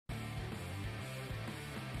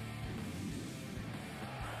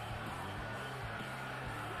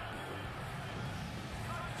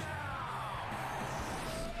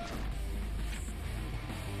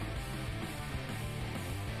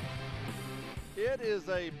It is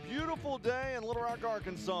a beautiful day in Little Rock,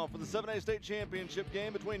 Arkansas for the 7A state championship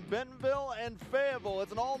game between Bentonville and Fayetteville.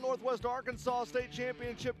 It's an all-Northwest Arkansas state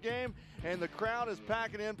championship game, and the crowd is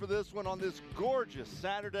packing in for this one on this gorgeous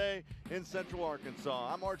Saturday in Central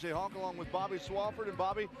Arkansas. I'm RJ Hawk along with Bobby Swafford. And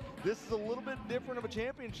Bobby, this is a little bit different of a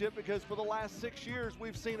championship because for the last 6 years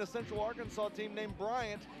we've seen a Central Arkansas team named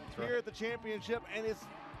Bryant here at the championship, and it's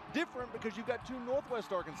different because you've got two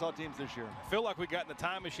Northwest Arkansas teams this year. I feel like we got in the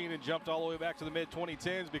time machine and jumped all the way back to the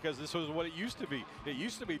mid-2010s because this was what it used to be. It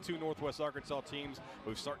used to be two Northwest Arkansas teams.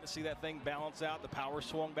 We're starting to see that thing balance out. The power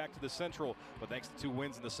swung back to the Central, but thanks to 2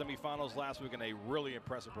 wins in the semifinals last week and a really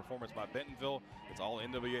impressive performance by Bentonville, it's all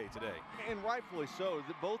NWA today. And rightfully so.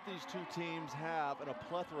 Both these two teams have a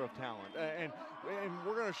plethora of talent. And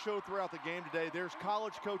we're going to show throughout the game today, there's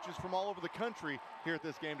college coaches from all over the country here at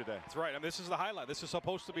this game today. That's right. I mean, this is the highlight. This is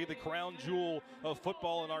supposed to be the crown jewel of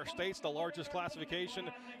football in our states, the largest classification.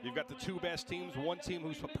 You've got the two best teams, one team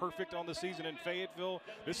who's perfect on the season in Fayetteville.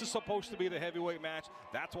 This is supposed to be the heavyweight match.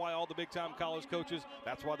 That's why all the big-time college coaches,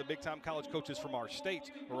 that's why the big-time college coaches from our states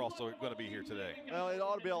are also going to be here today. Well, it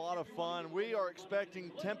ought to be a lot of fun. We are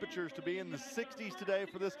expecting temperatures to be in the 60s today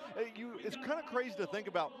for this. It's kind of crazy to think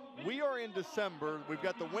about. We are in December. We've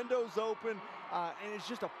got the windows open, and it's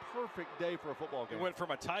just a perfect day for a football game. We went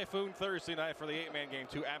from a typhoon Thursday night for the 8-man game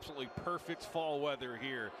to absolutely perfect fall weather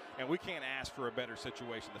here, and we can't ask for a better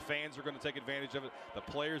situation. The fans are going to take advantage of it. The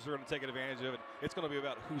players are going to take advantage of it. It's going to be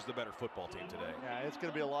about who's the better football team today. Yeah, it's going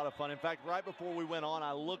to be a lot of fun. In fact, right before we went on,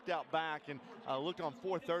 I looked out back and looked on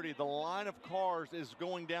 430. The line of cars is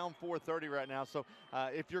going down 430 right now. So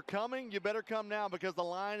if you're coming, you better come now because the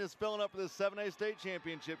line is filling up for this 7A state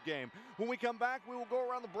championship game. When we come back, we will go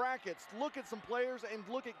around the brackets, look at some players, and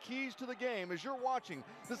look at keys to the game as you're watching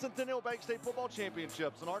the Centennial Bank State Football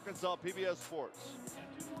Championships on Arkansas PBS Sports.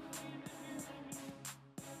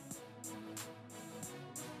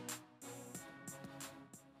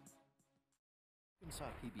 Arkansas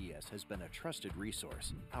PBS has been a trusted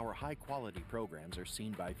resource. Our high-quality programs are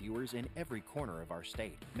seen by viewers in every corner of our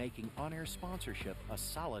state, making on-air sponsorship a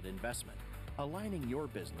solid investment. Aligning your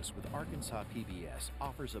business with Arkansas PBS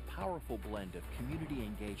offers a powerful blend of community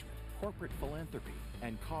engagement, corporate philanthropy,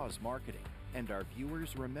 and cause marketing. And our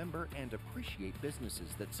viewers remember and appreciate businesses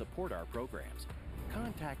that support our programs.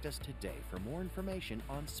 Contact us today for more information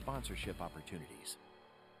on sponsorship opportunities.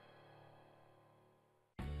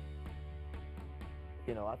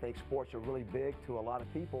 You know, I think sports are really big to a lot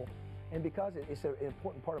of people, and because it's an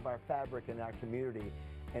important part of our fabric in our community.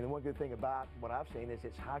 And the one good thing about what I've seen is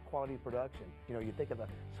it's high-quality production. You know, you think of the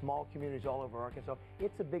small communities all over Arkansas,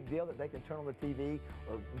 it's a big deal that they can turn on the TV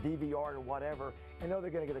or DVR or whatever and know they're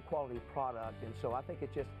going to get a quality product. And so I think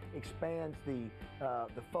it just expands the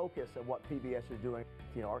focus of what PBS is doing.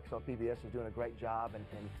 You know, Arkansas PBS is doing a great job, and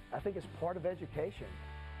I think it's part of education.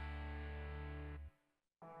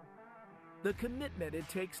 The commitment it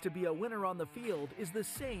takes to be a winner on the field is the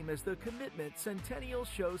same as the commitment Centennial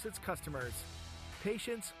shows its customers.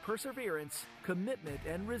 Patience, perseverance, commitment,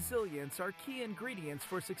 and resilience are key ingredients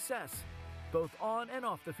for success, both on and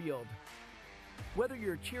off the field. Whether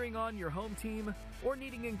you're cheering on your home team or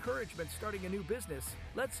needing encouragement starting a new business,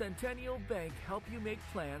 let Centennial Bank help you make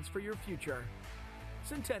plans for your future.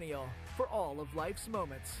 Centennial, for all of life's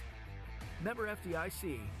moments. Member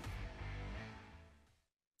FDIC.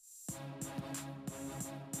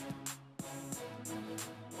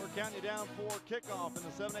 Counting you down for kickoff in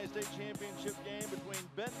the 7A state championship game between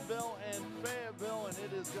Bentonville and Fayetteville, and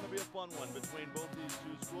it is going to be a fun one between both these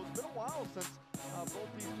two schools. It's been a while since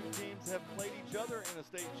both these two teams have played each other in a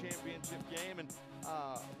state championship game, and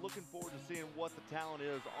looking forward to seeing what the talent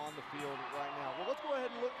is on the field right now. Well, let's go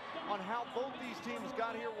ahead and look on how both these teams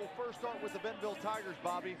got here. We'll first start with the Bentonville Tigers,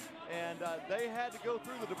 Bobby, and they had to go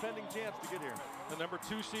through the defending champs to get here. The number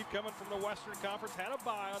 2 seed coming from the Western Conference had a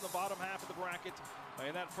bye on the bottom half of the bracket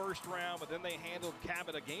in that first round, but then they handled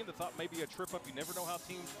Cabot, a game that thought maybe a trip up. You never know how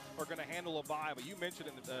teams are going to handle a bye, but you mentioned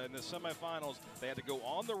in the semifinals they had to go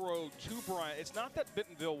on the road to Bryant. It's not that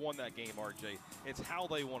Bentonville won that game, RJ. It's how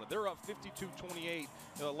they won it. They're up 52-28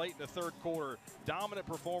 late in the third quarter. Dominant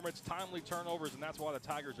performance, timely turnovers, and that's why the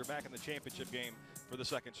Tigers are back in the championship game for the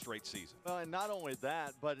second straight season. Well, and not only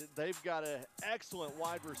that, but they've got an excellent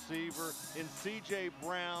wide receiver in C.J.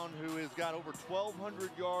 Brown, who has got over 1,200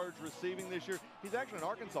 yards receiving this year. He's actually an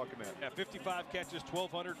Arkansas commit. Yeah, 55 catches,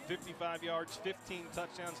 1,255 yards, 15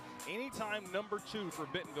 touchdowns. Anytime number 2 for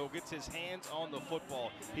Bentonville gets his hands on the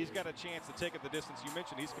football, he's got a chance to take it the distance. You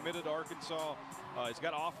mentioned he's committed to Arkansas. He's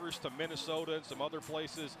got offers to Minnesota and some other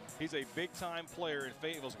places. He's a big-time player, and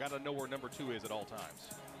Fayetteville's got to know where number 2 is at all times.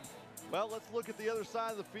 Well, let's look at the other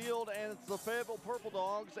side of the field, and it's the Fayetteville Purple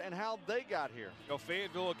Dogs and how they got here. You know,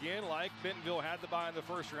 Fayetteville, again, like Bentonville, had the bye in the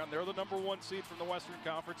first round. They're the #1 seed from the Western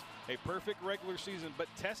Conference. A perfect regular season, but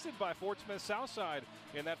tested by Fort Smith Southside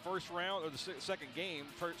in that first round, or the second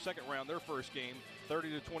round, their first game,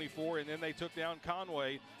 30-24, and then they took down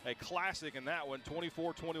Conway, a classic in that one,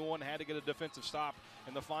 24-21, had to get a defensive stop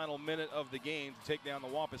in the final minute of the game to take down the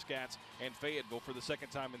Wampus Cats, and Fayetteville for the second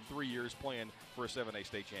time in 3 years playing for a 7A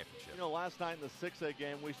state championship. You know, last night in the 6A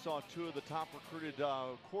game, we saw two of the top recruited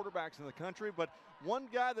quarterbacks in the country, but one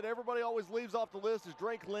guy that everybody always leaves off the list is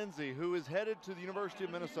Drake Lindsey, who is headed to the University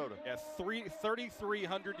of Minnesota. Yeah,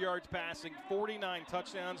 3,300 yards passing, 49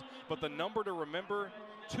 touchdowns, but the number to remember,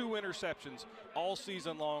 2 interceptions all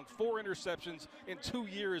season long, 4 interceptions in 2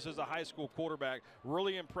 years as a high school quarterback.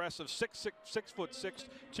 Really impressive, 6'6",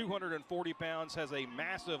 240 pounds, has a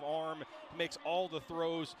massive arm, makes all the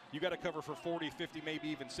throws. You got to cover for 40, 50, maybe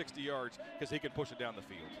even 60 yards because he can push it down the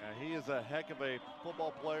field. Yeah, he is a heck of a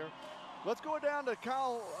football player. Let's go down to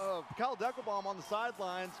Kyle Deckelbaum on the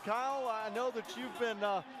sidelines. Kyle, I know that you've been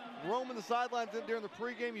roaming the sidelines during the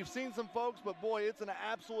pregame. You've seen some folks, but boy, it's an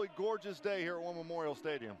absolutely gorgeous day here at War Memorial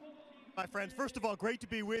Stadium. My friends, first of all, great to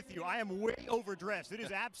be with you. I am way overdressed. It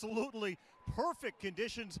is absolutely perfect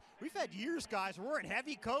conditions. We've had years, guys, we're in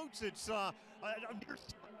heavy coats. It's near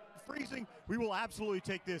freezing. We will absolutely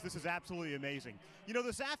take this. This is absolutely amazing. You know,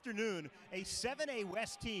 this afternoon, a 7A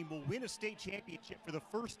West team will win a state championship for the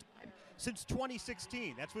first time since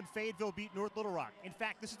 2016. That's when Fayetteville beat North Little Rock. In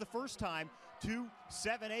fact, this is the first time 2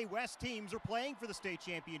 7A West teams are playing for the state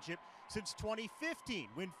championship since 2015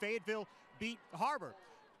 when Fayetteville beat Harbor.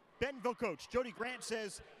 Bentonville coach Jody Grant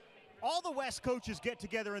says all the West coaches get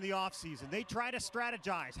together in the offseason. They try to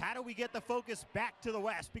strategize. How do we get the focus back to the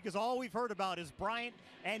West? Because all we've heard about is Bryant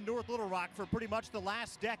and North Little Rock for pretty much the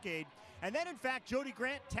last decade. And then, in fact, Jody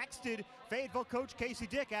Grant texted Fayetteville coach Casey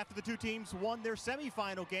Dick after the two teams won their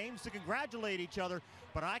semifinal games to congratulate each other.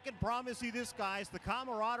 But I can promise you this, guys, the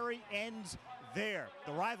camaraderie ends there.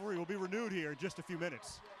 The rivalry will be renewed here in just a few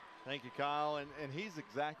minutes. Thank you, Kyle. And he's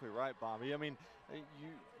exactly right, Bobby. I mean,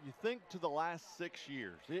 you think to the last 6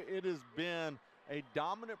 years, it has been a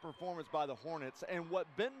dominant performance by the Hornets. And what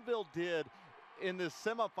Bentonville did in this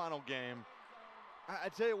semifinal game, I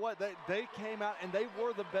tell you what, they came out and they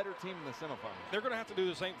were the better team in the semifinals. They're going to have to do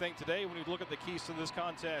the same thing today when you look at the keys to this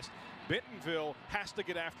contest. Bentonville has to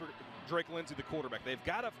get after Drake Lindsey, the quarterback. They've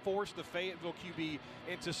got to force the Fayetteville QB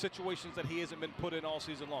into situations that he hasn't been put in all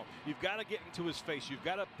season long. You've got to get into his face. You've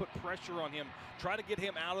got to put pressure on him. Try to get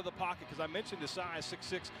him out of the pocket because I mentioned his size,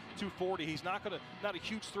 6'6", 240. He's not a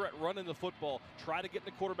huge threat running the football. Try to get in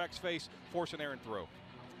the quarterback's face, force an errant throw.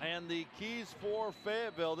 And the keys for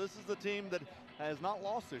Fayetteville, this is the team that has not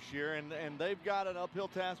lost this year, and they've got an uphill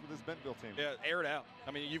task with this Bentonville team. Yeah, air it out. I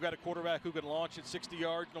mean, you've got a quarterback who can launch at 60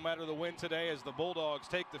 yards no matter the wind today as the Bulldogs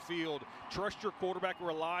take the field. Trust your quarterback,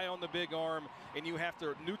 rely on the big arm, and you have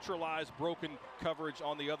to neutralize broken coverage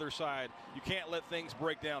on the other side. You can't let things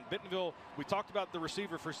break down. Bentonville, we talked about the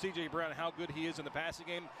receiver for C.J. Brown, how good he is in the passing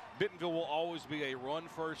game. Bentonville will always be a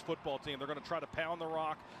run-first football team. They're going to try to pound the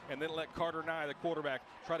rock and then let Carter Nye, the quarterback,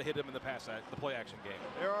 try to hit him in the play-action game.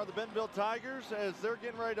 There are the Bentonville Tigers as they're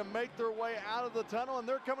getting ready to make their way out of the tunnel, and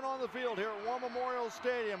they're coming on the field here at War Memorial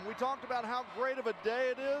Stadium. We talked about how great of a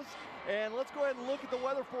day it is, and let's go ahead and look at the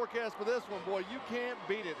weather forecast for this one. Boy, you can't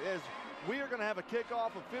beat it, as we are going to have a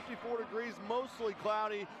kickoff of 54 degrees, mostly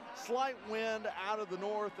cloudy, slight wind out of the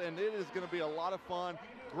north, and it is going to be a lot of fun.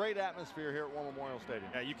 Great atmosphere here at War Memorial Stadium.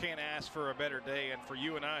 Yeah, you can't ask for a better day, and for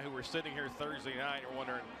you and I who were sitting here Thursday night, you're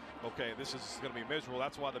wondering, okay, this is going to be miserable.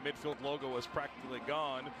 That's why the midfield logo is practically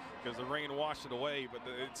gone, because the rain washed it away. But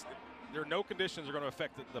there are no conditions that are going to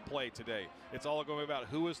affect the play today. It's all going to be about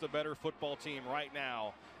who is the better football team right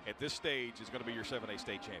now at this stage is going to be your 7A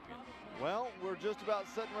state champion. Well, we're just about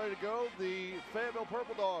set and ready to go. The Fayetteville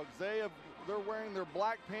Purple Dogs, they're wearing their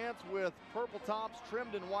black pants with purple tops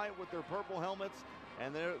trimmed in white with their purple helmets.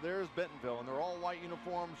 And there's Bentonville, and they're all white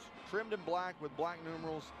uniforms, trimmed in black with black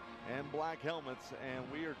numerals and black helmets, and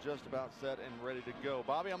we are just about set and ready to go.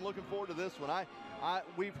 Bobby, I'm looking forward to this one.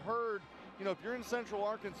 We've heard, you know, if you're in Central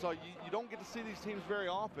Arkansas, you don't get to see these teams very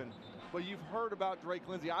often, but you've heard about Drake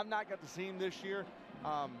Lindsey. I've not got to see him this year.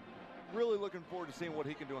 Really looking forward to seeing what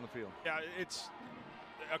he can do on the field. Yeah, it's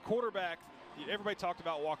a quarterback everybody talked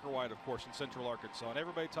about Walker White, of course, in Central Arkansas, and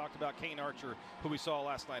everybody talked about Kane Archer, who we saw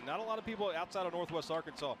last night. Not a lot of people outside of Northwest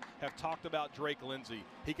Arkansas have talked about Drake Lindsey.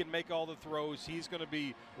 He can make all the throws. He's going to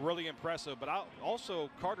be really impressive. But also,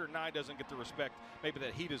 Carter Nye doesn't get the respect maybe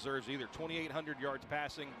that he deserves either. 2,800 yards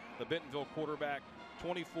passing, the Bentonville quarterback.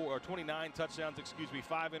 29 touchdowns,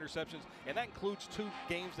 5 interceptions, and that includes 2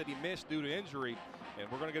 games that he missed due to injury.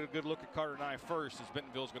 And we're going to get a good look at Carter Nye first as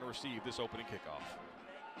Bentonville's going to receive this opening kickoff.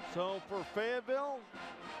 So for Fayetteville,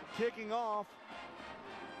 kicking off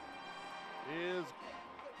is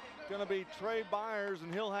going to be Trey Byers,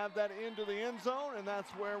 and he'll have that into the end zone, and that's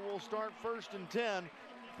where we'll start 1st and 10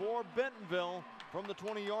 for Bentonville from the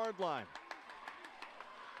 20-yard line.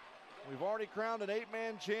 We've already crowned an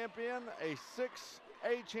 8-man champion, a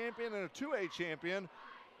 6A champion, and a 2A champion.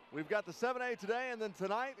 We've got the 7A today, and then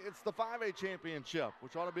tonight it's the 5A championship,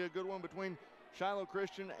 which ought to be a good one between Shiloh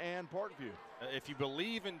Christian and Parkview. If you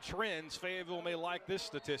believe in trends, Fayetteville may like this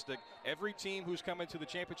statistic. Every team who's come into the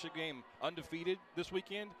championship game undefeated this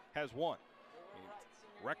weekend has won.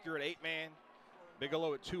 Rector at 8-man,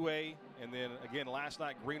 Bigelow at 2A, and then again last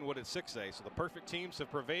night Greenwood at 6A. So the perfect teams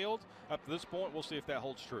have prevailed up to this point. We'll see if that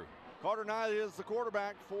holds true. Carter Nye is the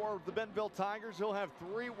quarterback for the Bentonville Tigers. He'll have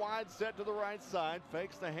 3 wide set to the right side.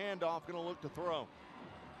 Fakes the handoff, going to look to throw.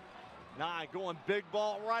 Nye going big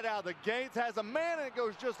ball right out of the gates. Has a man, and it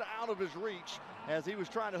goes just out of his reach as he was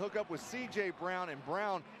trying to hook up with C.J. Brown, and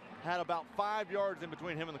Brown had about 5 yards in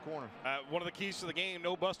between him and the corner. One of the keys to the game,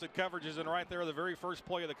 no busted coverages, and right there, the very first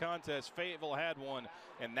play of the contest, Fayetteville had one,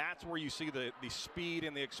 and that's where you see the speed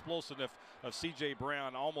and the explosiveness of C.J.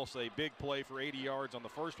 Brown. Almost a big play for 80 yards on the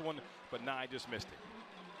first one, but Nye just missed it.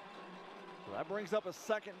 So that brings up a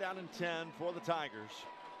 2nd down and 10 for the Tigers.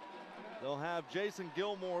 They'll have Jason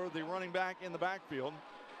Gilmore, the running back, in the backfield.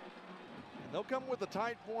 And they'll come with a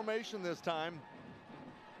tight formation this time,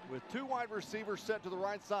 with 2 wide receivers set to the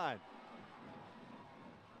right side.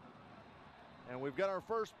 And we've got our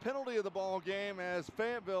first penalty of the ball game as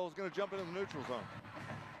Fayetteville is going to jump into the neutral zone.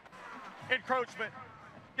 Encroachment,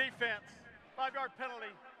 defense, 5-yard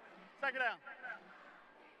penalty, 2nd down.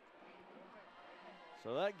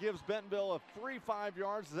 So that gives Bentonville a free 5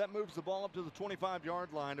 yards as that moves the ball up to the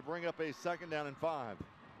 25-yard line to bring up a 2nd down and 5.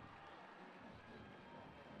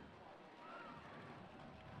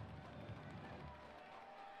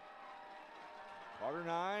 Carter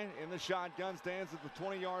Nye in the shotgun, stands at the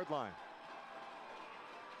 20-yard line.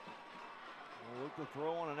 We'll look to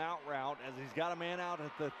throw on an out route as he's got a man out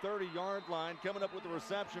at the 30-yard line. Coming up with the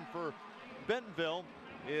reception for Bentonville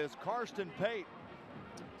is Karsten Pate.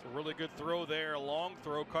 It's a really good throw there, a long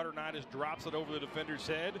throw. Carter Nye just drops it over the defender's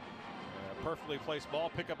head. Perfectly placed ball,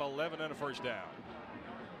 pick up 11 and a 1st down.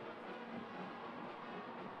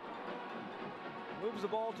 Moves the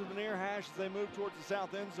ball to the near hash as they move towards the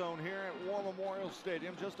south end zone here at War Memorial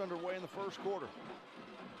Stadium, just underway in the 1st quarter.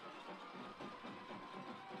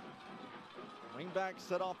 Wingback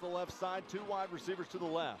set off the left side, 2 wide receivers to the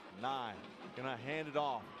left. Nye gonna hand it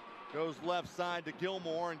off. Goes left side to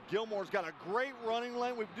Gilmore, and Gilmore's got a great running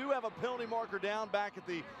lane. We do have a penalty marker down back at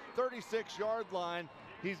the 36-yard line.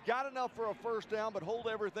 He's got enough for a 1st down, but hold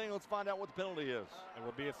everything. Let's find out what the penalty is. It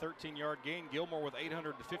will be a 13-yard gain. Gilmore with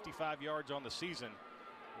 855 yards on the season.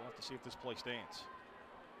 We'll have to see if this play stands.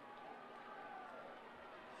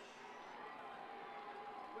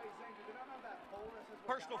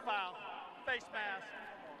 Personal foul, face mask,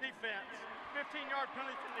 defense, 15-yard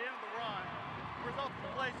penalty from the end of the run. Result of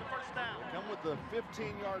the play is a 1st down. Come with the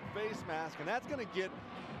 15-yard face mask, and that's going to get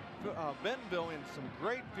Bentonville in some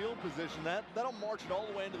great field position. That'll march it all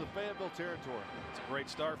the way into the Fayetteville territory. It's a great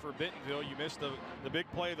start for Bentonville. You missed the big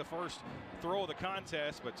play of the first throw of the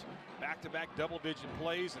contest, but back-to-back double-digit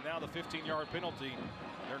plays, and now the 15-yard penalty.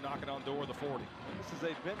 They're knocking on door of the 40. This is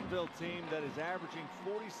a Bentonville team that is averaging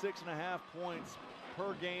 46.5 points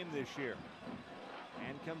per game this year.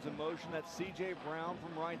 And comes in motion. That's C.J. Brown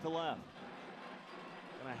from right to left.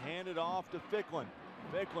 Gonna hand it off to Ficklin.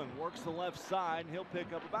 Ficklin works the left side, and he'll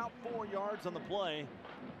pick up about 4 yards on the play,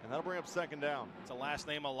 and that'll bring up 2nd down. It's a last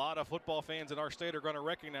name a lot of football fans in our state are going to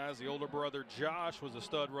recognize. The older brother Josh was a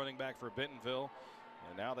stud running back for Bentonville,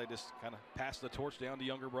 and now they just kind of pass the torch down to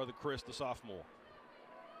younger brother Chris, the sophomore.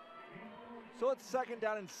 So it's 2nd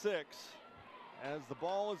down and 6 as the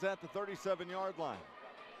ball is at the 37-yard line.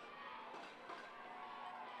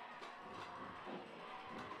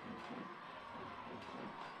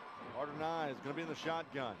 Carter Nye is going to be in the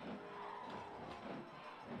shotgun.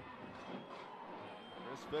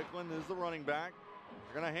 Chris Ficklin is the running back.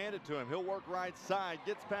 They're going to hand it to him. He'll work right side,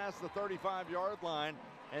 gets past the 35-yard line,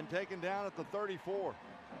 and taken down at the 34.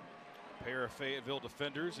 A pair of Fayetteville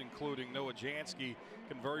defenders, including Noah Jansky,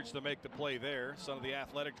 converged to make the play there, son of the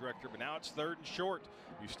athletic director. But now it's 3rd and short.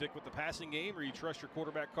 You stick with the passing game, or you trust your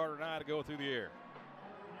quarterback Carter Nye to go through the air?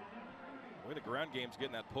 The way the ground game's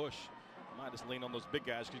getting that push, you might just lean on those big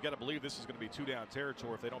guys, because you got to believe this is going to be 2-down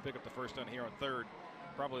territory. If they don't pick up the first down here on 3rd,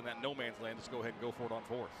 probably in that no man's land, just go ahead and go for it on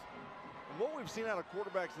 4th. And what we've seen out of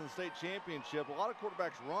quarterbacks in the state championship, a lot of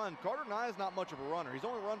quarterbacks run. Carter Nye is not much of a runner. He's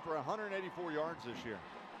only run for 184 yards this year.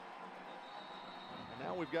 And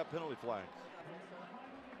now we've got penalty flags.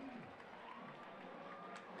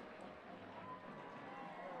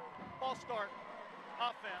 Ball start,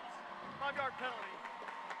 offense, 5-yard penalty,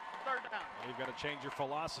 3rd down. Well, you've got to change your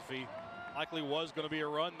philosophy. Likely was going to be a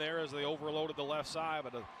run there as they overloaded the left side,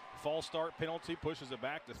 but a false start penalty pushes it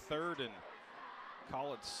back to 3rd and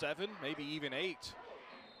call it 7, maybe even 8.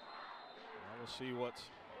 Now we'll see what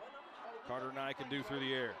Carter Nye can do through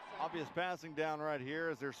the air. Obvious passing down right here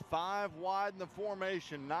as there's 5 wide in the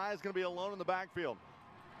formation. Nye is going to be alone in the backfield.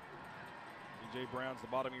 DJ Brown's the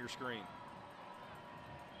bottom of your screen.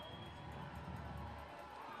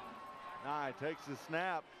 Nye takes the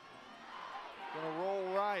snap. Going to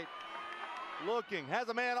roll right. Looking, has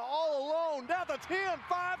a man all alone down the 10,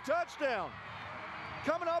 5 touchdown.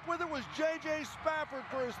 Coming up with it was J.J. Spafford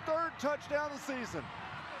for his 3rd touchdown of the season.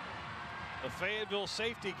 The Fayetteville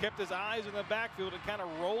safety kept his eyes in the backfield and kind of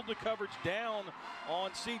rolled the coverage down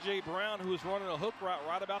on C.J. Brown, who was running a hook route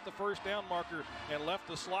right about the 1st down marker, and left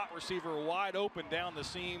the slot receiver wide open down the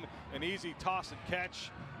seam. An easy toss and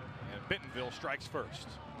catch, and Bentonville strikes first.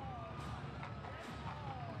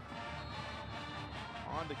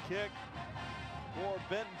 On to kick for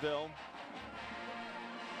Bentonville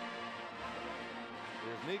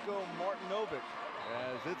is Nico Martinovic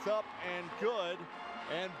as it's up and good.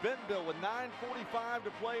 And Bentonville with 9:45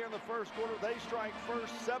 to play here in the 1st quarter. They strike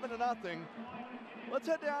first, 7-0. Let's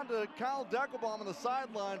head down to Kyle Deckelbaum on the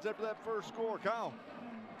sidelines after that first score. Kyle.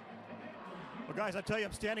 Well, guys, I tell you,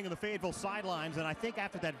 I'm standing on the Fayetteville sidelines, and I think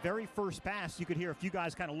after that very first pass, you could hear a few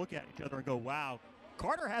guys kind of look at each other and go, wow,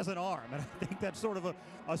 Carter has an arm. And I think that's sort of a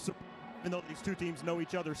even though these two teams know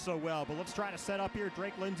each other so well. But let's try to set up here.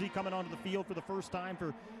 Drake Lindsay coming onto the field for the first time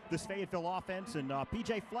for this Fayetteville offense. And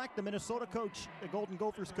P.J. Fleck, the Minnesota coach, the Golden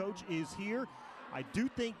Gophers coach, is here. I do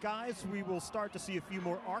think, guys, we will start to see a few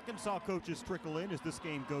more Arkansas coaches trickle in as this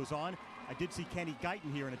game goes on. I did see Kenny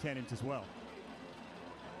Guyton here in attendance as well.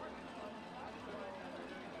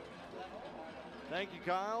 Thank you,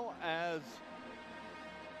 Kyle. As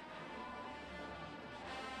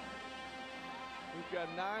we've got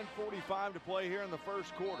 9:45 to play here in the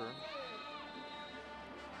 1st quarter.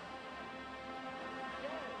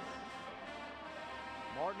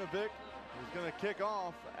 Martinovic is going to kick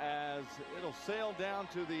off as it'll sail down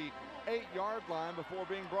to the 8-yard line before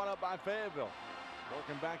being brought up by Fayetteville.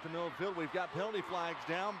 Working back to the middle of the field, we've got penalty flags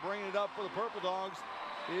down. Bringing it up for the Purple Dogs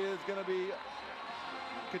is going to be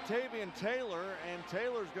Katavian Taylor, and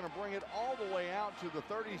Taylor's going to bring it all the way out to the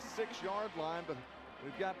 36-yard line, but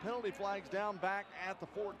we've got penalty flags down back at the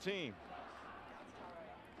 14.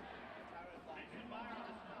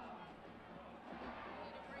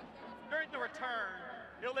 During the return,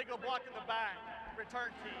 illegal block in the back,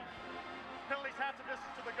 return team. Penalties half the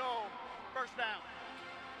distance to the goal, 1st down.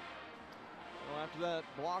 Well, after that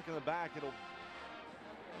block in the back, it'll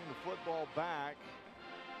bring the football back.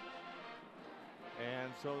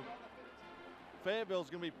 And so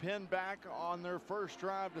Fayetteville's going to be pinned back on their first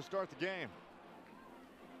drive to start the game.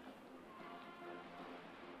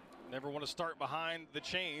 Never want to start behind the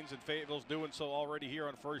chains, and Fayetteville's doing so already here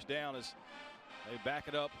on 1st down as they back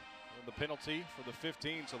it up with the penalty for the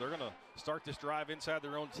 15. So they're going to start this drive inside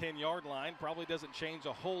their own 10-yard line. Probably doesn't change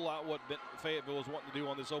a whole lot what Fayetteville is wanting to do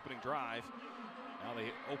on this opening drive. Now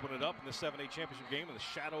they open it up in the 7A championship game in the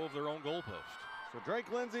shadow of their own goalpost. So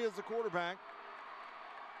Drake Lindsay is the quarterback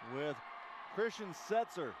with Christian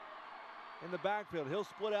Setzer in the backfield. He'll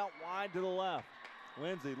split out wide to the left.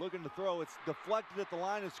 Lindsay looking to throw. It's deflected at the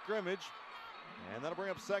line of scrimmage, and that'll bring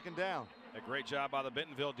up 2nd down. A great job by the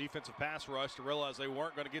Bentonville defensive pass rush to realize they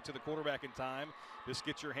weren't going to get to the quarterback in time. Just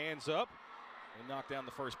get your hands up and knock down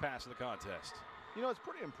the first pass of the contest. You know, it's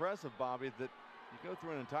pretty impressive, Bobby, that you go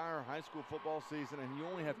through an entire high school football season and you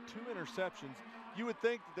only have 2 interceptions. You would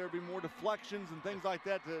think that there'd be more deflections and things like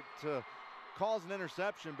that to cause an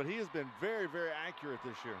interception, but he has been very, very accurate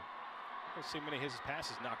this year. I don't see many of his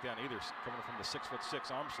passes knocked down either, coming from the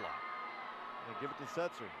 6'6" arm slot. They give it to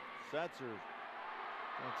Setzer. Setzer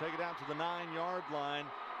going to take it out to the 9-yard line.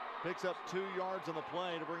 Picks up 2 yards on the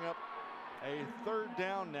play to bring up a 3rd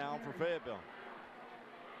down now for Fayetteville.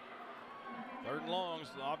 3rd and long is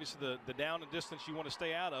obviously the down and distance you want to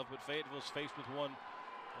stay out of, but Fayetteville's faced with one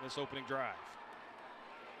in this opening drive.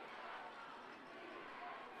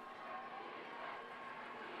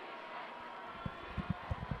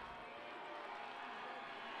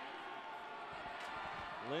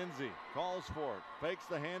 Lindsey calls for it, fakes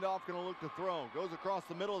the handoff, going to look to throw. Goes across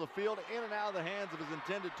the middle of the field, in and out of the hands of his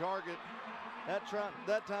intended target. That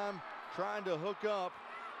time trying to hook up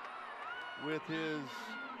with his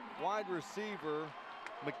wide receiver,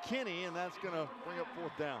 McKinney, and that's going to bring up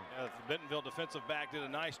 4th down. Yeah, the Bentonville defensive back did a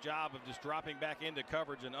nice job of just dropping back into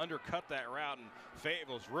coverage and undercut that route, and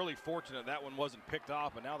Fayetteville's really fortunate that one wasn't picked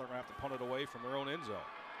off, but now they're going to have to punt it away from their own end zone.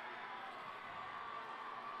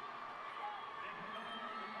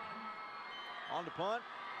 On to punt.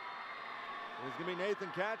 It's going to be Nathan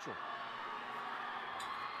Catchell.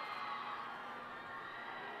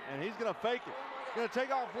 And he's going to fake it. He's going to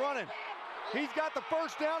take off running. He's got the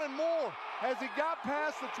 1st down and more. As he got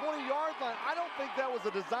past the 20-yard line, I don't think that was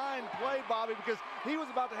a designed play, Bobby, because he was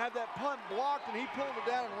about to have that punt blocked, and he pulled it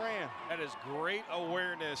down and ran. That is great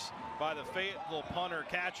awareness by the Fayetteville punter,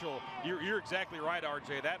 Catchell. You're exactly right,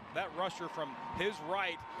 RJ. That rusher from his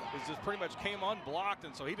right is just pretty much came unblocked,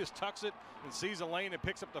 and so he just tucks it and sees a lane and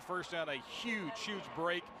picks up the 1st down. A huge, huge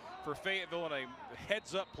break for Fayetteville and a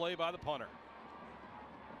heads-up play by the punter.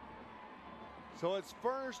 So it's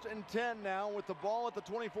 1st and 10 now with the ball at the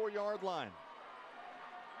 24-yard line.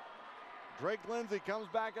 Drake Lindsey comes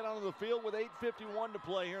back out onto the field with 8:51 to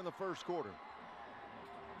play here in the 1st quarter.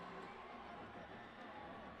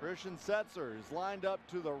 Christian Setzer is lined up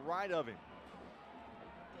to the right of him.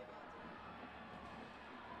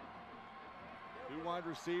 2 wide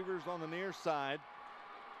receivers on the near side.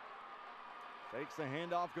 Takes the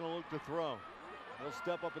handoff, going to look to throw. He'll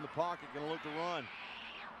step up in the pocket, going to look to run.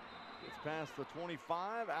 Gets past the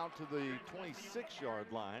 25, out to the 26-yard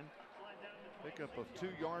line. Pickup of 2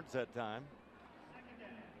 yards that time.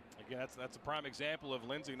 Again, that's a prime example of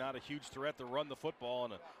Lindsey not a huge threat to run the football,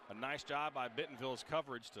 and a nice job by Bentonville's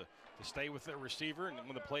coverage to stay with their receiver, and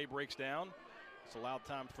when the play breaks down, it's allowed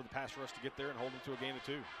time for the pass rush to get there and hold them to a gain of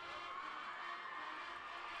 2.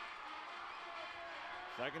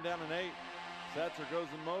 2nd down and 8. Setzer goes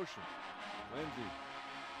in motion. Lindsey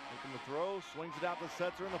looking to throw, swings it out to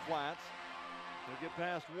Setzer in the flats. He'll get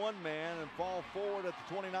past 1 man and fall forward at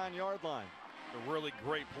the 29-yard line. A really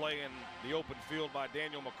great play in the open field by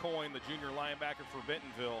Daniel McCoy, the junior linebacker for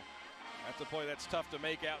Bentonville. That's a play that's tough to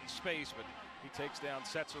make out in space, but he takes down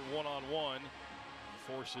Setzer one-on-one,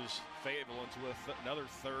 forces Fayetteville into another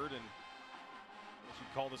 3rd, and I guess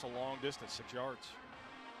you'd call this a long distance, 6 yards.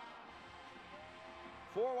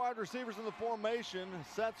 4 wide receivers in the formation.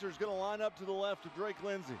 Setzer's going to line up to the left of Drake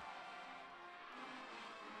Lindsey.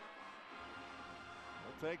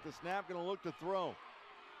 He'll take the snap, going to look to throw.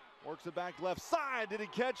 Works it back left side. Did he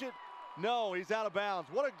catch it? No, he's out of bounds.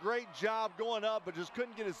 What a great job going up, but just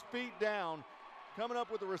couldn't get his feet down. Coming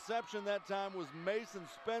up with the reception that time was Mason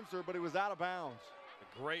Spencer, but he was out of bounds.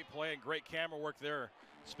 A great play and great camera work there.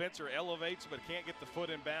 Spencer elevates, but can't get the foot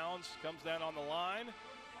in bounds. Comes down on the line.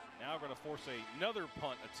 Now we're going to force another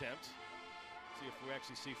punt attempt. See if we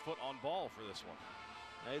actually see foot on ball for this one.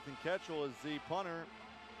 Nathan Catchell is the punter.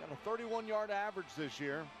 Got a 31-yard average this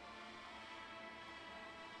year.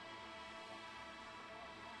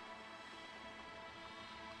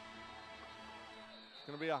 It's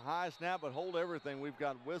going to be a high snap, but hold everything. We've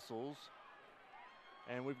got whistles.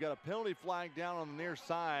 And we've got a penalty flag down on the near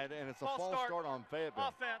side, and it's a false start on Fayetteville.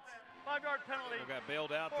 Offense. 5-yard penalty. They got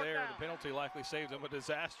bailed out there. Down. The penalty likely saved them a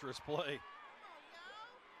disastrous play.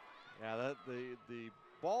 Yeah, the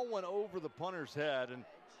ball went over the punter's head, and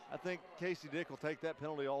I think Casey Dick will take that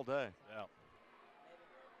penalty all day. Yeah.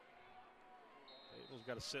 Fayetteville's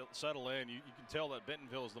got to settle in. You can tell that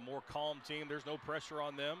Bentonville is the more calm team. There's no pressure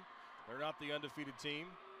on them. They're not the undefeated team.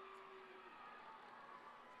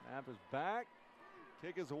 Snap is back.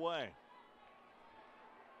 Kick is away.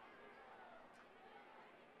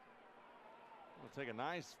 We'll take a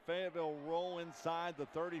nice Fayetteville roll inside the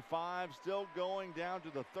 35, still going down to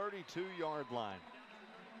the 32-yard line.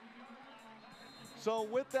 So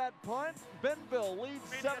with that punt, Bentonville leads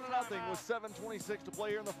 7-0 with 7:26 to play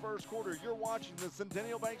here in the 1st quarter. You're watching the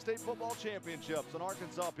Centennial Bank State Football Championships on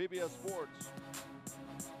Arkansas PBS Sports.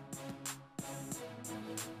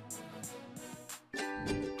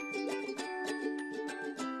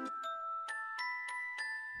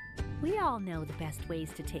 We all know the best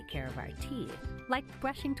ways to take care of our teeth, like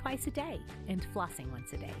brushing twice a day and flossing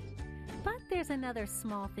once a day. But there's another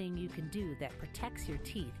small thing you can do that protects your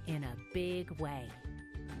teeth in a big way.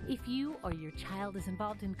 If you or your child is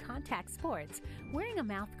involved in contact sports, wearing a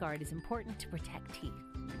mouth guard is important to protect teeth.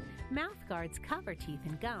 Mouth guards cover teeth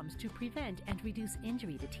and gums to prevent and reduce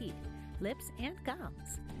injury to teeth. lips, and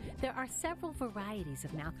gums. There are several varieties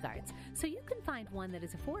of mouth guards, so you can find one that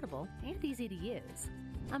is affordable and easy to use.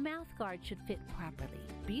 A mouth guard should fit properly,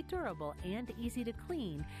 be durable and easy to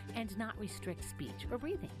clean, and not restrict speech or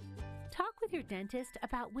breathing. Talk with your dentist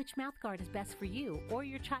about which mouth guard is best for you or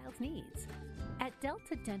your child's needs. At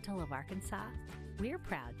Delta Dental of Arkansas, we're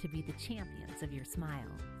proud to be the champions of your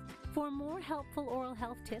smile. For more helpful oral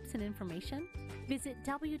health tips and information, visit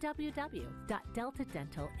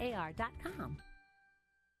www.deltadentalar.com.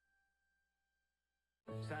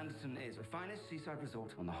 Sanderson is the finest seaside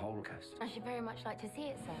resort on the whole coast. I should very much like to see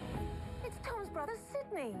it, sir. It's Tom's brother,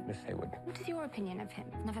 Sydney. Miss Hayward. What is your opinion of him?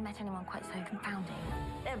 Never met anyone quite so confounding.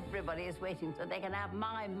 Everybody is waiting so they can have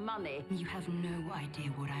my money. You have no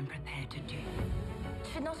idea what I'm prepared to do.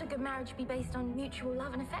 Should not a good marriage be based on mutual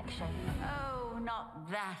love and affection? Oh,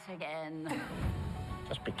 not that again.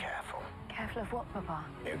 Just be careful. Careful of what, Papa?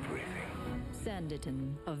 Everything.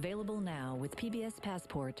 Sanditon, available now with PBS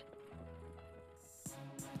Passport.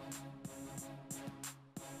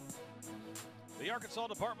 The Arkansas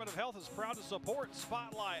Department of Health is proud to support,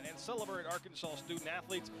 spotlight, and celebrate Arkansas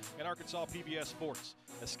student-athletes in Arkansas PBS Sports.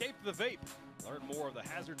 Escape the vape. Learn more of the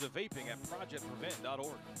hazards of vaping at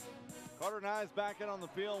projectprevent.org. Carter Nye's back in on the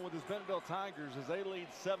field with his Bentonville Tigers as they lead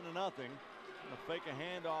 7-0. A fake a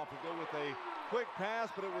handoff and go with a quick pass,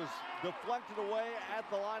 but it was deflected away at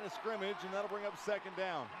the line of scrimmage, and that'll bring up second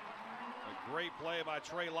down. A great play by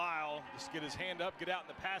Trey Lyle. Just get his hand up, get out in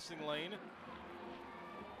the passing lane.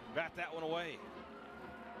 Bat that one away.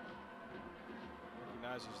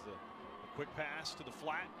 Recognizes the quick pass to the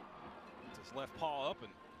flat. Gets his left paw up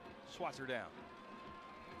and swats her down.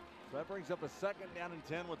 So that brings up a second down and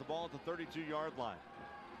 10 with the ball at the 32-yard line.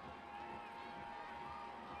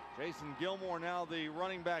 Jason Gilmore now the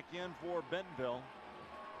running back in for Bentonville.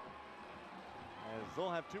 As they'll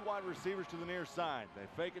have two wide receivers to the near side. They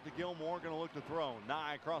fake it to Gilmore, going to look to throw.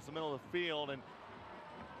 Nye across the middle of the field, and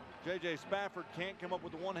J.J. Spafford can't come up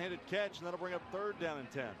with the one-handed catch, and that'll bring up third down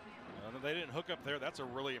and 10. They didn't hook up there. That's a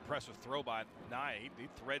really impressive throw by Nye. He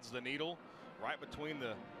threads the needle right between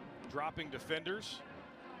the dropping defenders.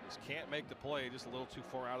 Just can't make the play, just a little too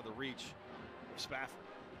far out of the reach of Spafford.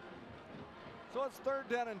 So it's third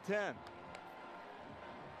down and 10.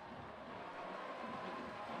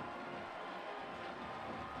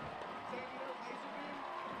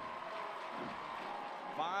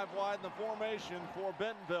 Five wide in the formation for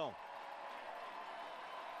Bentonville.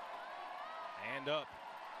 And up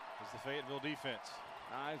is the Fayetteville defense.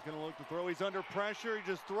 He's going to look to throw. He's under pressure. He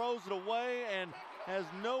just throws it away and has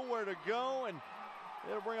nowhere to go. And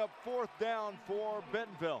it'll bring up fourth down for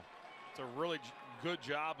Bentonville. It's a really good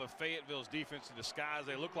job of Fayetteville's defense to disguise.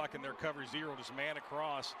 They look like in their cover zero, just man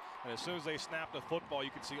across. And as soon as they snap the football,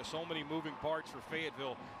 you can see so many moving parts for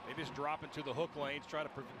Fayetteville. They just drop into the hook lanes, try to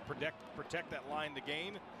protect that line to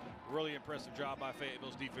gain. Really impressive job by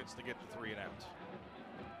Fayetteville's defense to get the 3 and out.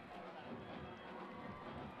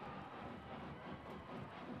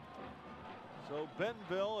 So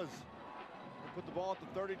Bentonville is put the ball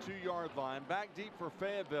at the 32-yard line. Back deep for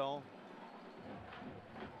Fayetteville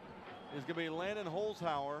is going to be Landon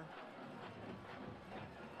Holzhauer.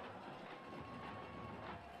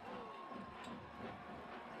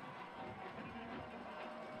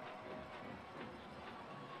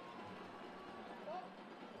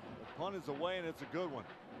 The punt is away, and it's a good one.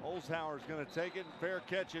 Holzhauer is going to take it and fair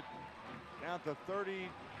catch it down at the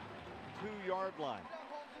 32-yard line.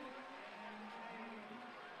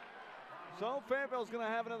 So Fayetteville's going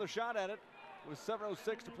to have another shot at it with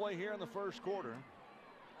 7:06 to play here in the first quarter.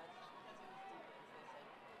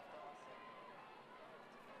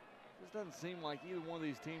 This doesn't seem like either one of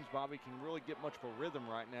these teams, Bobby, can really get much of a rhythm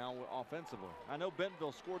right now offensively. I know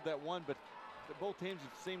Bentonville scored that one, but both teams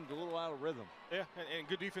have seemed a little out of rhythm. Yeah, and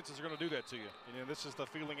good defenses are going to do that to you. You know, this is the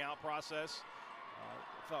feeling out process.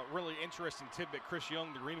 A really interesting tidbit Chris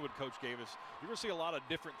Young, the Greenwood coach, gave us. You're going to see a lot of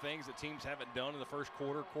different things that teams haven't done in the first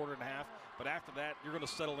quarter and a half. But after that, you're going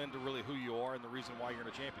to settle into really who you are and the reason why you're in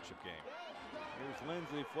a championship game. Here's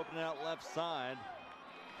Lindsey flipping it out left side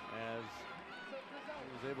as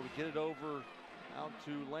he was able to get it over out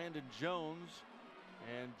to Landon Jones.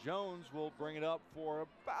 And Jones will bring it up for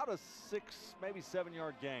about a 6, maybe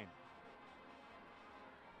 7-yard gain.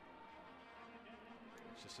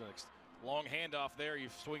 It's just a long handoff there. You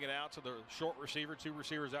swing it out to the short receiver, 2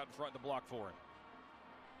 receivers out in front to block for him.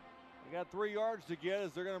 They got 3 yards to get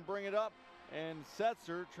as they're going to bring it up. And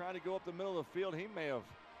Setzer trying to go up the middle of the field. He may have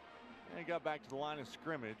got back to the line of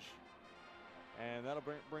scrimmage. And that'll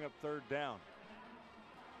bring up third down.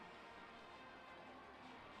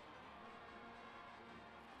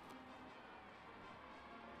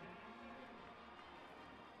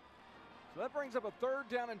 So that brings up a 3rd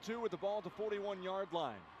down and 2 with the ball at the 41-yard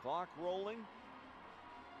line. Clock rolling.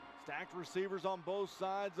 Stacked receivers on both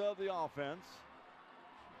sides of the offense.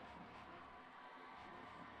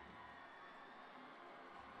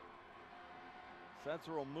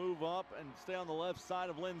 Setzer will move up and stay on the left side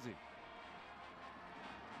of Lindsey.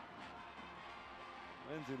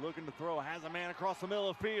 Lindsey looking to throw, has a man across the middle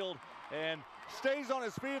of the field and stays on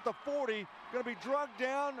his feet at the 40. Going to be drugged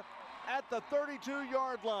down at the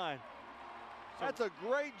 32-yard line. That's a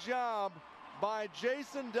great job by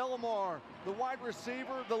Jason Delamar, the wide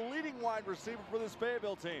receiver, the leading wide receiver for this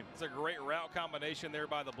Fayetteville team. It's a great route combination there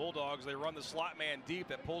by the Bulldogs. They run the slot man deep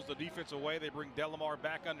that pulls the defense away. They bring Delamar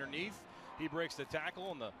back underneath. He breaks the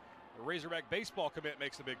tackle, and the Razorback baseball commit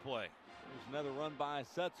makes the big play. There's another run by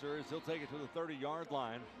Setzer as he'll take it to the 30-yard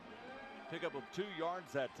line. Pickup of 2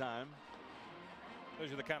 yards that time.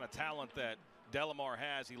 Those are the kind of talent that Delamar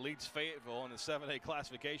has. He leads Fayetteville in the 7A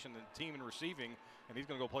classification, the team in receiving, and he's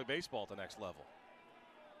going to go play baseball at the next level.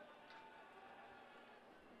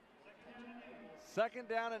 2nd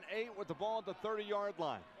down and 8 with the ball at the 30-yard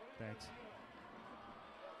line. Thanks.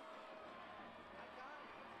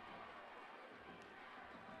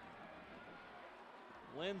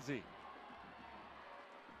 Lindsey.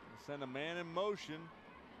 Send a man in motion,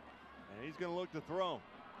 and he's going to look to throw.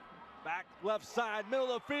 Back left side,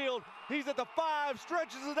 middle of the field. He's at the 5,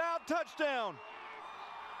 stretches it out, touchdown.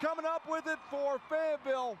 Coming up with it for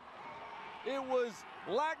Fayetteville, it was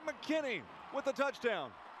Lack McKinney with the touchdown.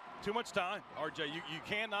 Too much time, RJ. You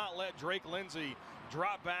cannot let Drake Lindsey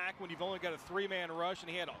drop back when you've only got a 3-man rush, and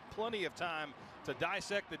he had plenty of time to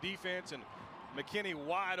dissect the defense, and McKinney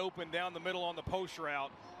wide open down the middle on the post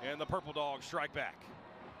route, and the Purple Dogs strike back.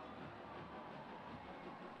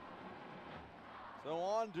 So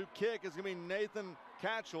on to kick is going to be Nathan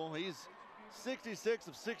Catchell. He's 66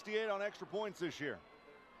 of 68 on extra points this year.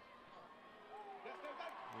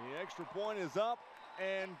 The extra point is up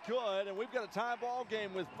and good, and we've got a tie ball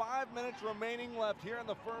game with 5 minutes remaining left here in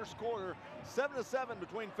the first quarter. 7-7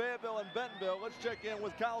 between Fayetteville and Bentonville. Let's check in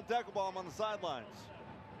with Kyle Deckelbaum on the sidelines.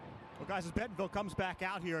 Well, guys, as Bentonville comes back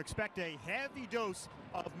out here, expect a heavy dose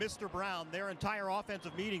of Mr. Brown. Their entire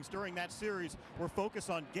offensive meetings during that series were focused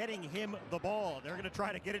on getting him the ball. They're going to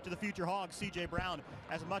try to get it to the future Hog, C.J. Brown,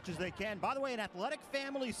 as much as they can. By the way, an athletic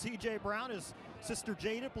family, C.J. Brown, his sister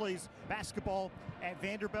Jada plays basketball at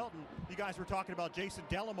Vanderbilt. And you guys were talking about Jason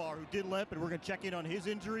Delamar, who did limp, and we're going to check in on his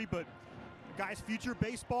injury. But the guy's future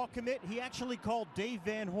baseball commit, he actually called Dave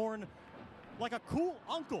Van Horn like a cool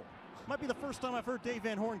uncle. Might be the first time I've heard Dave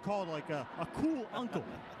Van Horn called like a cool uncle.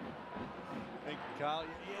 Thank you, Kyle.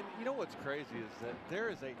 And you know what's crazy is that there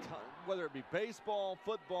is a ton, whether it be baseball,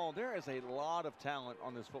 football, there is a lot of talent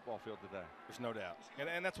on this football field today. There's no doubt.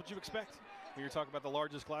 And that's what you expect. When you're talking about the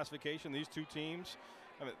largest classification, these two teams,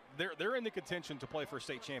 I mean, they're in the contention to play for a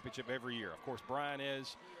state championship every year. Of course, Bryan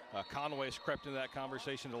is. Conway's crept into that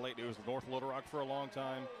conversation lately. It was North Little Rock for a long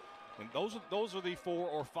time. And those are the 4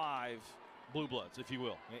 or 5 blue bloods, if you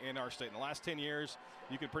will, in our state. In the last 10 years,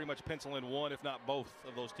 you can pretty much pencil in one, if not both,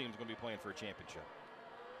 of those teams going to be playing for a championship.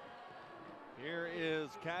 Here is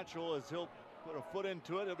Catchell as he'll put a foot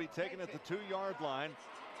into it. He'll be taken at the 2-yard line.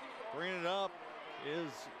 Bringing it up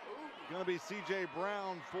is going to be C.J.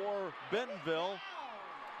 Brown for Bentonville.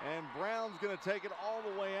 And Brown's going to take it all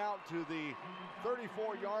the way out to the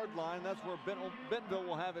 34-yard line. That's where Bentonville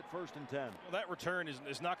will have it 1st and 10. Well, that return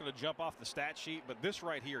is not going to jump off the stat sheet, but this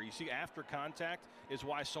right here, you see after contact, is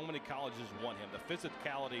why so many colleges want him. The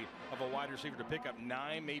physicality of a wide receiver to pick up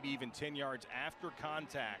 9, maybe even 10 yards after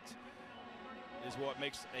contact is what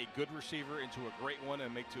makes a good receiver into a great one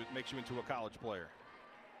and makes you into a college player.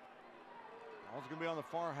 Ball's going to be on the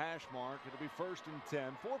far hash mark. It'll be 1st and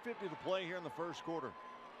 10. 4:50 to play here in the first quarter.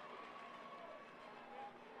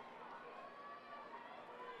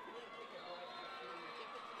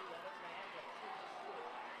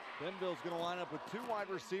 Bentonville's going to line up with 2 wide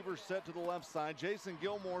receivers set to the left side. Jason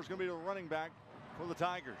Gilmore is going to be the running back for the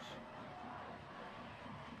Tigers.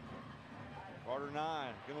 Carter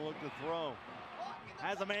 9 going to look to throw.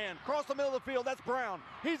 Has a man across the middle of the field. That's Brown.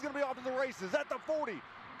 He's going to be off to the races at the 40.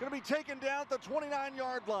 Going to be taken down at the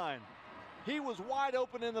 29-yard line. He was wide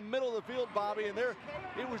open in the middle of the field, Bobby, and there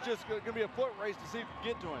it was just going to be a foot race to see if we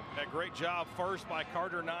could get to him. A great job first by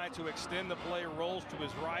Carter 9 to extend the play, rolls to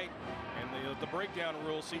his right, and the breakdown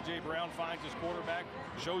rule, C.J. Brown finds his quarterback,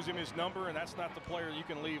 shows him his number, and that's not the player you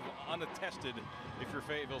can leave unattested if you're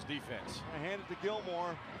Fayetteville's defense. I hand it to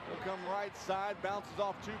Gilmore. He'll come right side, bounces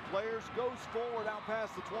off 2 players, goes forward out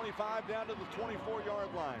past the 25 down to the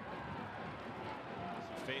 24-yard line.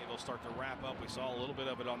 Fayetteville start to wrap up. We saw a little bit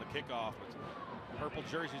of it on the kickoff. But purple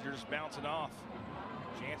jerseys are just bouncing off.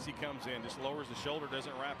 Chancey comes in, just lowers the shoulder,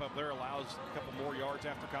 doesn't wrap up there, allows a couple more yards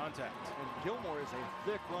after contact. And Gilmore is a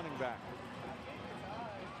thick running back.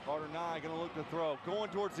 Carter Nye going to look to throw, going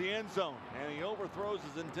towards the end zone, and he overthrows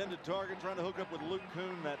his intended target, trying to hook up with Luke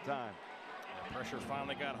Kuhn that time. The pressure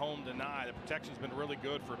finally got home to Nye. The protection's been really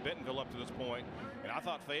good for Bentonville up to this point, and I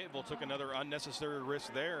thought Fayetteville took another unnecessary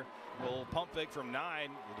risk there. A little pump fake from Nye,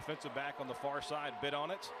 the defensive back on the far side bit on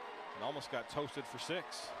it, and almost got toasted for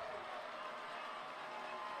 6.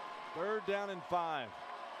 3rd down and 5.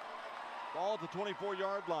 Ball at the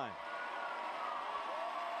 24-yard line.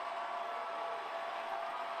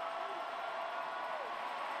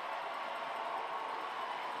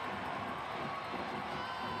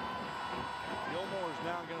 Gilmore's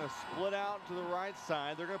now going to split out to the right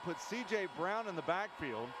side. They're going to put C.J. Brown in the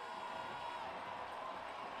backfield.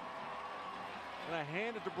 Going to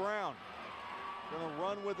hand it to Brown. Going to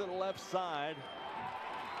run with it left side.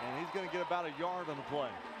 And he's going to get about a yard on the play.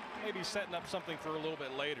 Maybe setting up something for a little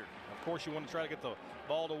bit later. Of course, you want to try to get the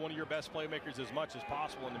ball to one of your best playmakers as much as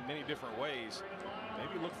possible in many different ways.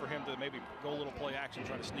 Maybe look for him to maybe go a little play action,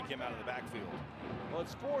 try to sneak him out of the backfield. Well,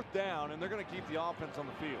 it's 4th down, and they're going to keep the offense on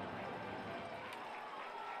the field.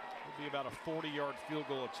 It'll be about a 40-yard field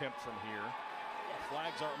goal attempt from here.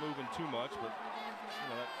 Flags aren't moving too much, but you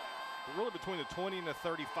know, really between the 20 and the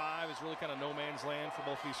 35 is really kind of no man's land for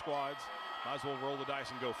both these squads. Might as well roll the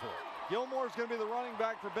dice and go for it. Gilmore's going to be the running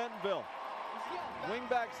back for Bentonville.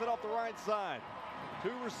 Wingback set off the right side. 2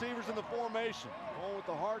 receivers in the formation. Going with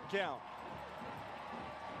the hard count.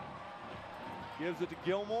 Gives it to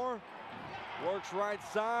Gilmore. Works right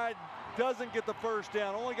side. Doesn't get the first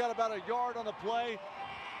down. Only got about a yard on the play.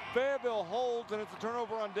 Fayetteville holds, and it's a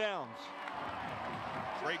turnover on downs.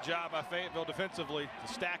 Great job by Fayetteville defensively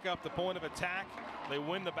to stack up the point of attack. They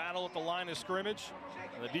win the battle at the line of scrimmage.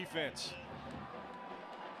 And the defense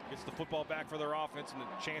gets the football back for their offense and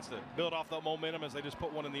a chance to build off that momentum as they just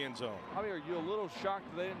put one in the end zone. Javi, are you a little shocked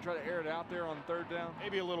that they didn't try to air it out there on 3rd down?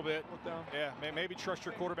 Maybe a little bit. Down. Yeah, maybe trust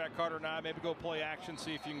your quarterback Carter Nye. Maybe go play action,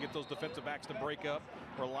 see if you can get those defensive backs to break up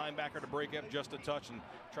or a linebacker to break up just a touch and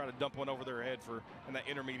try to dump one over their head for in that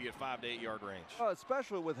intermediate 5 to 8 yard range.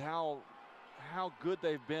 Especially with how good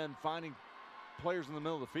they've been finding players in the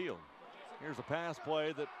middle of the field. Here's a pass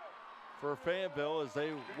play that for Fayetteville as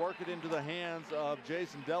they work it into the hands of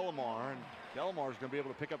Jason Delamar, and Delamar's going to be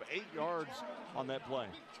able to pick up 8 yards on that play.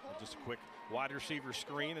 Just a quick wide receiver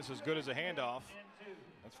screen is as good as a handoff.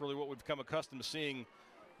 That's really what we've become accustomed to seeing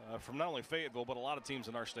from not only Fayetteville but a lot of teams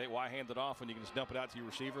in our state. Why hand it off when you can just dump it out to your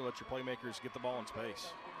receiver, let your playmakers get the ball in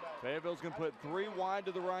space. Fayetteville's going to put 3 wide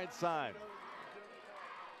to the right side.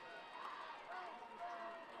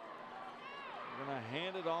 Going to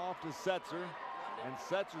hand it off to Setzer, and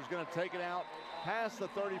Setzer's going to take it out past the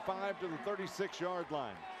 35 to the 36-yard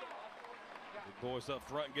line. The boys up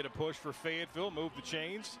front and get a push for Fayetteville, move the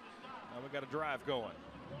chains. Now we've got a drive going.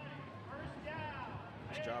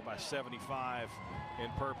 Nice job by 75 in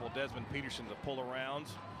purple, Desmond Peterson, to pull around,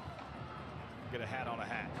 get a hat on a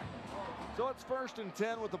hat. So it's 1st and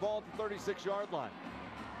 10 with the ball at the 36-yard line.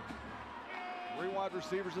 3 wide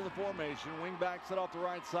receivers in the formation, wing back set off the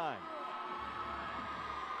right side.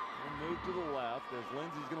 Move to the left as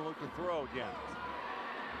Lindsey's going to look to throw again.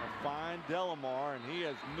 A fine Delamar, and he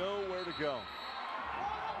has nowhere to go.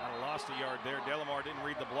 Lost a yard there. Delamar didn't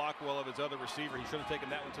read the block well of his other receiver. He should have taken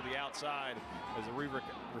that one to the outside as the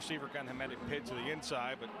receiver kind of had it pinned to the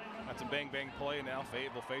inside, but that's a bang-bang play. Now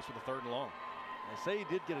Fayetteville faced with a 3rd and long. They say he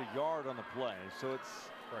did get a yard on the play, so it's...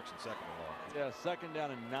 Correction, 2nd and long. Yeah, 2nd down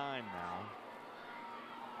and 9 now.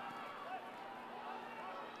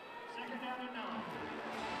 2nd down and 9.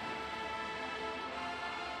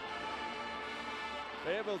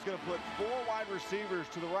 Fayetteville's going to put 4 wide receivers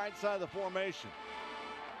to the right side of the formation.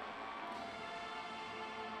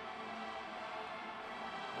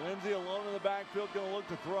 Lindsey alone in the backfield, going to look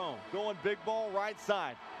to throw. Going big ball right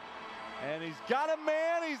side. And he's got a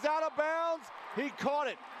man. He's out of bounds. He caught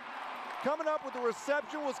it. Coming up with the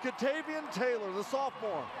reception was Katavian Taylor, the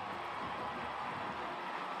sophomore.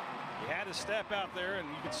 He had to step out there, and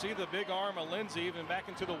you can see the big arm of Lindsey even back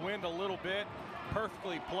into the wind a little bit.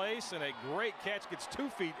 Perfectly placed, and a great catch, gets 2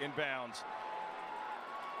 feet in bounds.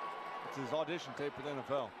 It's his audition tape for the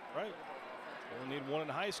NFL. Right. We'll need 1 in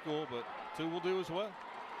high school, but 2 will do as well.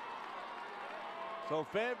 So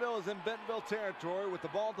Fayetteville is in Bentonville territory with the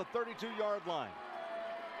ball at the 32-yard line.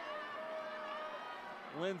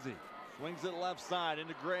 Lindsey swings it left side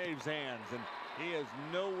into Graves' hands, and he has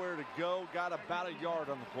nowhere to go. Got about a yard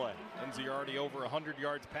on the play. Lindsey already over 100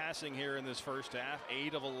 yards passing here in this first half,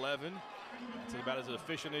 8 of 11. That's about as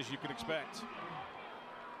efficient as you can expect.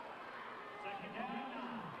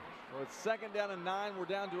 So it's 2nd down and 9. We're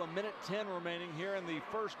down to 1:10 remaining here in the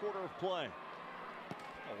first quarter of play.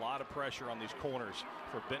 A lot of pressure on these corners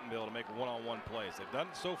for Bentonville to make one-on-one plays. They've done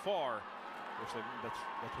it so far. That's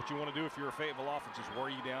what you want to do if you're a Fayetteville offense, just wear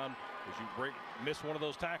you down. As you miss one of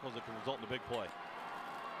those tackles, it can result in a big play.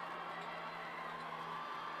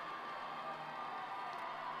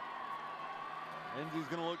 Lindsey's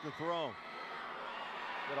going to look to throw.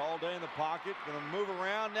 Got all day in the pocket, going to move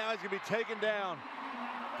around. Now he's going to be taken down.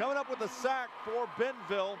 Coming up with a sack for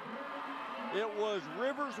Bentonville, it was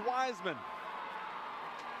Rivers Wiseman.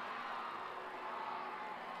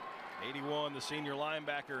 81, the senior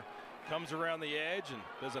linebacker, comes around the edge and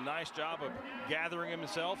does a nice job of gathering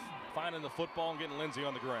himself, finding the football and getting Lindsey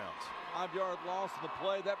on the ground. 5-yard loss of the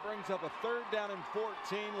play. That brings up a 3rd down and 14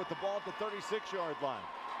 with the ball at the 36-yard line.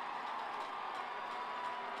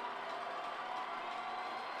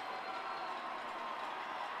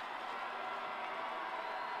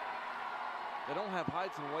 They don't have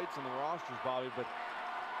heights and weights on the rosters, Bobby, but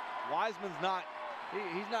Wiseman's not,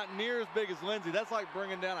 he's not near as big as Lindsey. That's like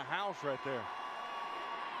bringing down a house right there.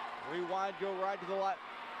 3 wide, go right to the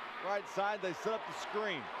right side. They set up the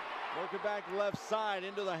screen. Work it back left side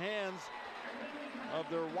into the hands of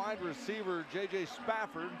their wide receiver, J.J.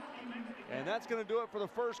 Spafford. And that's going to do it for the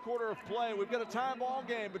first quarter of play. We've got a tie ball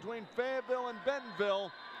game between Fayetteville and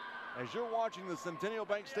Bentonville as you're watching the Centennial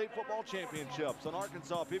Bank State Football Championships on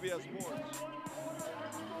Arkansas PBS Sports.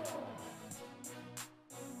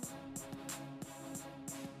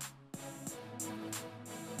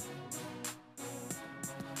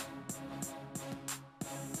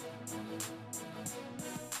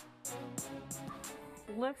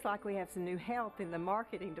 Looks like we have some new help in the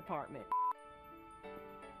marketing department.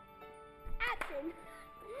 Action!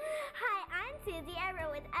 Hi, I'm Susie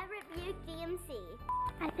Everett with Everett Buick GMC.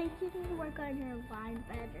 I think you need to work on your line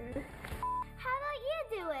better. How about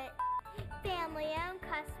you do it? Family owned,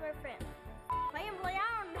 customer friendly. Family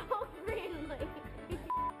owned, no friendly.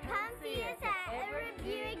 Come see us at Everett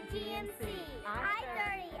Buick GMC,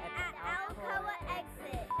 I-30 at Alcoa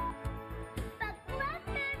exit. Buckle up,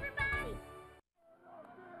 everybody!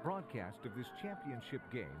 Broadcast of this championship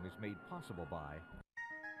game is made possible by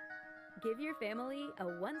Give your family a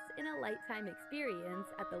once-in-a-lifetime experience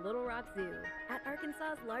at the Little Rock Zoo, at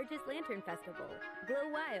Arkansas's largest lantern festival. Glow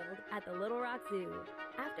wild at the Little Rock Zoo.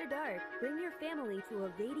 After dark, bring your family to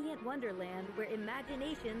a radiant wonderland where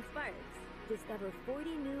imagination sparks. Discover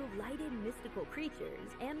 40 new lighted mystical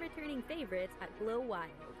creatures and returning favorites at Glow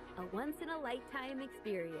Wild, a once-in-a-lifetime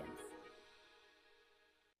experience.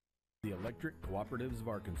 The Electric Cooperatives of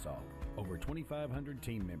Arkansas. Over 2,500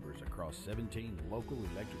 team members across 17 local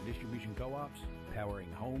electric distribution co-ops,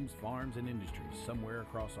 powering homes, farms, and industries somewhere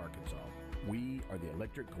across Arkansas. We are the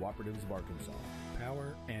Electric Cooperatives of Arkansas.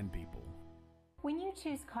 Power and people. When you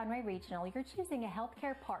choose Conway Regional, you're choosing a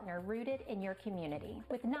healthcare partner rooted in your community.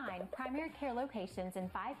 With 9 primary care locations in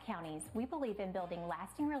 5 counties, we believe in building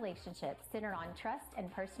lasting relationships centered on trust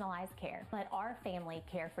and personalized care. Let our family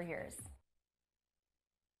care for yours.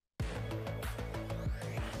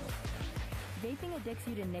 Vaping addicts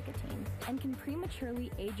you to nicotine and can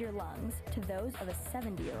prematurely age your lungs to those of a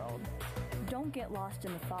 70-year-old. Don't get lost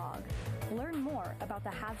in the fog. Learn more about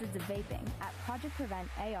the hazards of vaping at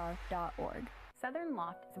projectpreventar.org. Southern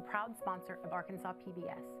Loft is a proud sponsor of Arkansas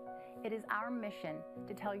PBS. It is our mission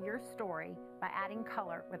to tell your story by adding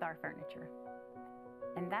color with our furniture.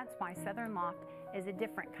 And that's why Southern Loft is a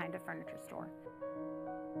different kind of furniture store.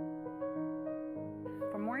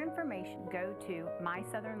 For more information, go to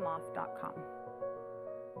mysouthernloft.com.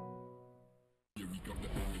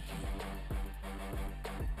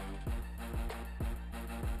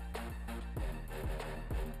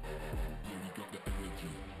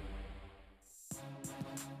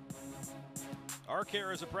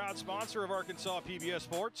 ArCare is a proud sponsor of Arkansas PBS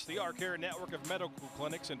Sports. The ArCare network of medical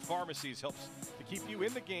clinics and pharmacies helps to keep you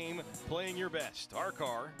in the game playing your best.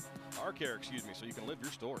 ArCare, so you can live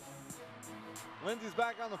your story. Lindsey's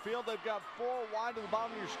back on the field. They've got 4 wide to the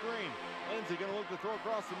bottom of your screen. Lindsey going to look to throw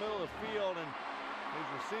across the middle of the field, and his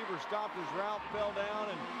receiver stopped his route, fell down,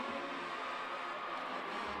 and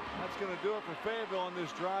that's going to do it for Fayetteville on this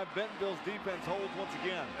drive. Bentonville's defense holds once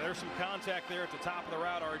again. There's some contact there at the top of the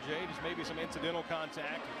route, RJ. Just maybe some incidental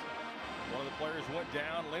contact. One of the players went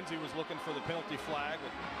down. Lindsey was looking for the penalty flag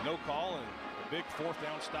with no call, and a big 4th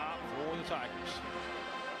down stop for the Tigers.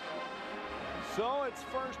 So it's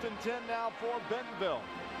 1st and 10 now for Bentonville.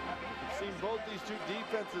 We've seen both these two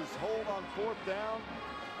defenses hold on 4th down.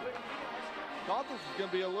 Thought this was going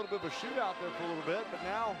to be a little bit of a shootout there for a little bit, but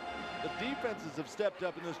now the defenses have stepped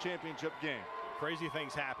up in this championship game. Crazy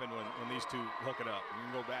things happen when these two hook it up. You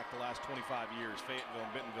can go back the last 25 years. Fayetteville and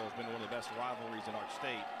Bentonville has been one of the best rivalries in our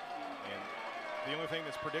state. And the only thing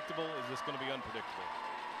that's predictable is this going to be unpredictable.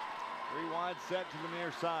 3 wide set to the near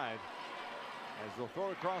side. As they'll throw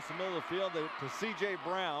it across the middle of the field to C.J.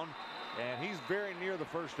 Brown, and he's very near the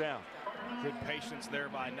first down. Good patience there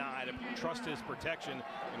by Nye to trust his protection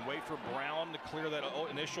and wait for Brown to clear that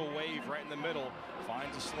initial wave right in the middle.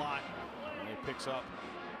 Finds a slot, and he picks up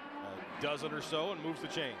a dozen or so and moves the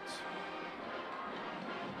chains.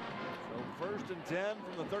 So 1st and 10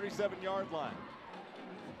 from the 37-yard line.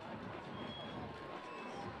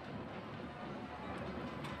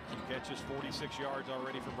 Catches 46 yards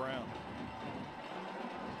already for Brown.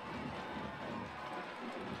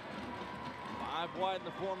 5 wide in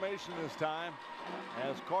the formation this time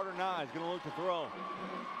as Carter Nye is going to look to throw.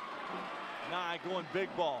 Nye going big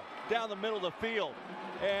ball down the middle of the field,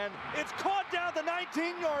 and it's caught down the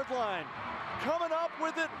 19-yard line. Coming up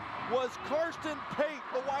with it was Karsten Pate,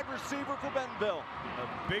 the wide receiver for Bentonville.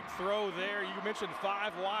 A big throw there. You mentioned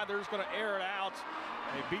 5 wide. They're just going to air it out.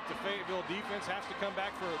 They beat the Fayetteville defense, has to come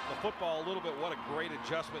back for the football a little bit. What a great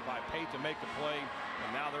adjustment by Pate to make the play, and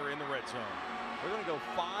now they're in the red zone. They're going to go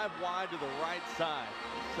 5 wide to the right side.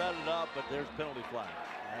 Set it up, but there's penalty flags.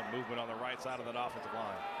 And movement on the right side of that offensive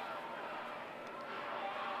line.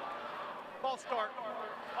 Ball start,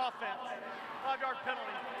 offense, 5-yard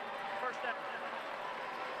penalty, first down.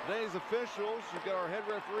 Today's officials, you've got our head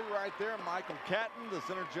referee right there, Michael Catton. The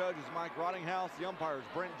center judge is Mike Rottinghouse. The umpires,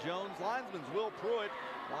 Brent Jones. Linesman's Will Pruitt.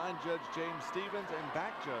 Line judge, James Stevens. And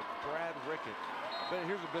back judge, Brad Rickett. But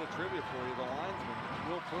here's a bit of trivia for you. The linesman,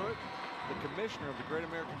 Will Pruitt, the commissioner of the Great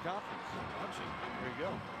American Conference. There you go.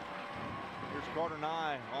 Here's Carter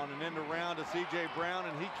Nye on an end around to C.J. Brown,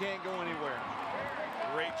 and he can't go anywhere.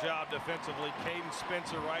 Great job defensively. Caden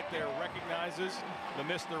Spencer right there recognizes the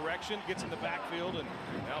misdirection, gets in the backfield, and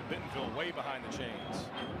now Bentonville way behind the chains.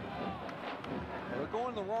 They're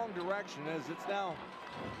going the wrong direction as it's now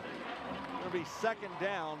going to be 2nd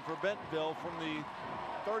down for Bentonville from the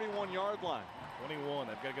 31-yard line. 21,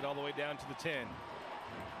 they've got to get all the way down to the 10.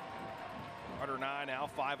 Carter Nye now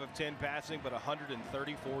 5 of 10 passing, but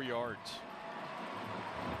 134 yards.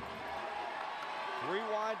 3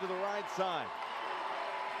 wide to the right side.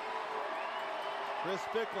 Chris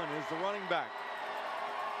Ficklin is the running back.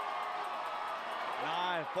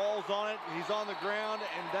 Nye falls on it. He's on the ground,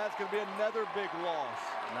 and that's going to be another big loss.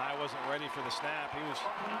 Nye wasn't ready for the snap. He was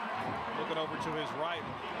looking over to his right,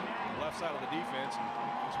 left side of the defense, and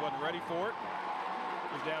just wasn't ready for it.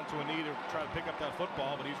 He's down to a knee to try to pick up that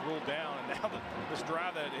football, but he's ruled down. And now this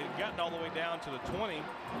drive that had gotten all the way down to the 20,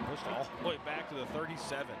 pushed all the way back to the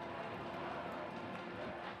 37.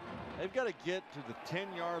 They've got to get to the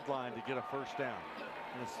 10-yard line to get a first down.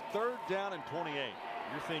 And it's 3rd down and 28.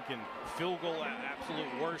 You're thinking field goal at absolute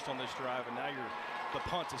worst on this drive, and now the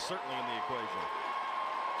punt is certainly in the equation.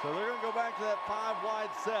 So they're going to go back to that 5 wide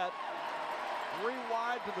set. 3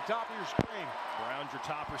 wide to the top of your screen. Brown's your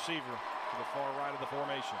top receiver to the far right of the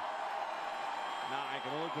formation. Nye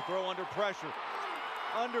going to look to throw under pressure.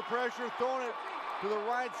 Under pressure, throwing it to the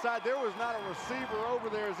right side. There was not a receiver over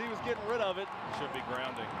there as he was getting rid of it. Should be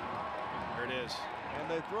grounding. There it is. And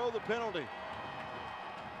they throw the penalty.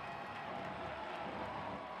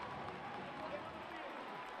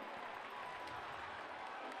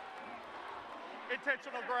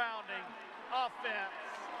 Intentional grounding, offense,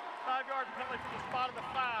 5-yard penalty from the spot of the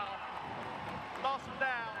foul. Loss of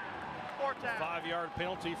down, 4th down. 5-yard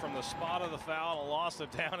penalty from the spot of the foul, a loss of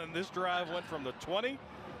down, and this drive went from the 20,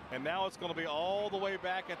 and now it's going to be all the way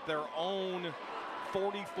back at their own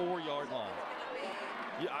 44-yard line.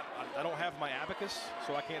 Yeah, I don't have my abacus,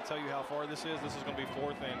 so I can't tell you how far this is. This is going to be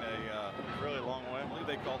 4th and a really long way. I believe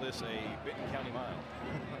they call this a Benton County mile.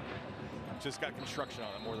 Just got construction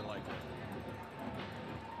on it, more than likely.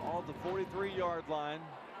 All at the 43-yard line.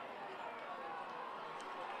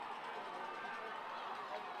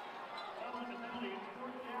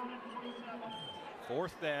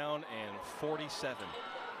 Fourth down and 47.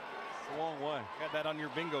 It's a long way. Got that on your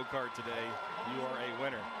bingo card today. You are a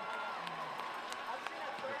winner.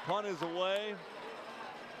 The punt is away.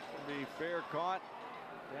 The fair caught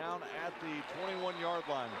down at the 21-yard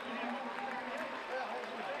line.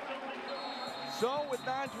 So with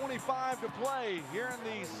 9:25 to play here in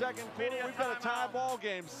the 2nd quarter, we've got a tie ball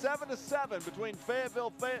game, 7-7 between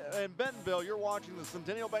Fayetteville and Bentonville. You're watching the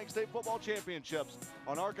Centennial Bank State Football Championships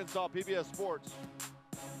on Arkansas PBS Sports.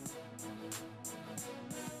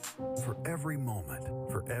 For every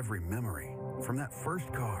moment, for every memory, from that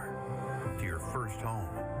first car to your first home,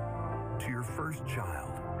 to your first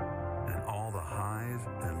child, and all the highs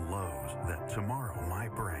and lows that tomorrow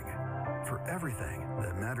might bring. For everything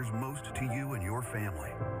that matters most to you and your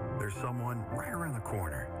family, there's someone right around the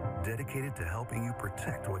corner dedicated to helping you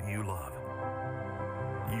protect what you love.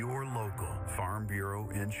 Your local Farm Bureau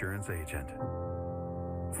Insurance agent.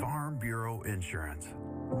 Farm Bureau Insurance.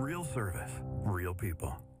 Real service, real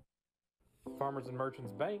people. Farmers and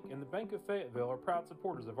Merchants Bank and the Bank of Fayetteville are proud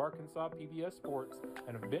supporters of Arkansas PBS Sports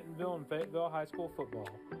and of Bentonville and Fayetteville High School football.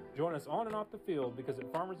 Join us on and off the field because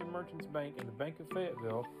at Farmers and Merchants Bank and the Bank of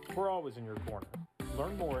Fayetteville, we're always in your corner.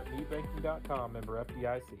 Learn more at ebanking.com, member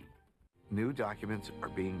FDIC. New documents are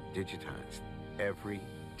being digitized every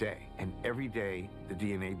day, and every day the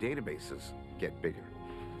DNA databases get bigger.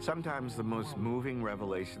 Sometimes the most moving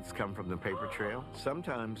revelations come from the paper trail.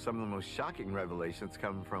 Sometimes some of the most shocking revelations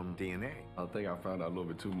come from DNA. I think I found out a little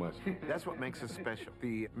bit too much. That's what makes us special.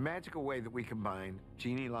 The magical way that we combine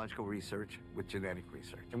genealogical research with genetic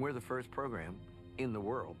research. And we're the first program in the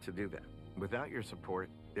world to do that. Without your support,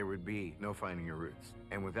 there would be no Finding Your Roots.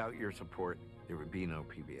 And without your support, there would be no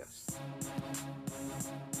PBS.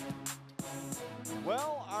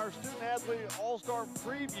 Well, our student-athlete all-star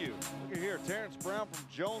preview. Look at here, Terrence Brown from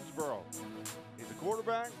Jonesboro. He's a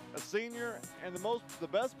quarterback, a senior, and the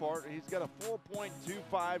best part, he's got a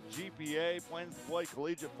 4.25 GPA, plans to play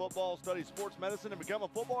collegiate football, study sports medicine, and become a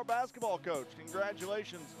football or basketball coach.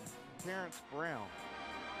 Congratulations, Terrence Brown.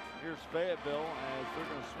 Here's Fayetteville as they're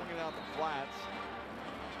going to swing it out the flats.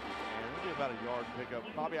 And it'll be about a yard pickup.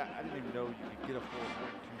 Bobby, I didn't even know you could get a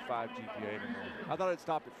 4.25 GPA anymore. I thought it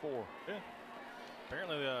stopped at 4. Yeah.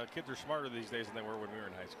 Apparently kids are smarter these days than they were when we were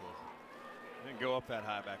in high school. They didn't go up that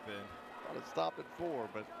high back then. Thought it stopped at 4,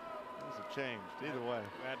 but things have changed either way.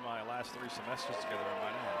 Add my last 3 semesters together, I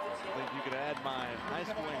might have. I think you could add my high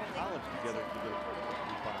school and college together to the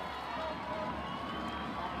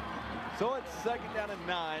 4.25. So it's second down and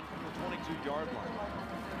 9 from the 22-yard line.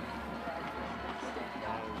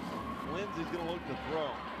 As Lindsey's going to look to throw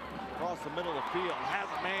across the middle of the field. Has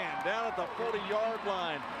a man down at the 40-yard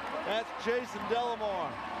line. That's Jason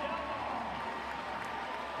Delamore.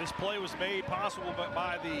 This play was made possible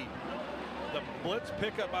by the blitz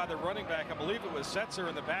pickup by the running back. I believe it was Setzer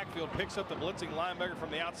in the backfield, picks up the blitzing linebacker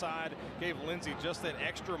from the outside, gave Lindsey just that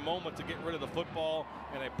extra moment to get rid of the football,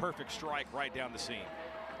 and a perfect strike right down the seam.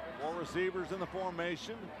 4 receivers in the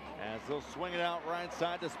formation as they'll swing it out right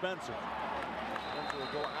side to Spencer. Spencer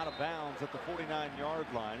will go out of bounds at the 49-yard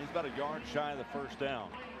line. He's about a yard shy of the first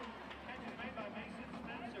down.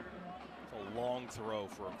 It's a long throw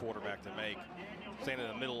for a quarterback to make. Staying in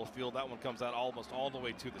the middle of the field, that one comes out almost all the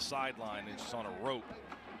way to the sideline. It's just on a rope.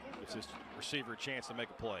 Gives his receiver a chance to make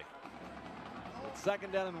a play. It's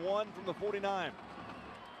second down and 1 from the 49.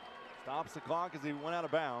 Stops the clock as he went out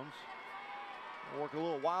of bounds. We'll work a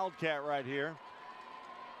little wildcat right here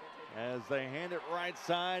as they hand it right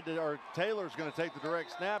side or Taylor's going to take the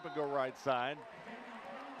direct snap and go right side.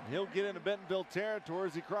 He'll get into Bentonville territory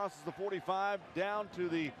as he crosses the 45 down to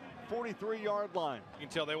the 43-yard line. You can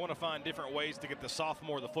tell they want to find different ways to get the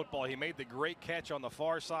sophomore the football. He made the great catch on the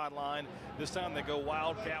far sideline. This time they go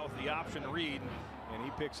wildcat with the option read, and he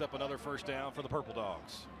picks up another first down for the Purple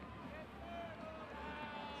Dogs.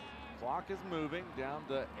 Clock is moving down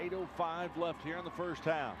to 8:05 left here in the first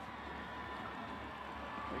half.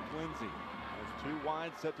 Big Lindsey has 2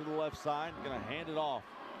 wide set to the left side. Going to hand it off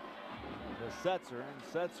to Setzer, and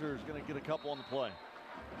Setzer is going to get a couple on the play.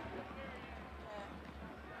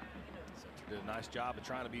 Setzer did a nice job of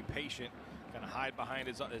trying to be patient, kind of hide behind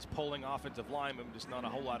his pulling offensive lineman. Just not a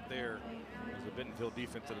whole lot there. As the Bentonville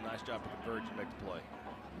defense did a nice job to converge and make the play.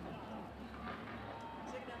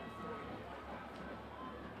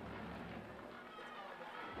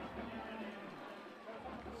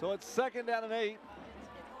 So it's second down and 8.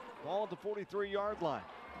 Ball at the 43-yard line.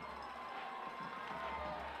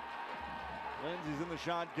 Lindsey's in the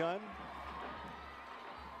shotgun.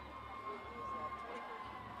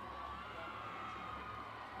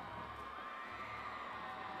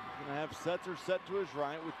 He's going to have Setzer set to his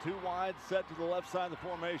right with 2 wide set to the left side of the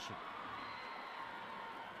formation.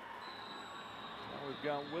 Now we've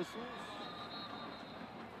got whistles.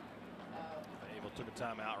 Fayetteville took a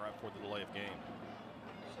timeout right before the delay of game.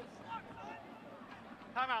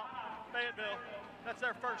 Timeout, Fayetteville. That's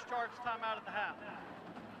their first charge timeout at the half.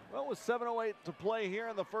 Well, with 7:08 to play here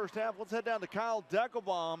in the first half, let's head down to Kyle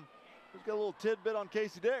Deckelbaum, who's got a little tidbit on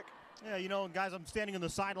Casey Dick. Yeah, you know, guys, I'm standing on the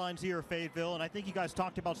sidelines here at Fayetteville, and I think you guys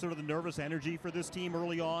talked about sort of the nervous energy for this team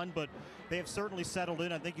early on, but they have certainly settled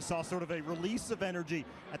in. I think you saw sort of a release of energy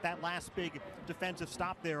at that last big defensive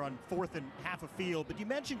stop there on 4th and half a field. But you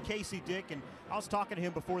mentioned Casey Dick, and I was talking to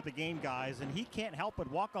him before the game, guys, and he can't help but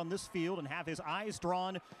walk on this field and have his eyes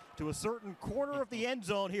drawn to a certain corner of the end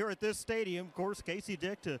zone here at this stadium. Of course, Casey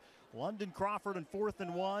Dick to London Crawford and 4th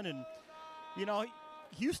and 1, and, you know,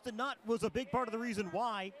 Houston Nutt was a big part of the reason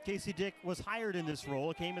why Casey Dick was hired in this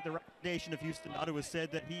role. It came at the recommendation of Houston Nutt, who has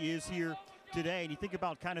said that he is here today. And you think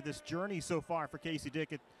about kind of this journey so far for Casey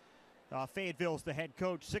Dick at Fayetteville as the head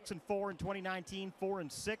coach. 6-4 in 2019,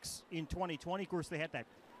 4-6 in 2020. Of course, they had that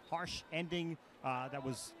harsh ending that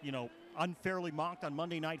was, you know, unfairly mocked on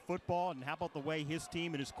Monday Night Football. And how about the way his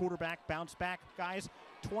team and his quarterback bounced back, guys?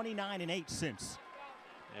 29-8 since.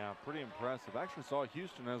 Yeah, pretty impressive. I actually saw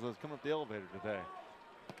Houston as I was coming up the elevator today.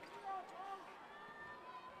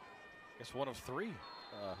 It's one of 3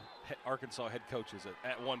 Arkansas head coaches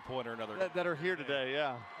at one point or another that are here today.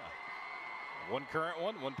 Yeah, one current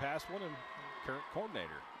one past one, and current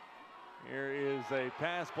coordinator. Here is a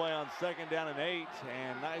pass play on 2nd down and 8,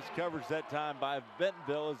 and nice coverage that time by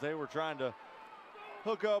Bentonville as they were trying to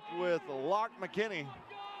hook up with Locke McKinney,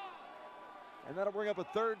 and that'll bring up a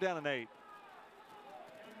 3rd down and 8.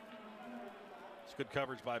 It's good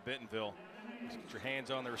coverage by Bentonville. Just get your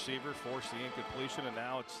hands on the receiver, force the incompletion, and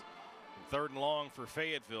now it's 3rd and long for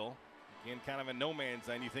Fayetteville. Again, kind of a no man's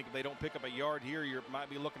land. You think if they don't pick up a yard here, you might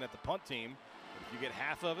be looking at the punt team. But if you get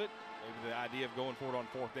half of it, maybe the idea of going for it on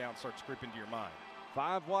 4th down starts creeping into your mind.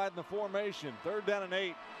 5 wide in the formation, 3rd down and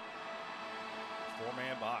 8.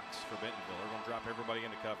 4-man box for Bentonville. They're going to drop everybody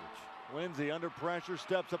into coverage. Lindsey under pressure,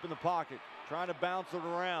 steps up in the pocket, trying to bounce it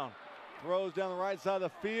around. Throws down the right side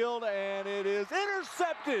of the field, and it is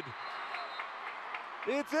intercepted.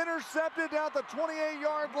 It's intercepted down at the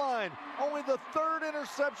 28-yard line. Only the 3rd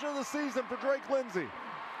interception of the season for Drake Lindsey.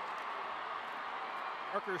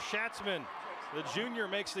 Parker Schatzman, the junior,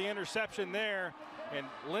 makes the interception there. And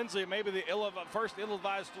Lindsey, maybe the first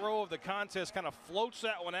ill-advised throw of the contest, kind of floats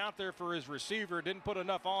that one out there for his receiver. Didn't put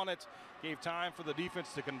enough on it. Gave time for the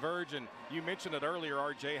defense to converge. And you mentioned it earlier,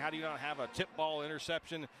 RJ. How do you not have a tip ball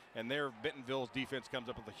interception? And there, Bentonville's defense comes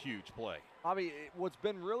up with a huge play. Bobby, what's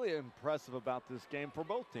been really impressive about this game for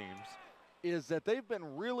both teams is that they've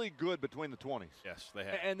been really good between the 20s. Yes, they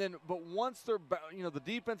have. And then, but once they're, you know, the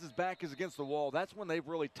defense's back is against the wall, that's when they've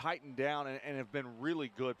really tightened down and have been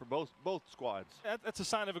really good for both squads. That's a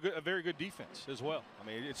sign of a very good defense as well. I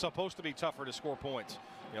mean, it's supposed to be tougher to score points.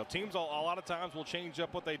 You know, teams a lot of times will change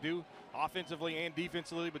up what they do offensively and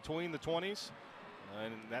defensively between the 20s.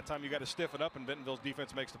 And that time you got to stiffen up, and Bentonville's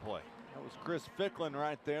defense makes the play. That was Chris Ficklin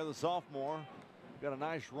right there, the sophomore. Got a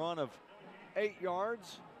nice run of 8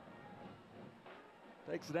 yards.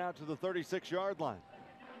 Takes it out to the 36-yard line.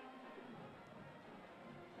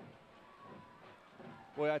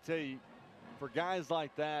 Boy, I tell you, for guys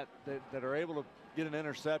like that are able to get an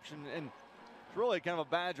interception, and it's really kind of a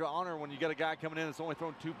badge of honor when you get a guy coming in that's only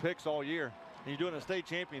thrown 2 picks all year, and you're doing a state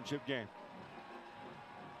championship game.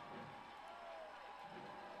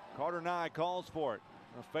 Carter Nye calls for it.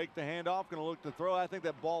 Gonna fake the handoff, gonna look to throw. I think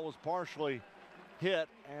that ball was partially hit,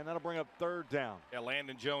 and that'll bring up 3rd down. Yeah,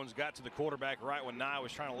 Landon Jones got to the quarterback right when Nye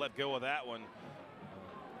was trying to let go of that one.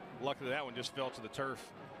 Luckily, that one just fell to the turf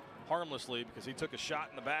harmlessly because he took a shot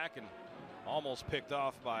in the back and almost picked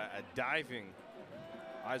off by a diving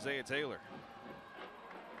Isaiah Taylor.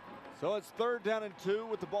 So it's 3rd down and 2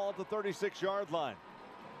 with the ball at the 36-yard line.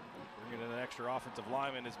 Bringing in an extra offensive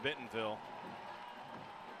lineman is Bentonville.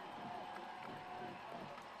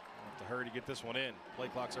 Have to hurry to get this one in. Play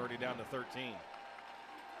clock's already down to 13.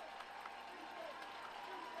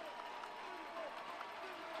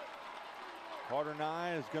 Carter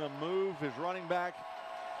Nye is going to move his running back,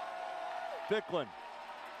 Ficklin.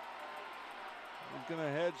 He's going to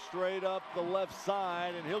head straight up the left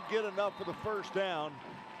side, and he'll get enough for the 1st down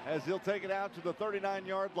as he'll take it out to the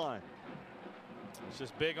 39-yard line. It's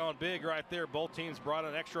just big on big right there. Both teams brought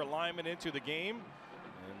an extra lineman into the game,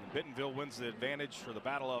 and Bentonville wins the advantage for the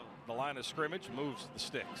battle of the line of scrimmage, moves the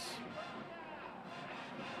sticks.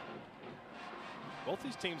 Both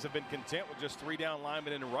these teams have been content with just 3 down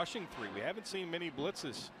linemen and rushing 3. We haven't seen many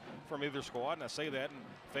blitzes from either squad, and I say that, and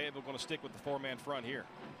Fayetteville going to stick with the 4-man front here.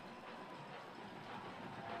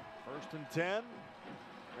 1st and 10.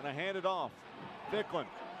 Going to hand it off. Ficklin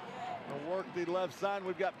will work the left side.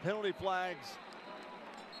 We've got penalty flags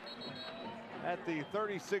at the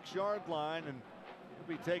 36-yard line, and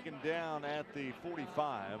will be taken down at the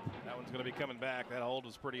 45. That one's going to be coming back. That hold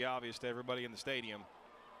was pretty obvious to everybody in the stadium.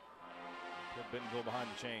 Put Bentonville behind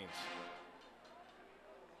the chains.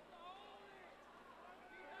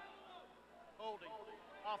 Holding.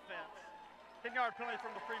 Offense. 10-yard penalty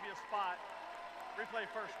from the previous spot. Replay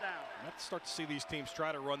first down. Let's start to see these teams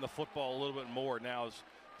try to run the football a little bit more now. As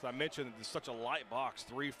I mentioned, it's such a light box,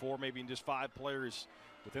 3, 4, maybe just 5 players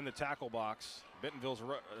within the tackle box. Bentonville's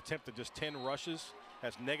attempted just 10 rushes,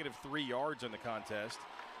 has -3 yards in the contest.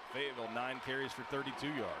 Fayetteville 9 carries for 32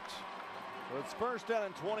 yards. So it's first down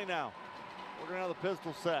and 20 now. We're going to have the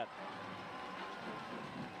pistol set.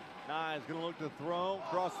 Nye is going to look to throw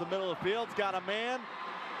across the middle of the field. He's got a man,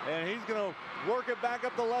 and he's going to work it back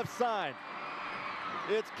up the left side.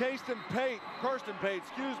 It's Kirsten Pate,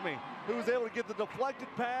 who was able to get the deflected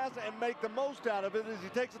pass and make the most out of it as he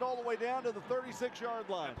takes it all the way down to the 36-yard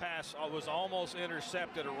line. The pass was almost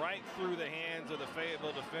intercepted right through the hands of the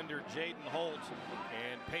Fayetteville defender, Jaden Holt.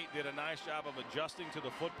 And Pate did a nice job of adjusting to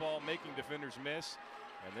the football, making defenders miss.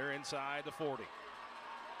 And they're inside the 40.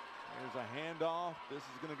 There's a handoff. This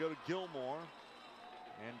is going to go to Gilmore.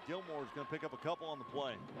 And Gilmore's going to pick up a couple on the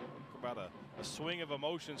play. About a swing of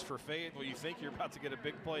emotions for Fayetteville. You think you're about to get a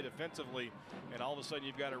big play defensively, and all of a sudden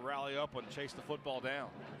you've got to rally up and chase the football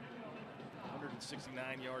down.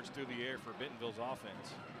 169 yards through the air for Bentonville's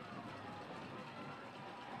offense.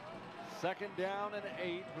 Second down and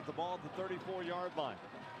 8 with the ball at the 34-yard line.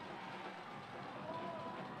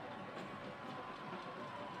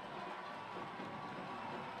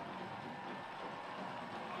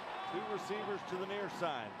 Two receivers to the near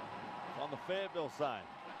side on the Fayetteville side.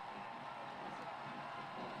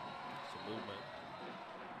 Some movement.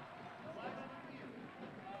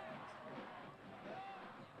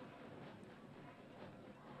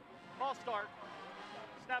 Ball start.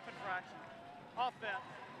 Snap infraction. Offense.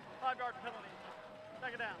 5-yard penalty.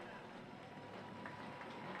 Take it down.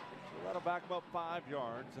 So that'll back them up 5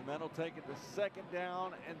 yards, and that'll take it to second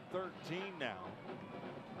down and 13 now.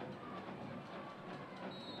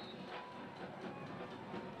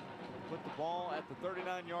 Put the ball at the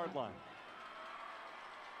 39-yard line.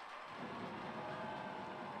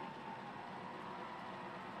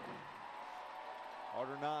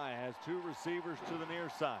 Carter Nye has 2 receivers to the near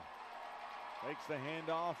side. Takes the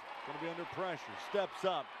handoff, going to be under pressure. Steps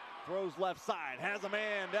up, throws left side, has a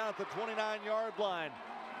man down at the 29-yard line.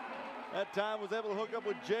 That time was able to hook up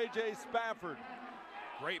with J.J. Spafford.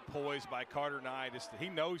 Great poise by Carter Nye. He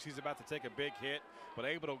knows he's about to take a big hit, but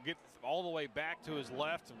able to get all the way back to his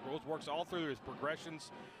left. And works all through his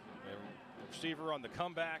progressions. And receiver on the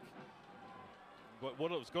comeback. But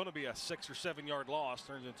what was going to be a 6 or 7 yard loss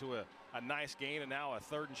turns into a nice gain, and now a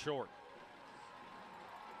 3rd and short.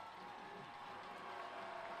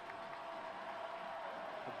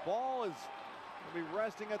 The ball is going to be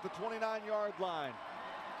resting at the 29-yard line.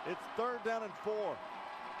 It's 3rd down and 4.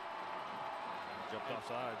 Jumped off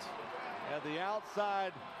sides. And the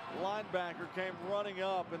outside linebacker came running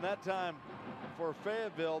up, and that time for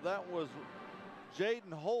Fayetteville, that was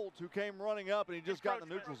Jaden Holt who came running up, and he just got in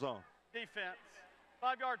the neutral zone. Defense.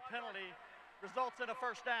 5-yard penalty results in a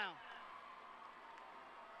first down.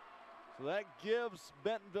 So that gives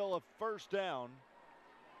Bentonville a first down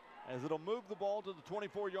as it'll move the ball to the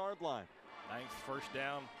 24-yard line. 9th first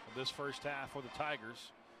down of this first half for the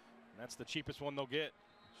Tigers. And that's the cheapest one they'll get.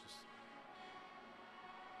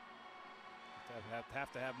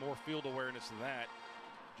 Have to have more field awareness than that.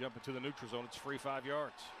 Jump into the neutral zone, it's free 5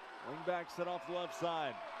 yards. Wingback set off the left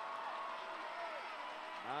side.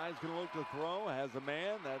 Nye's going to look to throw, has a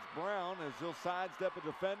man, that's Brown, as he'll sidestep a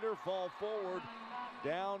defender, fall forward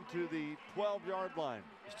down to the 12-yard line.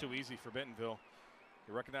 It's too easy for Bentonville.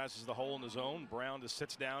 He recognizes the hole in the zone. Brown just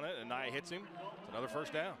sits down it, and Nye hits him. It's another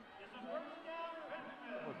first down.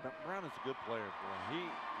 Brown is a good player for him.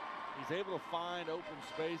 He's able to find open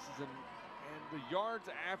spaces, and the yards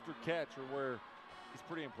after catch are where he's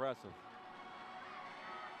pretty impressive.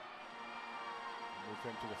 Move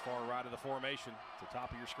him to the far right of the formation, to the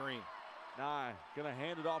top of your screen. Nye going to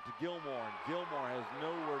hand it off to Gilmore, and Gilmore has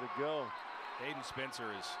nowhere to go. Hayden Spencer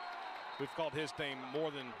we've called his name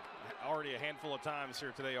more than already a handful of times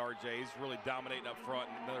here today, RJ. He's really dominating up front,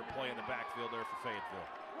 and another play in the backfield there for Fayetteville.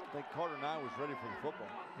 I don't think Carter Nye was ready for the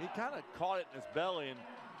football. He kind of caught it in his belly, and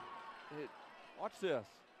watch this.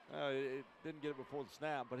 It didn't get it before the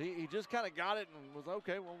snap, but he just kind of got it and was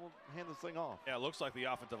okay, well, we'll hand this thing off. Yeah, it looks like the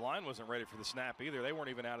offensive line wasn't ready for the snap either. They weren't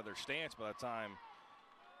even out of their stance by the time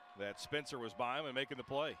that Spencer was by him and making the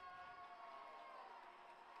play.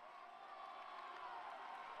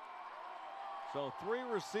 So 3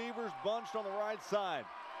 receivers bunched on the right side.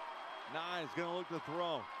 Nye's going to look to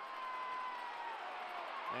throw.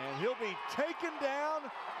 And he'll be taken down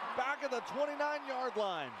back at the 29-yard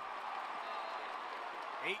line.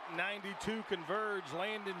 8:92 converge.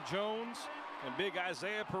 Landon Jones And big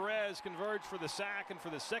Isaiah Perez converged for the sack, and for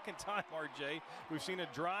the second time, RJ, we've seen a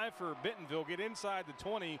drive for Bentonville get inside the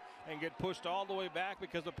 20 and get pushed all the way back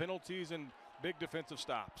because of penalties and big defensive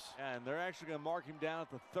stops. And they're actually going to mark him down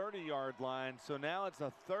at the 30-yard line. So now it's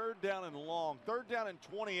a 3rd down and long, 3rd down and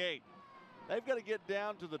 28. They've got to get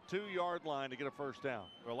down to the 2-yard line to get a first down.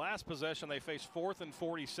 Well, last possession they faced 4th and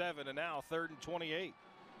 47, and now 3rd and 28.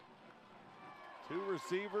 2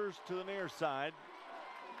 receivers to the near side,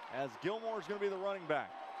 as Gilmore's going to be the running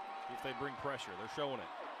back. If they bring pressure, they're showing it.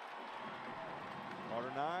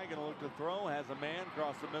 Carter Nye going to look to throw, has a man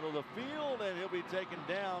across the middle of the field, and he'll be taken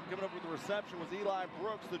down. Coming up with the reception was Eli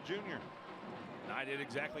Brooks, the junior. Nye did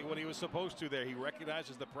exactly what he was supposed to there. He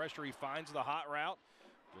recognizes the pressure. He finds the hot route.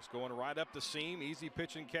 Just going right up the seam. Easy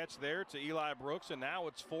pitch and catch there to Eli Brooks, and now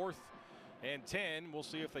it's 4th and 10. We'll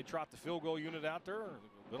see if they trot the field goal unit out there, or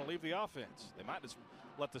they're going to leave the offense. They might just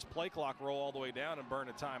let this play clock roll all the way down and burn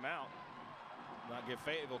a timeout. Not give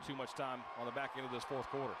Fayetteville too much time on the back end of this 4th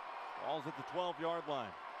quarter. Ball's at the 12-yard line.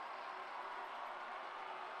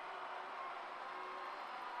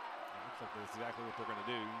 Looks like that's exactly what they're going to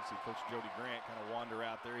do. You see Coach Jody Grant kind of wander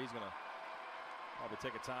out there. He's going to probably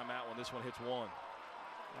take a timeout when this one hits 1.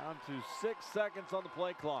 Down to 6 seconds on the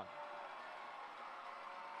play clock.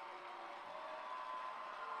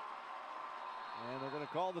 And they're going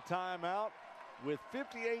to call the timeout with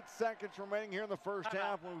 58 seconds remaining here in the first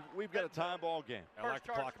half. We've got a tie ball game. I like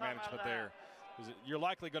the clock management there. You're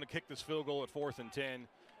likely going to kick this field goal at 4th and 10,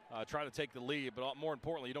 try to take the lead, but more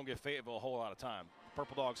importantly, you don't give Fayetteville a whole lot of time.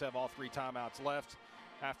 Purple Dogs have all 3 timeouts left.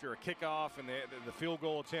 After a kickoff and the field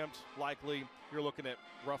goal attempt, likely you're looking at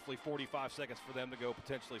roughly 45 seconds for them to go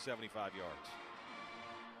potentially 75 yards.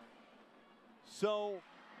 So,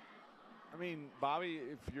 I mean, Bobby,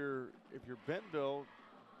 if you're Bentonville,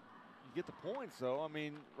 you get the points, though. I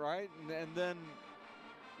mean, right? And then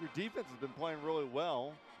your defense has been playing really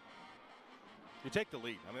well. You take the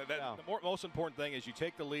lead. I mean, the most important thing is you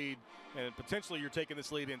take the lead, and potentially you're taking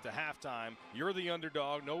this lead into halftime. You're the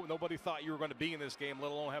underdog. Nobody thought you were going to be in this game, let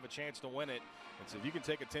alone have a chance to win it. And so if you can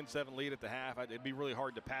take a 10-7 lead at the half, it'd be really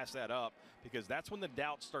hard to pass that up, because that's when the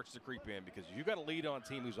doubt starts to creep in. Because if you've got a lead on a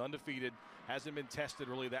team who's undefeated, hasn't been tested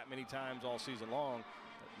really that many times all season long,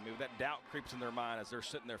 maybe that doubt creeps in their mind as they're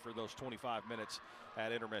sitting there for those 25 minutes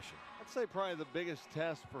at intermission. I'd say probably the biggest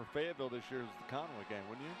test for Fayetteville this year is the Conway game,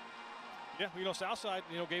 wouldn't you? Yeah, Southside,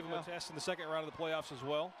 gave them a test in the second round of the playoffs as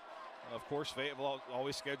well. Of course, Fayetteville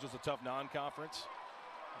always schedules a tough non-conference.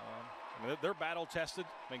 They're battle-tested.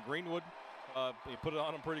 I mean, Greenwood, he put it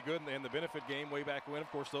on them pretty good in the benefit game way back when. Of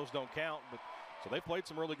course, those don't count, but so they've played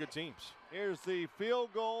some really good teams. Here's the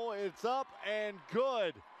field goal. It's up and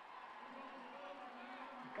good.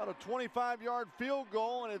 About a 25-yard field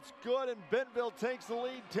goal, and it's good, and Bentonville takes the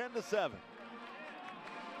lead 10-7.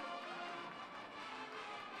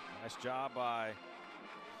 Nice job by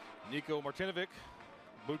Nico Martinovic.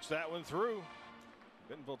 Boots that one through.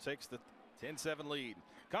 Bentonville takes the 10-7 lead.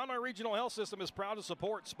 Conway Regional Health System is proud to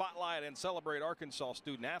support, spotlight, and celebrate Arkansas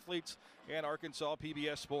student athletes and Arkansas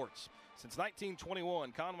PBS sports. Since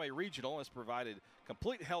 1921, Conway Regional has provided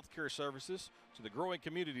complete health care services to the growing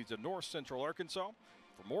communities of North Central Arkansas.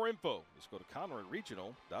 For more info, just go to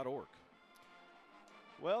conwayregional.org.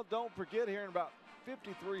 Well, don't forget, here in about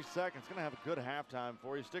 53 seconds, going to have a good halftime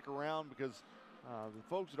for you. Stick around, because the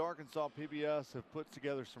folks at Arkansas PBS have put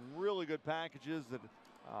together some really good packages that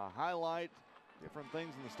highlight different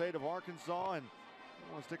things in the state of Arkansas, and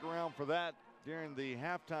I want to stick around for that during the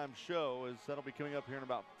halftime show, as that'll be coming up here in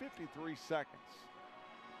about 53 seconds.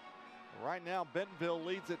 Right now, Bentonville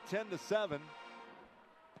leads at 10-7.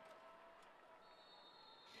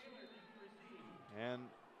 And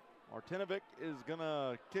Martinovic is going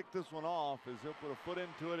to kick this one off as he'll put a foot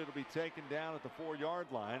into it. It'll be taken down at the 4-yard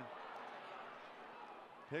line.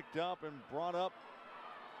 Picked up and brought up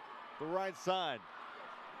the right side.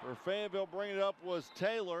 For Fayetteville, bringing it up was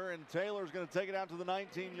Taylor, and Taylor's going to take it out to the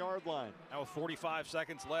 19-yard line. Now with 45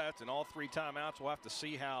 seconds left and all 3 timeouts, we'll have to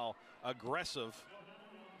see how aggressive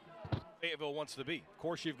Fayetteville wants to be. Of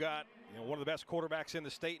course, you've got one of the best quarterbacks in the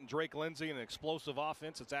state in Drake Lindsay, and an explosive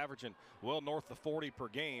offense that's averaging well north of 40 per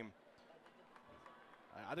game.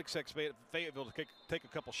 I'd expect Fayetteville to take a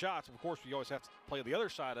couple shots. Of course, you always have to play the other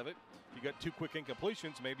side of it. You got 2 quick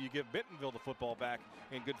incompletions. Maybe you give Bentonville the football back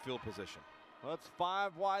in good field position. Well, it's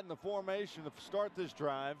 5 wide in the formation to start this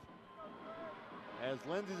drive, as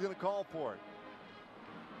Lindsey's going to call for it.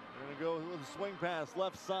 They're going to go with a swing pass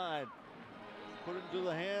left side. Put it into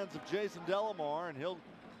the hands of Jason Delamar, and he'll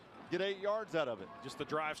get 8 yards out of it. Just the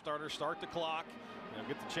drive starter, start the clock,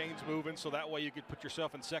 get the chains moving, so that way you could put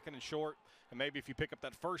yourself in second and short. And maybe if you pick up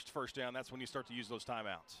that first down, that's when you start to use those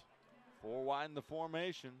timeouts. Four wide in the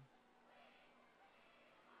formation.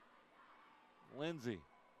 Lindsey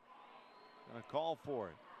gonna call for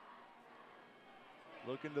it.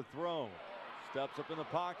 Looking to throw. Steps up in the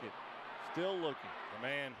pocket. Still looking. The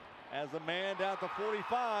man. As a man down at the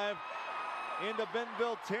 45 into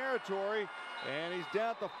Bentonville territory. And he's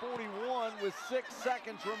down at the 41 with 6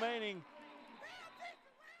 seconds remaining.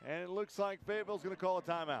 And it looks like Fayetteville's going to call a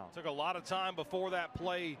timeout. Took a lot of time before that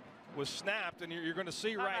play was snapped, and you're going to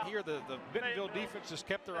see right here the Bentonville defense just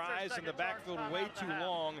kept their eyes in the backfield way too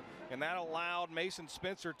long, and that allowed Mason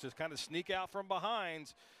Spencer to kind of sneak out from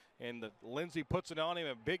behind. And Lindsey puts it on him,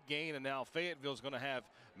 a big gain, and now Fayetteville's going to have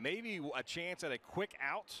maybe a chance at a quick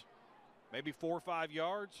out, maybe 4 or 5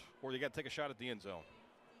 yards, or you got to take a shot at the end zone.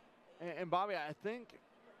 And Bobby, I think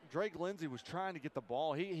Drake Lindsey was trying to get the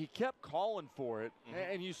ball. He kept calling for it,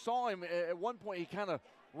 and you saw him at one point. He kind of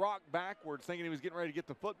rocked backwards, thinking he was getting ready to get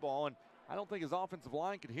the football, and I don't think his offensive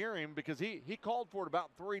line could hear him because he called for it about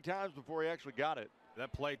 3 times before he actually got it.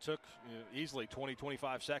 That play took easily 20,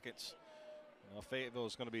 25 seconds. Fayetteville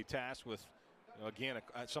is going to be tasked with, again,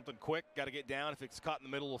 something quick. Got to get down if it's caught in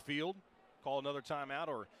the middle of the field. Call another timeout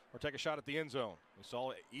or take a shot at the end zone. We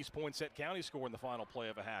saw East Poinsett County score in the final play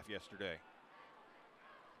of a half yesterday.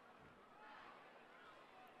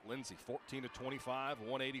 Lindsey, 14 of 25,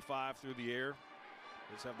 185 through the air.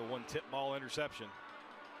 Let's have the one tip ball interception.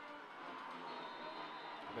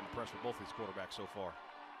 I've been impressed with both these quarterbacks so far.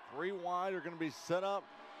 3 wide are going to be set up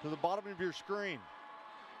to the bottom of your screen.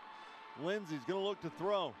 Lindsey's going to look to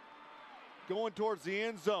throw. Going towards the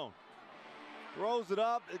end zone. Throws it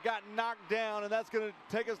up. It got knocked down, and that's going to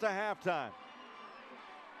take us to halftime.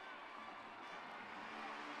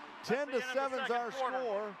 10-7 is our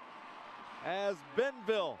score as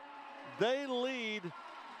Bentonville, they lead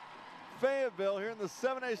Fayetteville here in the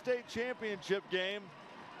 7A state championship game.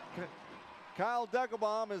 Kyle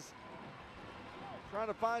Deckelbaum is trying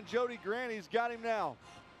to find Jody Grant. He's got him now.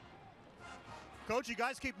 Coach, you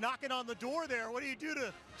guys keep knocking on the door there. What do you do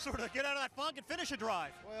to sort of get out of that funk and finish a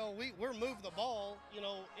drive? Well, we're moving the ball,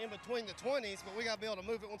 in between the 20s, but we got to be able to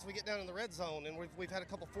move it once we get down in the red zone. And we've had a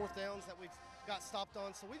couple 4th downs that we've got stopped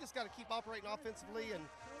on. So we just got to keep operating offensively and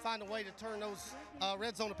find a way to turn those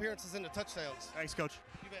red zone appearances into touchdowns. Thanks, Coach.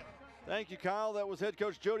 You bet. Thank you, Kyle. That was head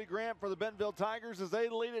coach Jody Grant for the Bentonville Tigers as they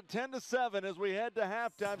lead it 10-7 as we head to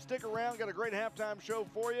halftime. Stick around, got a great halftime show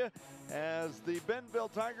for you as the Bentonville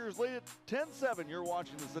Tigers lead it 10-7. You're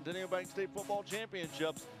watching the Centennial Bank State Football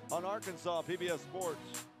Championships on Arkansas PBS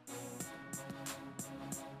Sports.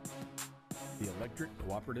 The Electric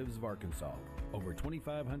Cooperatives of Arkansas. Over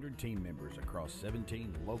 2,500 team members across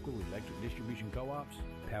 17 local electric distribution co-ops,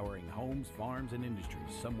 powering homes, farms, and industries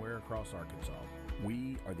somewhere across Arkansas.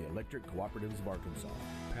 We are the Electric Cooperatives of Arkansas.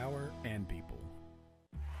 Power and people.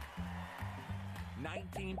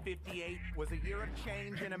 1958 was a year of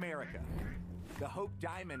change in America. The Hope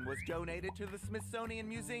Diamond was donated to the Smithsonian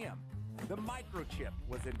Museum. The microchip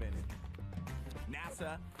was invented.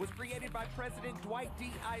 NASA was created by President Dwight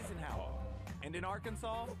D. Eisenhower. And in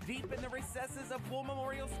Arkansas, deep in the recesses of Wool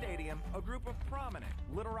Memorial Stadium, a group of prominent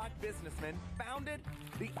Little Rock businessmen founded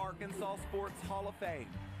the Arkansas Sports Hall of Fame.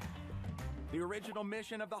 The original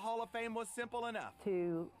mission of the Hall of Fame was simple enough: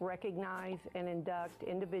 to recognize and induct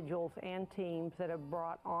individuals and teams that have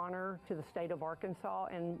brought honor to the state of Arkansas,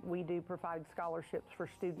 and we do provide scholarships for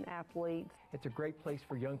student athletes. It's a great place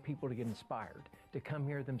for young people to get inspired, to come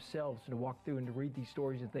here themselves and to walk through and to read these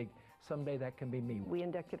stories and think, someday that can be me. We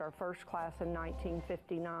inducted our first class in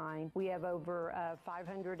 1959. We have over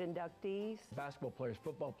 500 inductees. Basketball players,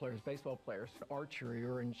 football players, baseball players, archery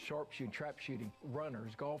or in sharpshooting, trap shooting,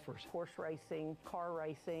 runners, golfers. Horse racing, car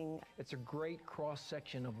racing. It's a great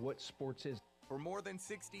cross-section of what sports is. For more than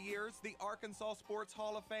 60 years, the Arkansas Sports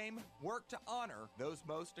Hall of Fame worked to honor those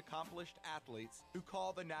most accomplished athletes who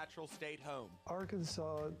call the natural state home.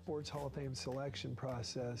 Arkansas Sports Hall of Fame selection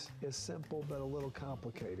process is simple but a little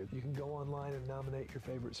complicated. You can go online and nominate your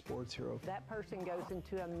favorite sports hero. That person goes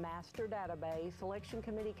into a master database. Selection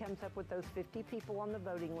committee comes up with those 50 people on the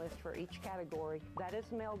voting list for each category. That is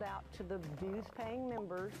mailed out to the dues-paying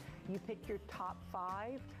members. You pick your top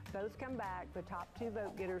 5. Those come back. The top 2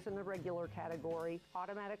 vote getters in the regular category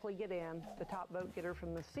automatically get in. The top vote getter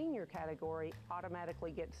from the senior category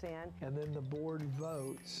automatically gets in. And then the board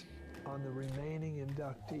votes on the remaining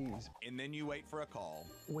inductees. And then you wait for a call.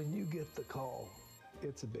 When you get the call,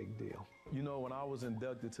 it's a big deal. You know, when I was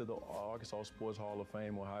inducted to the Arkansas Sports Hall of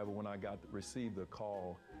Fame, or however, when I received the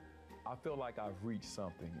call, I feel like I've reached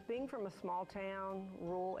something. Being from a small town,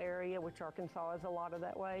 rural area, which Arkansas is a lot of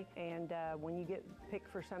that way, and when you get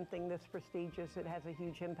picked for something this prestigious, it has a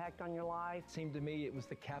huge impact on your life. It seemed to me it was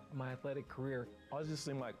the cap of my athletic career. I just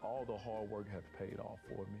seemed like all the hard work has paid off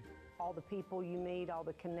for me. All the people you meet, all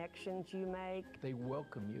the connections you make. They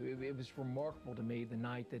welcome you. It was remarkable to me the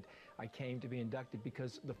night that I came to be inducted,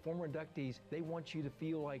 because the former inductees, they want you to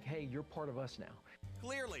feel like, hey, you're part of us now.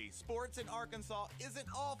 Clearly, sports in Arkansas isn't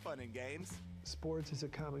all fun and games. Sports is a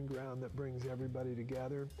common ground that brings everybody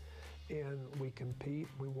together, and we compete.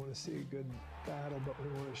 We want to see a good battle, but we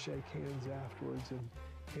want to shake hands afterwards, and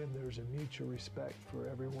there's a mutual respect for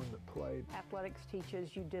everyone that played. Athletics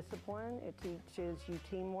teaches you discipline, it teaches you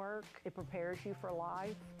teamwork, it prepares you for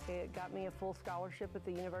life. It got me a full scholarship at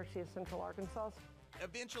the University of Central Arkansas.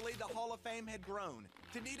 Eventually, the Hall of Fame had grown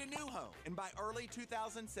to need a new home, and by early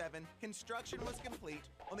 2007, construction was complete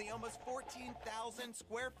on the almost 14,000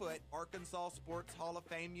 square foot Arkansas Sports Hall of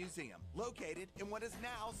Fame Museum, located in what is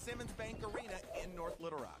now Simmons Bank Arena in North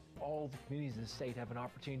Little Rock. All the communities in the state have an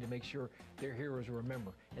opportunity to make sure their heroes are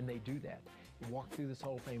remembered, and they do that. You walk through this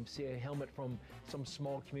Hall of Fame, see a helmet from some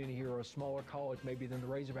small community here or a smaller college maybe than the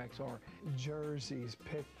Razorbacks are. Jerseys,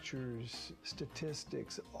 pictures,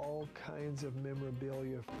 statistics, all kinds of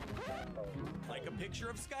memorabilia. Like a picture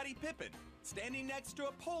of Scottie Pippen standing next to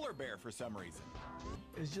a polar bear for some reason.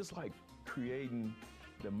 It's just like creating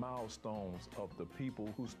the milestones of the people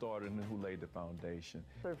who started and who laid the foundation.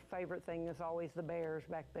 Their favorite thing is always the Bears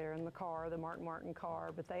back there in the car, the Mark Martin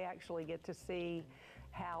car, but they actually get to see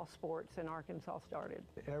how sports in Arkansas started.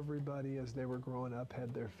 Everybody, as they were growing up,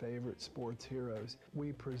 had their favorite sports heroes.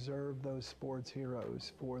 We preserve those sports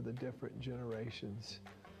heroes for the different generations.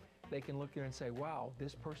 They can look there and say, wow,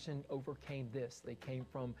 this person overcame this. They came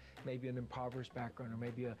from maybe an impoverished background, or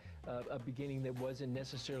maybe a beginning that wasn't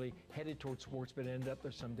necessarily headed towards sports but ended up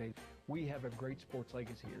there someday. We have a great sports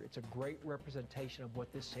legacy here. It's a great representation of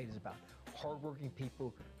what this state is about. Hardworking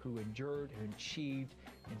people who endured, who achieved,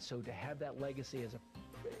 and so to have that legacy as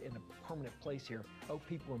in a permanent place here, I hope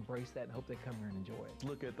people embrace that and hope they come here and enjoy it.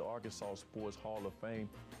 Look at the Arkansas Sports Hall of Fame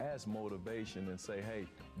as motivation and say, hey,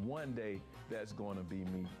 one day that's going to be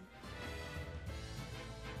me.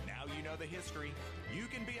 Now you know the history. You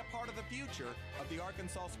can be a part of the future of the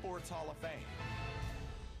Arkansas Sports Hall of Fame.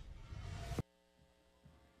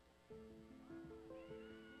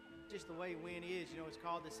 Just the way Wynn is, you know, it's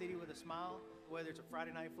called the city with a smile. Whether it's a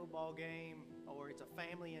Friday night football game, or it's a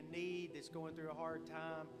family in need that's going through a hard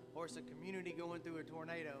time, or it's a community going through a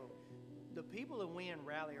tornado, the people of Wynn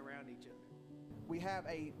rally around each other. We have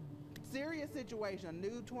a serious situation, a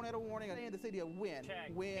new tornado warning in the city of Wynn.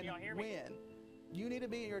 Wynn, Can y'all hear me? Wynn. You need to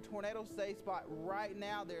be in your tornado safe spot right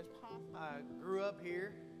now. I grew up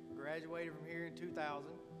here, graduated from here in 2000.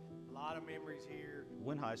 A lot of memories here.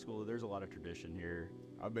 Wynn High School, there's a lot of tradition here.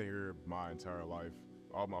 I've been here my entire life.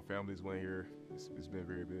 All my families went here. It's been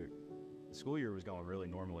very big. The school year was going really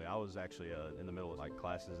normally. I was actually in the middle of like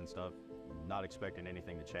classes and stuff, not expecting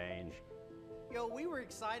anything to change. Yo, we were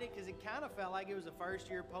excited because it kind of felt like it was the first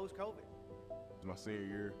year post-COVID. My senior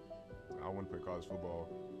year, I wanted to play college football.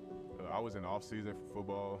 I was in off season for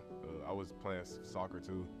football. I was playing soccer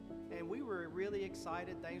too. And we were really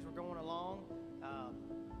excited. Things were going along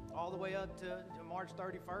all the way up to March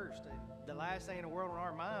 31st. And the last thing in the world on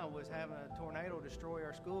our mind was having a tornado destroy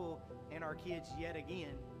our school and our kids yet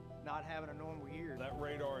again not having a normal year. That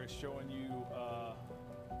radar is showing you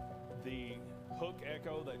the hook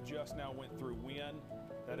echo that just now went through Wynn.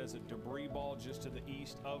 That is a debris ball just to the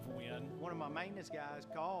east of Wynn. One of my maintenance guys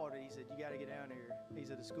called and he said, you got to get down here. He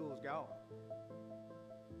said, the school's gone.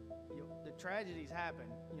 You know, the tragedies happen.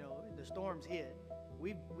 You know, the storms hit.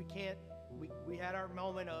 We had our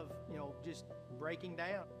moment of, you know, just breaking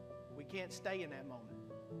down. We can't stay in that moment.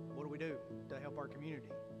 What do we do to help our community?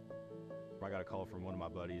 I got a call from one of my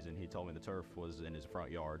buddies and he told me the turf was in his front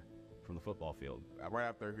yard from the football field. Right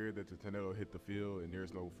after I heard that the tornado hit the field and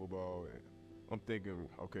there's no football, I'm thinking,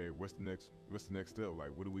 okay, what's the next step? Like,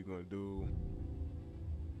 what are we gonna do?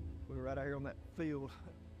 We were right out here on that field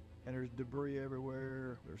and there's debris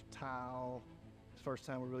everywhere. There's tile. It's the first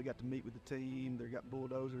time we really got to meet with the team. They got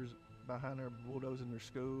bulldozers behind there, bulldozing their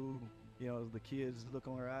school. You know, the kids look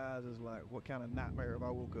on their eyes is like, what kind of nightmare have I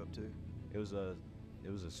woke up to? It was a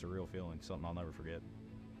surreal feeling, something I'll never forget.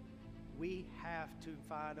 We have to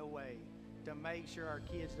find a way to make sure our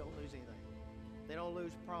kids don't lose anything. They don't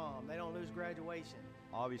lose prom, they don't lose graduation.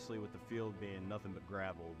 Obviously, with the field being nothing but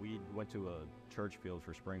gravel, we went to a church field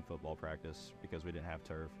for spring football practice because we didn't have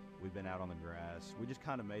turf. We've been out on the grass. We just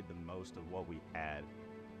kind of made the most of what we had.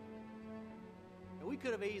 And we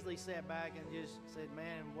could have easily sat back and just said,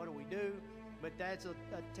 man, what do we do? But that's a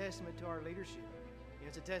testament to our leadership.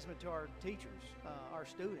 It's a testament to our teachers, our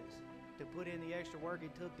students, to put in the extra work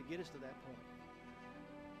it took to get us to that point.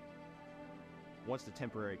 Once the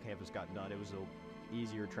temporary campus got done, it was an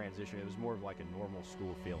easier transition. It was more of like a normal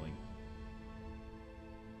school feeling.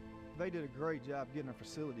 They did a great job getting our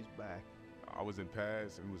facilities back. I was in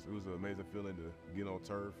pads. It was an amazing feeling to get on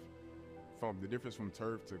turf. From the difference from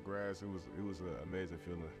turf to grass, it was an amazing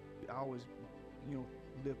feeling. I always,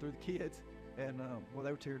 lived through the kids, and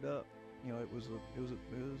they were teared up. It was a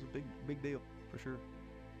big deal for sure.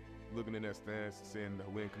 Looking in that stands, seeing the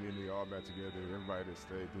Win community all back together, everybody that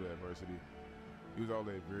stayed through adversity, it was all a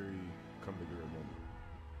very come together moment.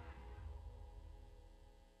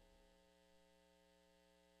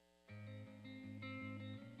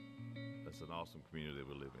 It's an awesome community that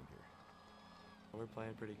we live in here. We're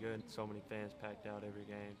playing pretty good. So many fans packed out every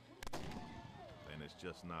game. And it's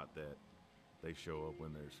just not that they show up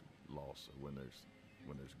when there's loss or when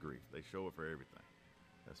there's grief. They show up for everything.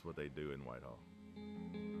 That's what they do in Whitehall.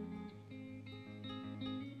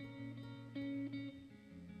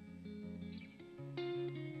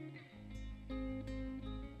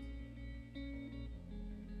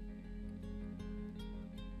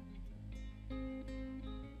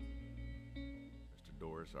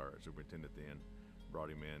 Our superintendent then brought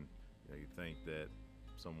him in. You think that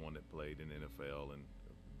someone that played in the NFL and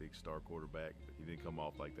a big star quarterback, he didn't come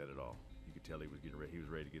off like that at all. You could tell he was getting ready. He was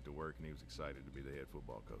ready to get to work, and he was excited to be the head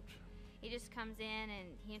football coach. He just comes in and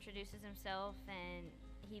he introduces himself, and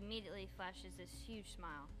he immediately flashes this huge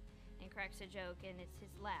smile and cracks a joke, and it's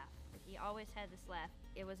his laugh. He always had this laugh.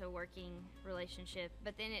 It was a working relationship,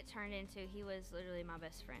 but then it turned into he was literally my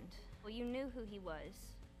best friend. Well, you knew who he was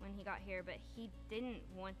when he got here, but he didn't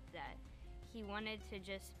want that. He wanted to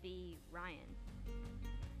just be Ryan.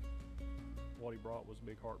 What he brought was a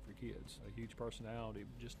big heart for kids, a huge personality,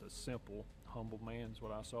 just a simple, humble man is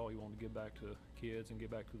what I saw. He wanted to give back to kids and give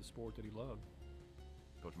back to the sport that he loved.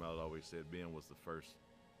 Coach Mallett always said Ben was the first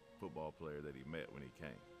football player that he met when he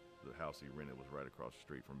came. The house he rented was right across the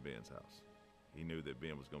street from Ben's house. He knew that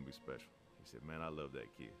Ben was going to be special. He said, man, I love that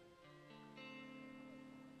kid.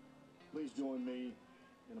 Please join me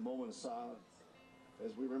in a moment of silence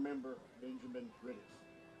as we remember Benjamin Riddick.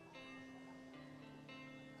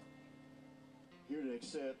 Here to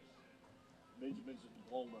accept Benjamin's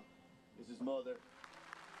diploma is his mother.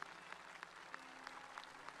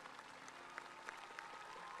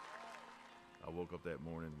 I woke up that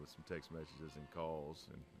morning with some text messages and calls,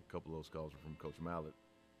 and a couple of those calls were from Coach Mallett.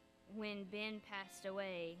 When Ben passed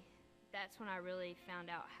away, that's when I really found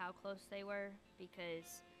out how close they were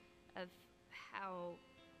because of how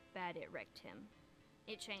bad it wrecked him.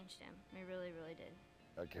 It changed him. It really, really did.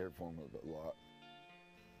 I cared for him a lot.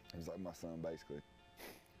 He was like my son, basically.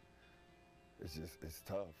 It's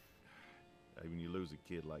tough. When you lose a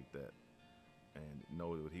kid like that and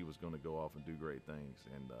know that he was going to go off and do great things,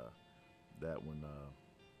 and that one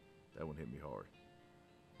hit me hard.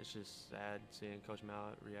 It's just sad seeing Coach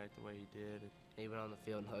Mallett react the way he did. He went on the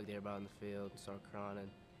field and hugged everybody on the field and started crying and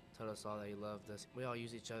told us all that he loved us. We all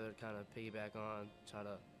use each other to kind of piggyback on, try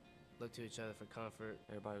to look to each other for comfort.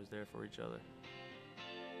 Everybody was there for each other.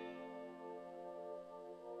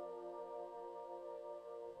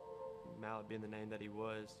 Mallett being the name that he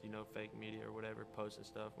was, fake media or whatever, posting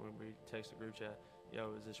stuff when we text the group chat,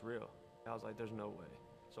 yo, is this real? I was like, there's no way.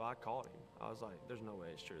 So I called him. I was like, there's no way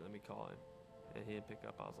it's true. Let me call him. And he didn't pick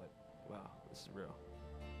up. I was like, wow, this is real.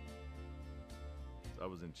 I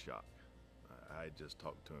was in shock. I had just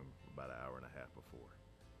talked to him about an hour and a half before.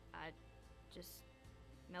 I just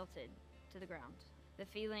melted to the ground. The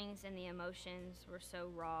feelings and the emotions were so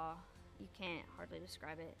raw, you can't hardly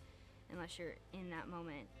describe it unless you're in that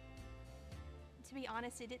moment. To be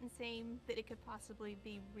honest, it didn't seem that it could possibly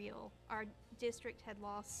be real. Our district had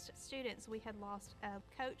lost students. We had lost a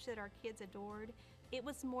coach that our kids adored. It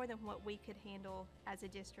was more than what we could handle as a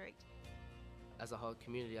district. As a whole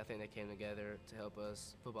community, I think they came together to help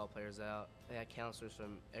us football players out. They had counselors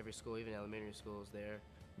from every school, even elementary schools there.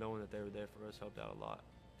 Knowing that they were there for us helped out a lot.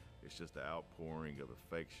 It's just the outpouring of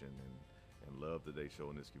affection and love that they show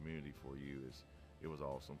in this community for you. It was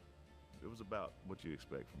awesome. It was about what you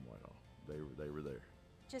expect from Whitehall. They were there.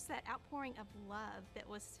 Just that outpouring of love that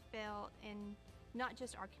was felt in not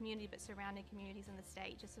just our community, but surrounding communities in the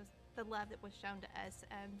state. Just the love that was shown to us,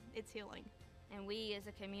 it's healing. And we as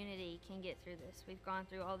a community can get through this. We've gone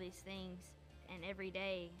through all these things, and every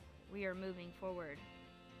day we are moving forward.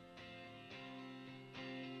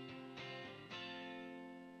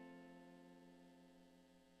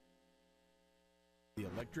 The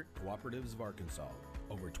Electric Cooperatives of Arkansas.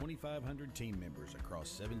 Over 2,500 team members across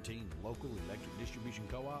 17 local electric distribution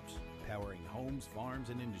co-ops, powering homes, farms,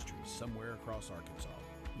 and industries somewhere across Arkansas.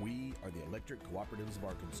 We are the Electric Cooperatives of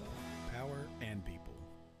Arkansas. Power and people.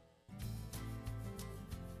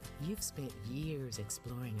 You've spent years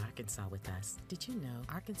exploring Arkansas with us. Did you know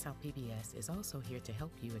Arkansas PBS is also here to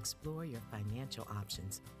help you explore your financial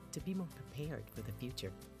options to be more prepared for the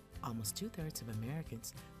future? Almost 2/3 of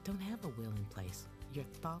Americans don't have a will in place. Your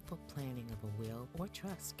thoughtful planning of a will or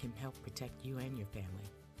trust can help protect you and your family.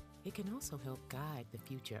 It can also help guide the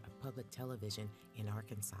future of public television in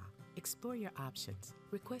Arkansas. Explore your options.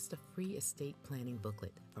 Request a free estate planning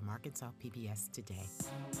booklet from Arkansas PBS today.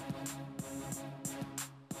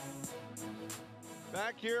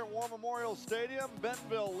 Back here at War Memorial Stadium,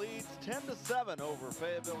 Bentonville leads 10-7 over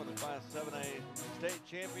Fayetteville in the Class 7A state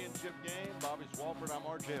championship game. Bobby Swalford, I'm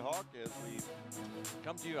RJ Hawk as we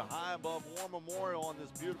come to you high above War Memorial on this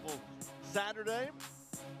beautiful Saturday.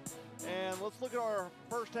 And let's look at our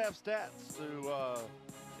first half stats to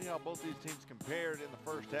see how both these teams compared in the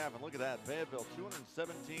first half. And look at that, Fayetteville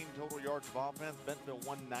 217 total yards of offense, Bentonville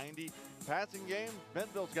 190. Passing game,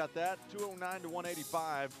 Bentonville's got that, 209 to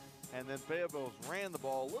 185. And then Fayetteville's ran the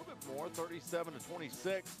ball a little bit more, 37 to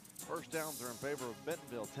 26. First downs are in favor of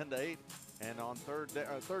Bentonville, 10 to 8. And on third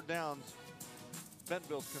downs,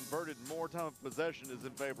 Bentonville's converted. More time of possession is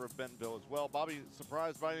in favor of Bentonville as well. Bobby,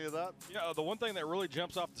 surprised by any of that? Yeah, the one thing that really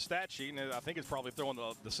jumps off the stat sheet, and I think it's probably throwing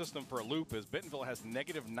the system for a loop, is Bentonville has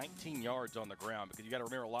negative 19 yards on the ground, because you got to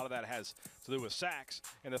remember a lot of that has to do with sacks,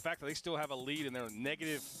 and the fact that they still have a lead and they're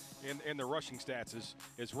negative in their rushing stats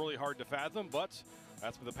is really hard to fathom, but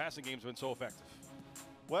that's why the passing game's been so effective.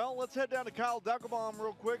 Well, let's head down to Kyle Deckelbaum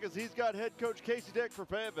real quick as he's got head coach Casey Dick for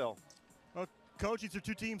Fayetteville. Well, Coach, these are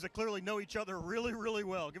two teams that clearly know each other really, really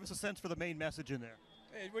well. Give us a sense for the main message in there.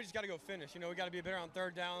 Hey, we just got to go finish. You know, we got to be better on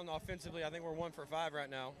third down. Offensively, I think we're 1 for 5 right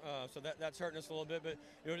now, so that's hurting us a little bit. But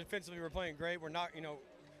you know, defensively, we're playing great. We're not, you know,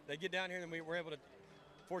 they get down here and we're able to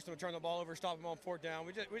force them to turn the ball over, stop them on fourth down.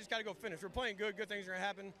 We just got to go finish. We're playing good. Good things are going to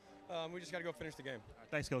happen. We just got to go finish the game.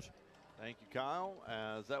 Thanks, Coach. Thank you, Kyle,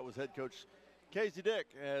 as that was head coach Casey Dick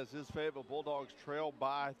as his Fayetteville Bulldogs trail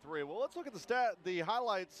by 3. Well, let's look at the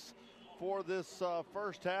highlights for this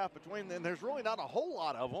first half and there's really not a whole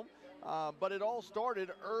lot of them, but it all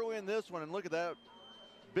started early in this one, and look at that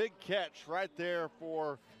big catch right there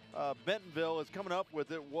for Bentonville. Is coming up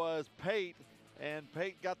with it was Pate, and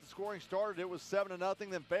Pate got the scoring started. It was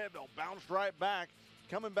 7-0, then Fayetteville bounced right back.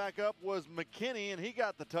 Coming back up was McKinney, and he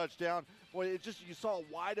got the touchdown. Boy, it just, you saw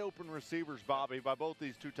wide open receivers, Bobby, by both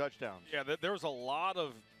these two touchdowns. Yeah, there was a lot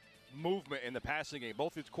of movement in the passing game.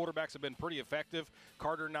 Both these quarterbacks have been pretty effective.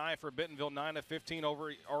 Carter Nye for Bentonville, 9 of 15,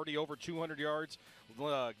 already over 200 yards.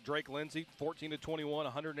 Drake Lindsay, 14 to 21,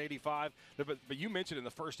 185. But you mentioned in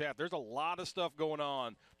the first half, there's a lot of stuff going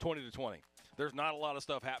on, 20 to 20. There's not a lot of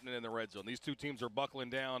stuff happening in the red zone. These two teams are buckling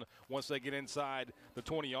down once they get inside the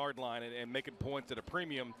 20-yard line and making points at a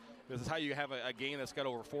premium. This is how you have a game that's got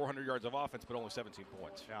over 400 yards of offense but only 17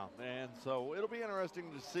 points. Yeah, and so it'll be interesting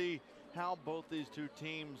to see how both these two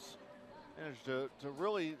teams manage to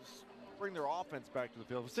really bring their offense back to the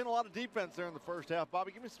field. We've seen a lot of defense there in the first half.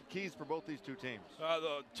 Bobby, give me some keys for both these two teams.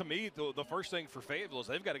 To me, the first thing for Fayetteville is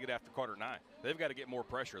they've got to get after Carter Nye. They've got to get more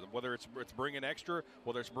pressure, whether it's bringing extra,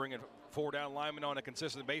 whether it's bringing 4-down linemen on a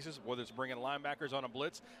consistent basis, whether it's bringing linebackers on a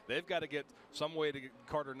blitz. They've got to get some way to get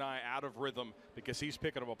Carter Nye out of rhythm because he's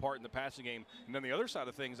picking them apart in the passing game. And then the other side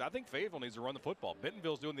of things, I think Fayetteville needs to run the football.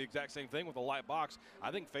 Bentonville's doing the exact same thing with a light box.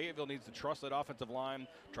 I think Fayetteville needs to trust that offensive line,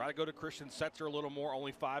 try to go to Christian Setzer a little more,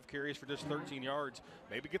 only 5 carries for just 13 yards.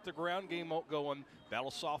 Maybe get the ground game going.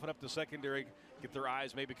 That'll soften up the secondary, get their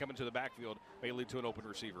eyes maybe coming to the backfield, may lead to an open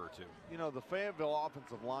receiver or two. You know, the Fayetteville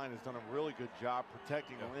offensive line has done a really good job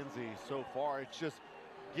protecting Lindsay so far. It's just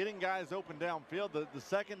getting guys open downfield. The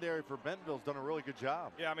secondary for Bentonville's done a really good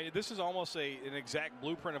job. Yeah, I mean, this is almost an exact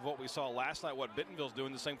blueprint of what we saw last night, what Bentonville's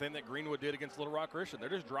doing, the same thing that Greenwood did against Little Rock Christian. They're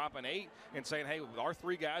just dropping 8 and saying, hey, our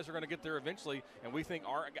 3 guys are going to get there eventually, and we think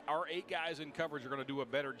our 8 guys in coverage are going to do a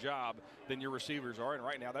better job than your receivers are, and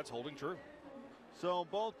right now that's holding true. So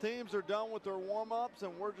both teams are done with their warm-ups,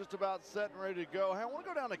 and we're just about set and ready to go. Hey, I want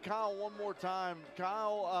to go down to Kyle one more time.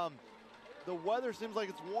 Kyle, the weather seems like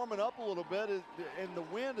it's warming up a little bit, and the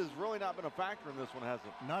wind has really not been a factor in this one, has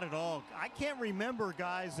it? Not at all. I can't remember,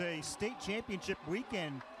 guys, a state championship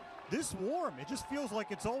weekend this warm. It just feels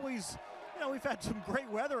like it's always, you know, we've had some great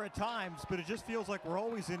weather at times, but it just feels like we're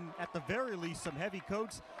always in, at the very least, some heavy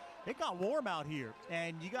coats. It got warm out here,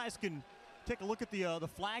 and you guys can take a look at the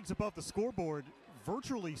flags above the scoreboard.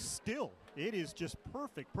 Virtually still. It is just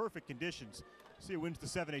perfect conditions. See who wins the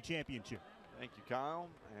 7A championship. Thank you, Kyle.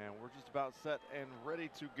 And we're just about set and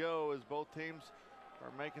ready to go as both teams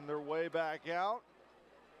are making their way back out.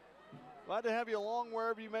 Glad to have you along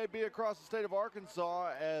wherever you may be across the state of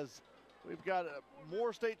Arkansas, as we've got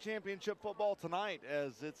more state championship football tonight,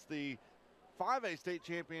 as it's the 5A state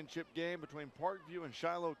championship game between Parkview and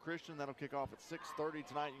Shiloh Christian. That'll kick off at 6:30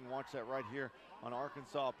 tonight. You can watch that right here on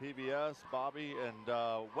Arkansas PBS. Bobby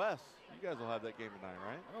and Wes, you guys will have that game tonight,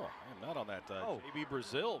 right? Oh, I am not on that. JB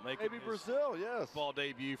Brazil making his Brazil, yes, football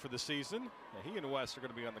debut for the season. Yeah, he and Wes are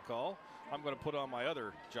going to be on the call. I'm going to put on my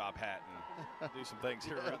other job hat and do some things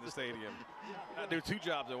here around the stadium. I do 2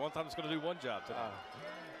 jobs at one time. I'm just going to do 1 job tonight.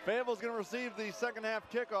 Fayetteville's going to receive the second half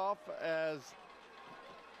kickoff, as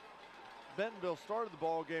Bentonville started the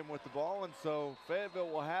ball game with the ball, and so Fayetteville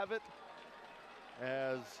will have it,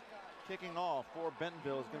 as kicking off for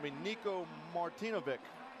Bentonville is going to be Nico Martinovic.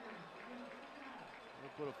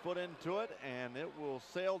 He'll put a foot into it, and it will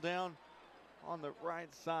sail down on the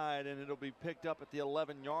right side, and it'll be picked up at the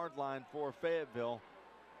 11-yard line for Fayetteville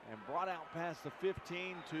and brought out past the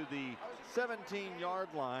 15 to the 17-yard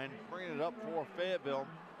line, bringing it up for Fayetteville.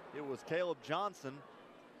 It was Caleb Johnson.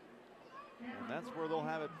 And that's where they'll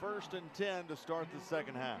have it 1st and 10 to start the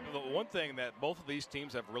second half. The one thing that both of these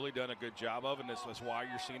teams have really done a good job of, and this is why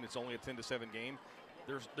you're seeing it's only a 10-7 game,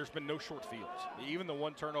 there's been no short fields. Even the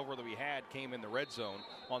 1 turnover that we had came in the red zone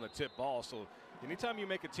on the tip ball. So anytime you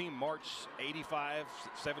make a team march 85,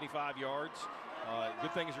 75 yards,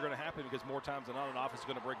 good things are going to happen, because more times than not an offense is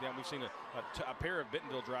going to break down. We've seen a pair of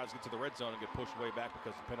Bentonville drives get to the red zone and get pushed way back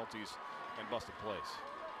because of penalties and busted plays.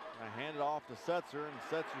 I hand it off to Setzer, and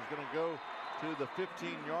Setzer's going to go to the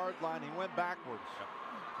 15-yard line. He went backwards.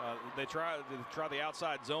 They try the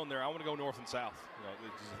outside zone there. I want to go north and south.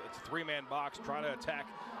 It's a 3-man box. Try to attack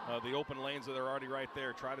the open lanes that are already right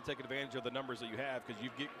there. Try to take advantage of the numbers that you have, because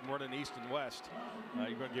you get running east and west.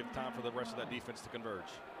 You're going to give time for the rest of that defense to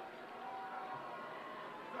converge.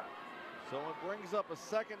 So it brings up a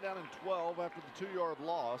 2nd down and 12 after the 2-yard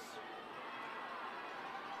loss.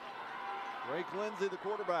 Drake Lindsay, the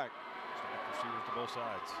quarterback. Receivers to both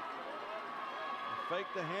sides. Fake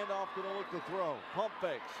the handoff, gonna look to throw. Pump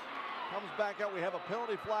fakes. Comes back out. We have a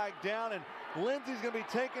penalty flag down, and Lindsay's gonna be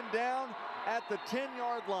taken down at the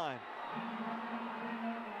 10-yard line.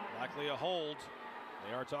 Likely a hold.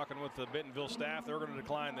 They are talking with the Bentonville staff. They're going to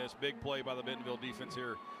decline this big play by the Bentonville defense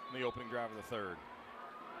here in the opening drive of the 3rd.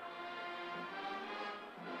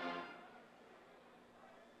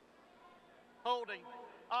 Holding,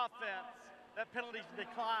 offense. That penalty's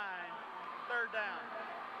declined. 3rd down.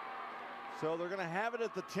 So they're going to have it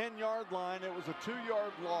at the 10-yard line. It was a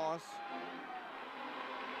 2-yard loss.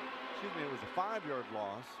 Excuse me, it was a 5-yard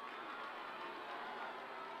loss.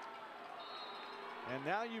 And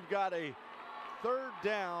now you've got a 3rd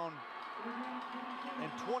down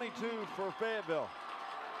and 22 for Fayetteville.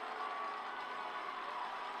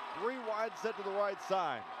 3 wide set to the right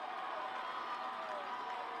side.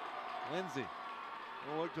 Lindsay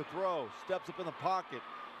will look to throw, steps up in the pocket,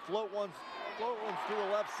 float one's to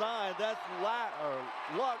the left side. That's Luck,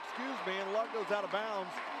 and Luck goes out of bounds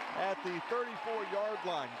at the 34-yard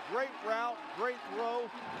line. Great route, great throw,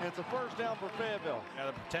 and it's a 1st down for Fayetteville. Yeah,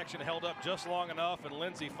 the protection held up just long enough, and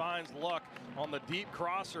Lindsay finds Luck on the deep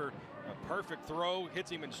crosser. A perfect throw, hits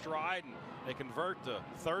him in stride, and they convert to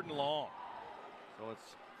 3rd and long. So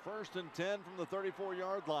it's 1st and 10 from the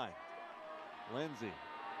 34-yard line. Lindsay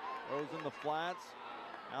throws in the flats,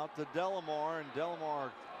 out to Delamar, and Delamar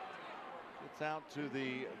gets out to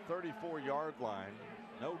the 34-yard line.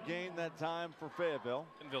 No gain that time for Fayetteville.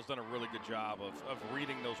 Bentonville's done a really good job of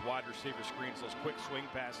reading those wide receiver screens, those quick swing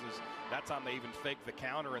passes. That time they even faked the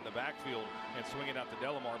counter in the backfield and swing it out to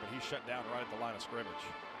Delamar, but he's shut down right at the line of scrimmage.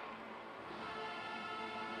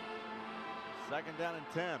 2nd down and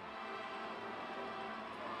 10.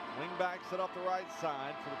 Wingback set off the right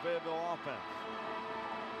side for the Fayetteville offense.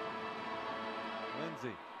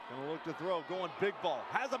 Lindsay gonna look to throw, going big ball.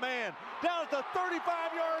 Has a man down at the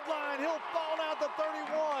 35-yard line. He'll fall down at the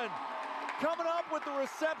 31. Coming up with the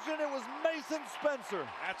reception, it was Mason Spencer.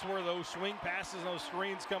 That's where those swing passes and those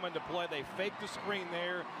screens come into play. They fake the screen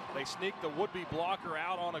there. They sneak the would-be blocker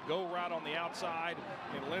out on a go route on the outside,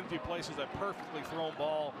 and Lindsay places a perfectly thrown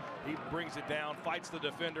ball. He brings it down, fights the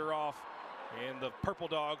defender off, and the Purple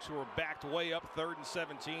Dogs, who are backed way up 3rd and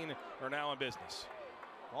 17, are now in business.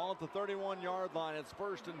 Ball at the 31-yard line. It's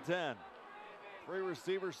 1st and 10. 3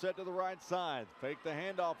 receivers set to the right side. Fake the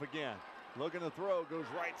handoff again. Looking to throw, goes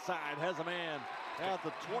right side, has a man At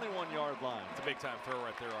the 21-yard line. It's a big-time throw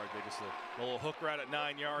right there, RJ. Just a little hook right at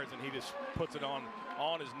 9 yards, and he just puts it on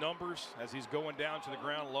his numbers as he's going down to the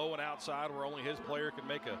ground low and outside where only his player can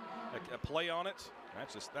make a play on it.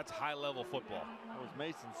 That's high-level football. That was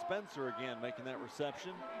Mason Spencer again making that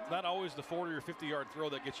reception. It's not always the 40 or 50-yard throw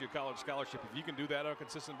that gets you a college scholarship. If you can do that on a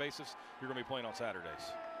consistent basis, you're going to be playing on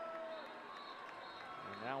Saturdays.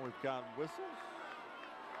 And now we've got whistles.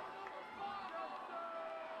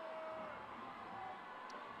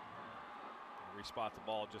 Respot the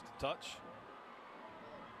ball just a touch.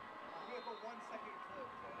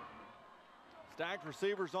 Stacked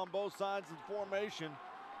receivers on both sides of the formation.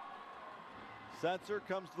 Setzer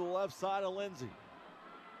comes to the left side of Lindsey.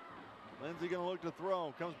 Lindsey going to look to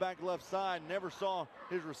throw. Comes back left side. Never saw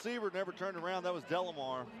his receiver. Never turned around. That was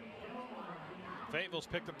Delamar. Fayetteville's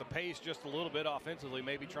picked up the pace just a little bit offensively,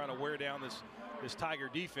 maybe trying to wear down this Tiger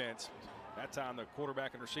defense. That time the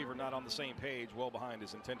quarterback and receiver not on the same page, well behind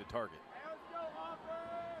his intended target.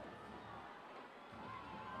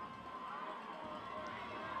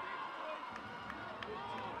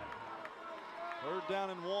 Third down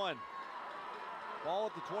and 1. Ball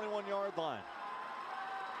at the 21-yard line.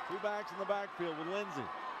 Two backs in the backfield with Lindsey.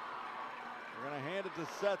 They're going to hand it to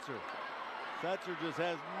Setzer. Setzer just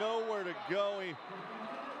has nowhere to go. He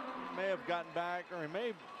may have gotten back, or he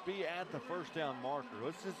may be at the first down marker.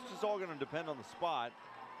 It's just all going to depend on the spot.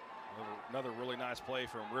 Another really nice play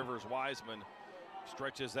from Rivers Wiseman.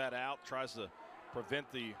 Stretches that out, tries to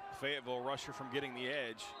prevent the Fayetteville rusher from getting the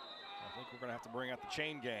edge. I think we're going to have to bring out the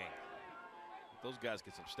chain gang. Those guys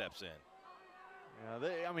get some steps in.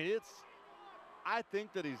 Yeah, I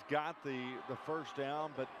think that he's got the first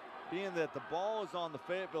down, but being that the ball is on the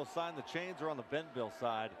Fayetteville side and the chains are on the Bentonville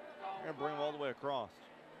side, they're going to bring them all the way across.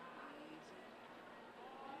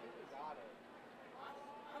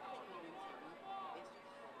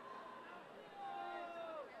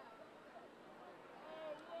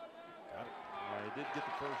 Got it. He did get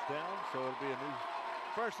the first down, so it'll be a new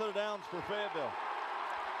fresh set of downs for Fayetteville.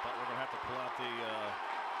 Thought we were going to have to pull out the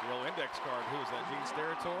old index card. Who is that? Gene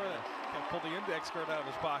Steratore? Can't pull the index card out of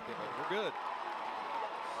his pocket, but we're good.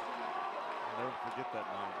 I'll never forget that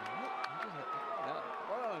night.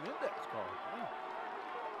 What on an index card? Wow.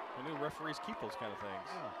 I knew referees keep those kind of things.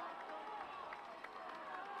 Yeah.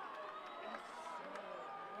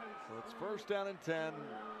 So it's first down and 10.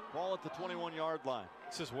 Ball at the 21-yard line.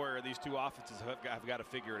 This is where these two offenses have got to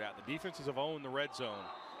figure it out. The defenses have owned the red zone.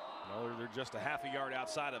 They're just a half a yard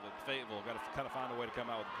outside of it. Fayetteville got to kind of find a way to come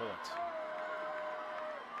out with the points.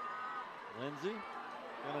 Lindsey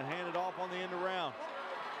going to hand it off on the end around.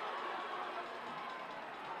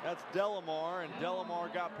 That's Delamar, and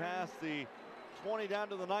Delamar got past the 20 down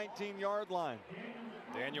to the 19-yard line.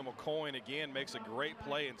 Daniel McCoy again makes a great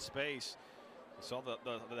play in space. You saw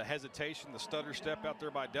the hesitation, the stutter step out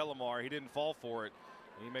there by Delamar. He didn't fall for it.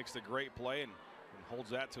 He makes the great play and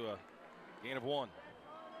holds that to a gain of 1.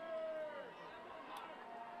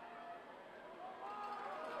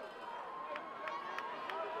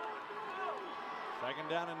 Second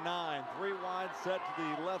down and 9. 3 wide set to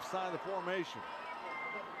the left side of the formation.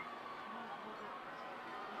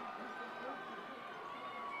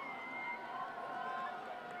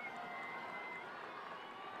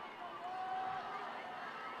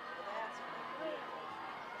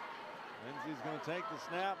 Lindsey's going to take the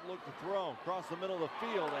snap, look to throw across the middle of the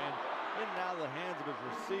field, and in and out of the hands of his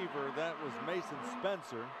receiver. That was Mason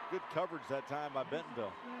Spencer. Good coverage that time by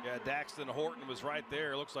Bentonville. Yeah, Daxton Horton was right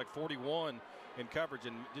there. Looks like 41 in coverage,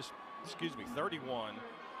 and just, 31.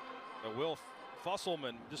 Will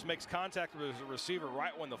Fusselman just makes contact with his receiver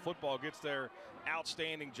right when the football gets there.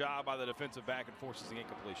 Outstanding job by the defensive back and forces the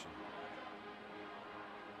incompletion.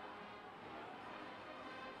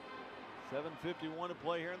 7:51 to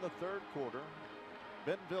play here in the third quarter.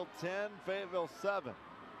 Bentonville 10, Fayetteville 7.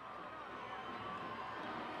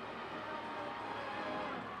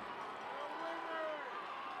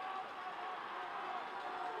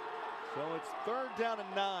 So it's third down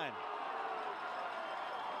and 9.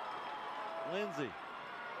 Lindsey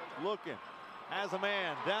looking, has a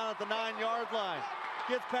man down at the 9-yard line.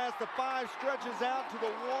 Gets past the 5, stretches out to the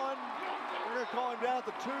 1. We're going to call him down at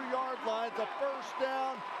the 2-yard line. It's a first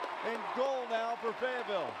down and goal now for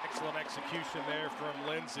Fayetteville. Excellent execution there from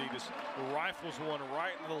Lindsey. Just rifles one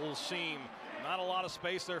right in the little seam. Not a lot of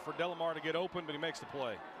space there for Delamar to get open, but he makes the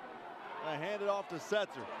play. I hand it off to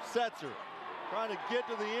Setzer. Setzer trying to get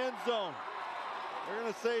to the end zone. They're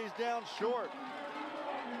going to say he's down short.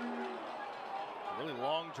 A really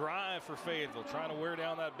long drive for Fayetteville, trying to wear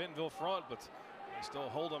down that Bentonville front, but they still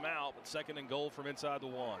hold them out. But second and goal from inside the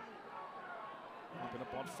 1. Keeping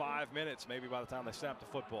up on 5 minutes, maybe by the time they snap the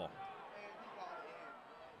football.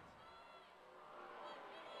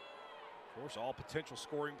 Of course, all potential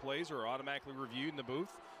scoring plays are automatically reviewed in the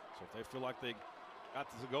booth. So if they feel like they got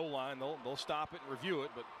to the goal line, they'll stop it and review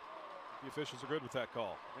it. But the officials are good with that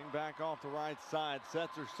call. Bring back off the right side.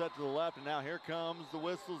 Setzer set to the left, and now here comes the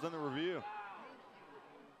whistles and the review.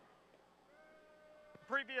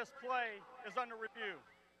 Previous play is under review.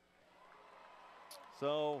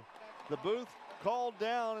 So the booth called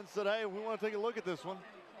down and said, hey, we want to take a look at this one.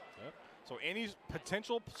 Yep. So any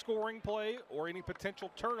potential scoring play or any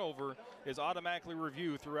potential turnover is automatically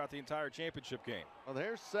reviewed throughout the entire championship game. Well,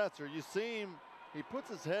 there's Setzer. You see him, he puts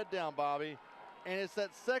his head down, Bobby, and it's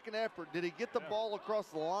that second effort. Did he get the ball across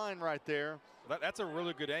the line right there? That's a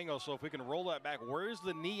really good angle. So if we can roll that back, where's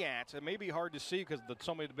the knee at? It may be hard to see because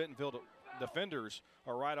so many of the Bentonville defenders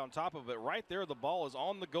are right on top of it. Right there, the ball is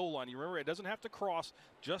on the goal line. You remember, it doesn't have to cross,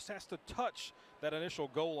 just has to touch that initial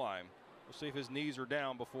goal line. We'll see if his knees are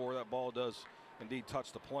down before that ball does indeed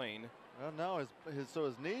touch the plane. Well, no, so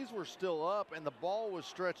his knees were still up, and the ball was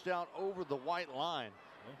stretched out over the white line.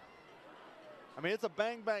 Yeah. I mean, it's a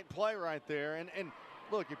bang-bang play right there. And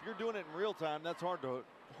look, if you're doing it in real time, that's hard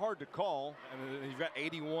to call. And you've got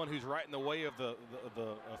 81 who's right in the way of the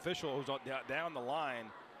official who's down the line.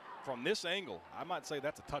 From this angle, I might say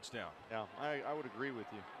that's a touchdown. Yeah, I would agree with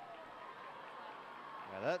you.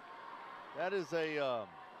 Yeah, that is a.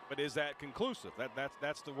 But is that conclusive?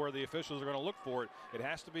 That's where the officials are going to look for it. It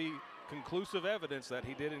has to be conclusive evidence that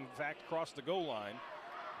he did in fact cross the goal line.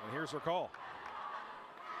 And here's her call.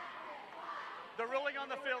 The ruling on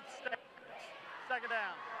the field stands. Second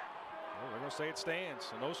down. Well, they're going to say it stands,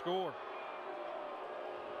 so no score.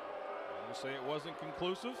 They're going to say it wasn't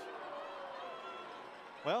conclusive.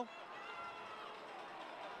 Well,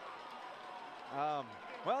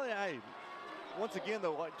 yeah, once again,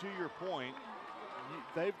 though, like to your point,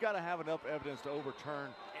 they've got to have enough evidence to overturn.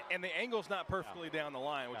 And the angle's not perfectly down the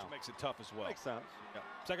line, which makes it tough as well. Makes sense. Yeah.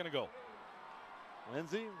 Second to go.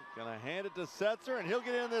 Lindsey going to hand it to Setzer, and he'll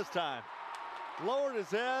get in this time. Lowered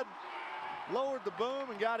his head, lowered the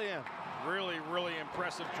boom, and got in. Really, really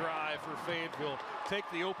impressive drive for Fayetteville. Take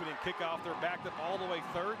the opening kickoff. They're backed up all the way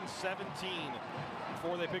 3rd and 17.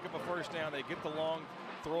 Before they pick up a first down, they get the long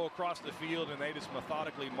throw across the field, and they just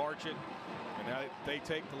methodically march it. And now they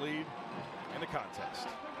take the lead in the contest.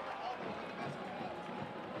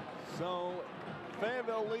 So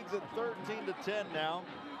Fayetteville leads at 13-10 now.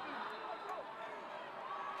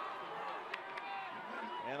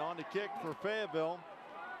 And on the kick for Fayetteville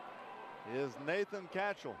is Nathan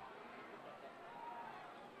Catchell.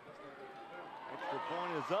 Extra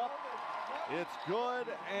point is up. It's good,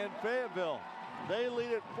 and Fayetteville, they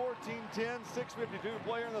lead at 14-10, 6:52 to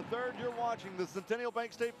play in the third. You're watching the Centennial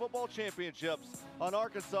Bank State Football Championships on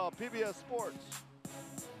Arkansas PBS Sports.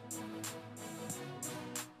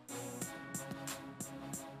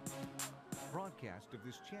 Broadcast of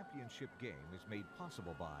this championship game is made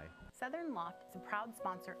possible by Southern Loft is a proud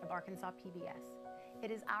sponsor of Arkansas PBS.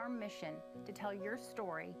 It is our mission to tell your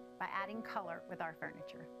story by adding color with our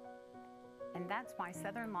furniture. And that's why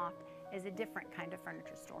Southern Loft is a different kind of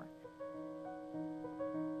furniture store.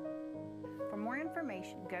 For more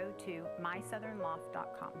information, go to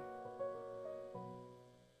mysouthernloft.com.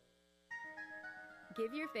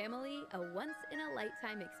 Give your family a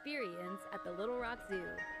once-in-a-lifetime experience at the Little Rock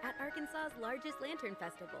Zoo, at Arkansas's largest lantern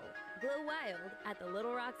festival, Glow Wild at the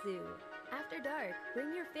Little Rock Zoo. After dark,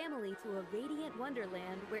 bring your family to a radiant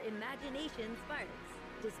wonderland where imagination sparks.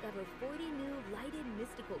 Discover 40 new lighted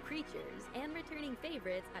mystical creatures and returning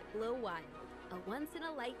favorites at Glow Wild, a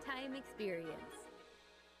once-in-a-lifetime experience.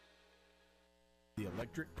 The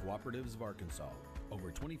Electric Cooperatives of Arkansas.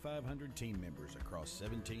 Over 2,500 team members across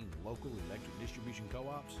 17 local electric distribution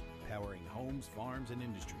co-ops, powering homes, farms, and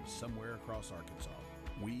industries somewhere across Arkansas.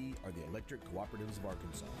 We are the Electric Cooperatives of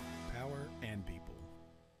Arkansas. Power and people.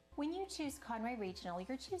 When you choose Conway Regional,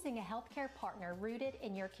 you're choosing a healthcare partner rooted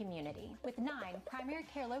in your community. With 9 primary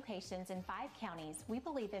care locations in 5 counties, we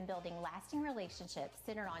believe in building lasting relationships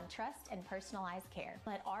centered on trust and personalized care.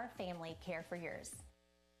 Let our family care for yours.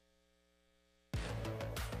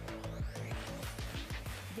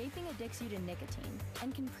 Vaping addicts you to nicotine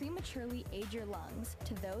and can prematurely age your lungs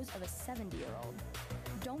to those of a 70-year-old.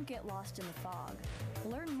 Don't get lost in the fog.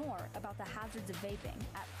 Learn more about the hazards of vaping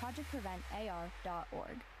at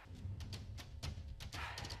projectpreventar.org.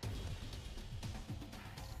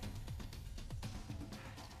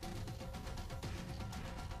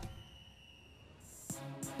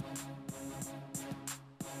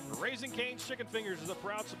 Raising Cane's Chicken Fingers is a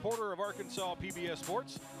proud supporter of Arkansas PBS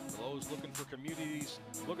Sports. For those looking for communities,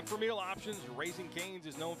 looking for meal options, Raising Cane's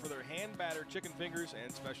is known for their hand-battered chicken fingers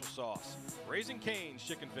and special sauce. Raising Cane's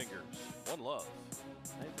Chicken Fingers, one love.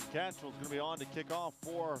 Nathan Catchell's going to be on to kick off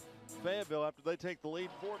for Fayetteville after they take the lead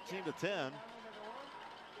 14-10.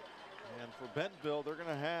 And for Bentonville, they're going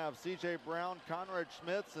to have C.J. Brown, Conrad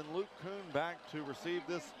Schmitz, and Luke Kuhn back to receive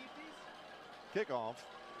this kickoff.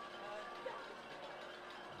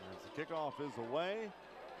 As the kickoff is away,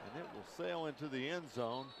 and it will sail into the end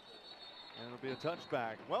zone, and it'll be a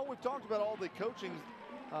touchback. Well, we've talked about all the coaches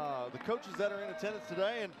that are in attendance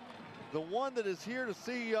today, and the one that is here to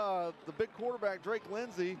see the big quarterback, Drake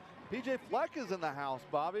Lindsey, P.J. Fleck is in the house,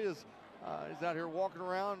 Bobby. He's out here walking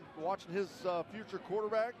around watching his future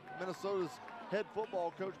quarterback. Minnesota's head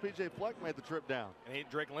football coach, P.J. Fleck, made the trip down. And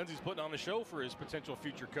Drake Lindsey's putting on a show for his potential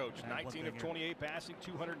future coach. 19 of 28 passing,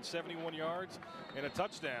 271 yards, and a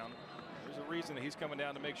touchdown. There's a reason that he's coming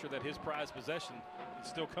down to make sure that his prized possession is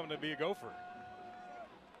still coming to be a gopher.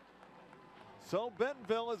 So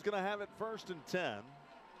Bentonville is going to have it 1st and 10.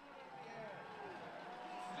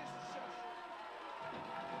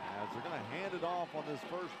 As they're going to hand it off on this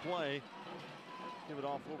first play. Give it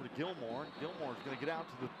off over to Gilmore. Gilmore's going to get out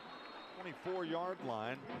to the 24-yard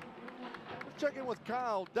line. Let's check in with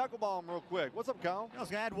Kyle Deckelbaum real quick. What's up, Kyle? I was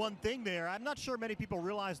going to add one thing there. I'm not sure many people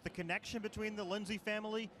realize the connection between the Lindsey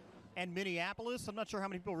family and Minneapolis. I'm not sure how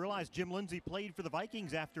many people realize Jim Lindsey played for the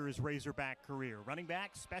Vikings after his Razorback career. Running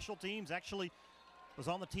back, special teams, actually was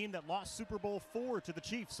on the team that lost Super Bowl IV to the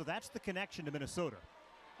Chiefs. So that's the connection to Minnesota.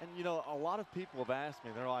 And, you know, a lot of people have asked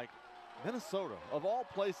me, they're like, Minnesota, of all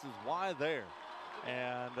places, why there?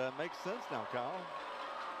 And makes sense now, Kyle.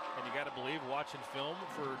 And you got to believe, watching film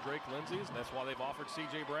for Drake Lindsey's, and that's why they've offered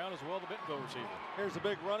C.J. Brown as well, the Bentonville receiver. Here's a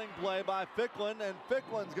big running play by Ficklin, and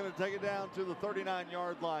Ficklin's going to take it down to the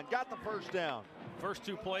 39-yard line. Got the first down. First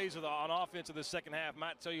two plays on offense of the second half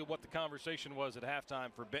might tell you what the conversation was at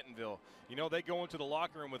halftime for Bentonville. You know, they go into the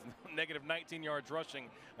locker room with negative 19 yards rushing.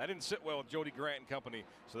 That didn't sit well with Jody Grant and company.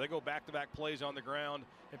 So they go back-to-back plays on the ground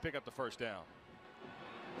and pick up the first down.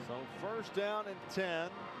 So 1st down and 10.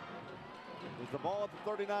 With the ball at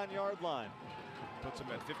the 39-yard line. Puts him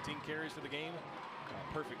at 15 carries for the game.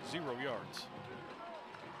 Perfect 0 yards.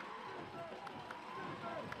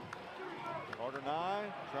 Carter Nye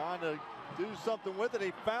trying to do something with it.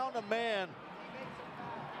 He found a man.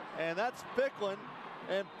 And that's Ficklin.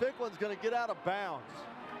 And Ficklin's going to get out of bounds.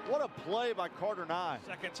 What a play by Carter Nye.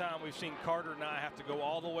 Second time we've seen Carter Nye have to go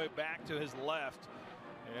all the way back to his left.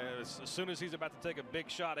 And as soon as he's about to take a big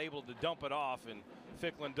shot, able to dump it off, and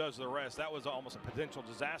Ficklin does the rest. That was almost a potential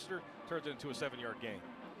disaster. Turns it into a 7-yard gain.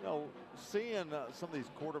 You know, seeing some of these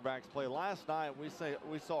quarterbacks play last night, we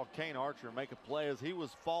saw Kane Archer make a play as he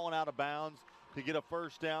was falling out of bounds to get a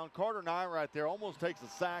first down. Carter Nye right there almost takes a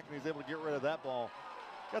sack, and he's able to get rid of that ball.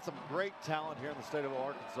 Got some great talent here in the state of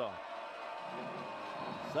Arkansas.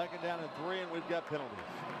 2nd down and 3, and we've got penalties.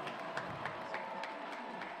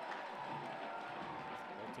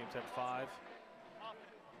 Both teams had 5.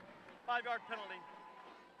 5-yard penalty.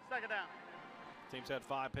 2nd down. Teams had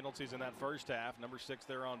 5 penalties in that first half. Number 6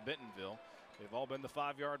 there on Bentonville. They've all been the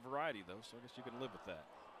 5-yard variety, though, so I guess you can live with that.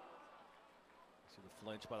 See the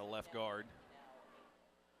flinch by the left guard.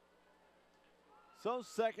 So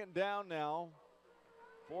 2nd down now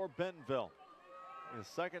for Bentonville. It's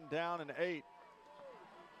 2nd down and 8.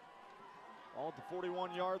 All at the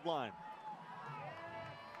 41-yard line.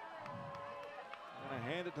 Going to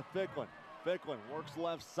hand it to Ficklin. Ficklin works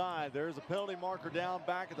left side. There's a penalty marker down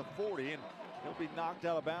back at the 40, and he'll be knocked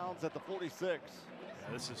out of bounds at the 46.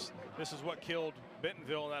 Yeah, this is what killed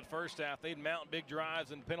Bentonville in that first half. They'd mount big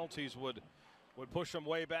drives, and penalties would push them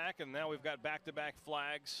way back, and now we've got back-to-back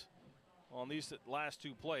flags on these last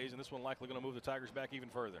 2 plays, and this one likely going to move the Tigers back even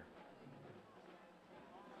further.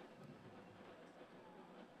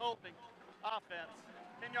 Holding. Offense.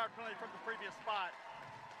 10-yard penalty from the previous spot.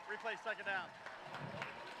 Replay 2nd down.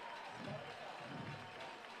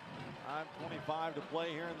 9:25 to play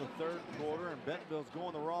here in the 3rd quarter, and Bentonville's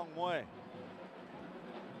going the wrong way.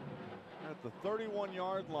 At the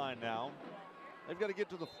 31-yard line now. They've got to get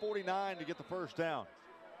to the 49 to get the first down.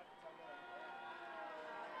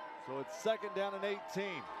 So it's 2nd down and 18.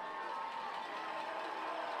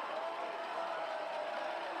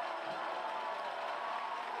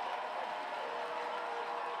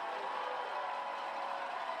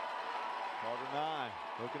 Carter Nye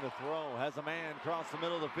looking to throw, has a man across the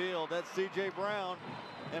middle of the field. That's C.J. Brown,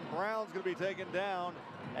 and Brown's going to be taken down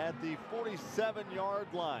at the 47-yard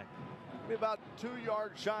line. Be about 2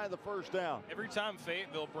 yards shy of the first down. Every time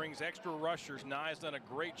Fayetteville brings extra rushers, Nye's done a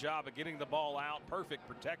great job of getting the ball out, perfect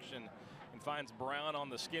protection, and finds Brown on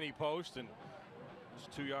the skinny post, and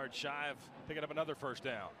just 2 yards shy of picking up another first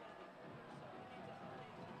down.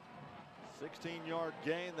 16-yard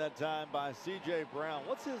gain that time by C.J. Brown.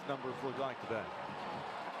 What's his numbers look like today?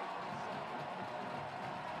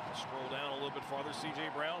 Scroll down a little bit farther. C.J.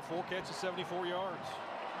 Brown, 4 catches, 74 yards.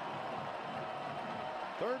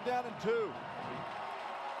 3rd down and 2.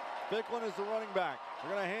 Ficklin is the running back.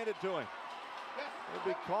 They're going to hand it to him.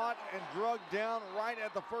 He'll be caught and drugged down right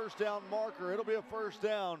at the 1st down marker. It'll be a 1st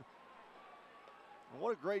down. And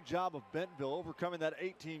what a great job of Bentonville overcoming that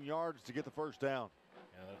 18 yards to get the 1st down.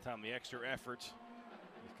 Yeah, that time the extra effort.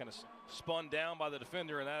 He's kind of spun down by the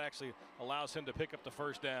defender, and that actually allows him to pick up the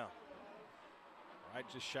 1st down. Right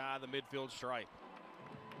just shy of the midfield stripe.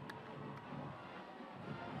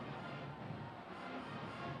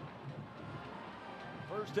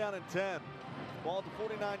 First down and 10. Ball at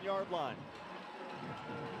the 49-yard line.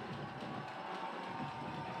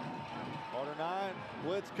 Quarter 9.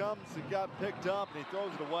 Blitz comes. He got picked up and he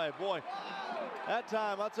throws it away. Boy, that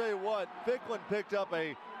time, I'll tell you what, Ficklin picked up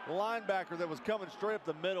a linebacker that was coming straight up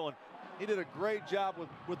the middle, and he did a great job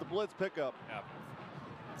with the blitz pickup. Yeah.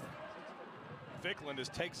 Ficklin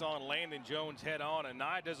just takes on Landon Jones head on, and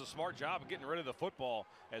Nye does a smart job of getting rid of the football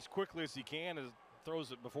as quickly as he can, as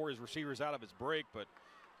throws it before his receiver's out of his break. But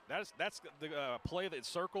that's the play that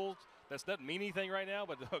circled. That doesn't mean anything right now,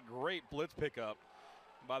 but a great blitz pickup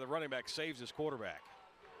by the running back saves his quarterback.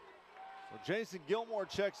 So Jason Gilmore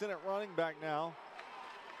checks in at running back now,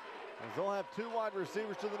 as they'll have 2 wide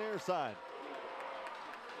receivers to the near side.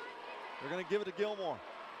 They're going to give it to Gilmore.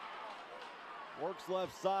 Works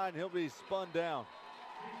left side, he'll be spun down.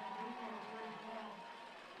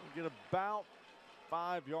 We'll get about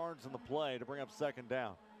 5 yards in the play to bring up 2nd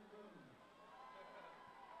down.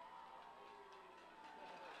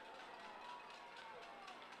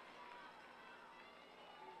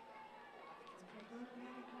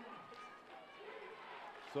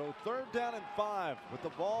 So 3rd down and 5 with the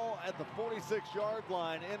ball at the 46-yard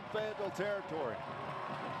line in Fayetteville territory.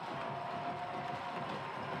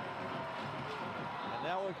 And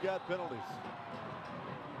now we've got penalties.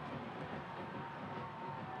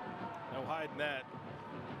 No hiding that.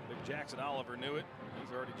 Big Jackson Oliver knew it.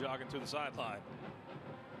 He's already jogging to the sideline.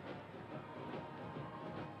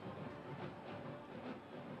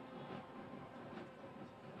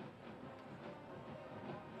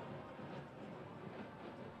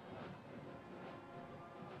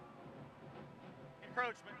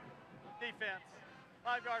 Encroachment, defense,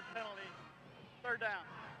 5-yard penalty, 3rd down.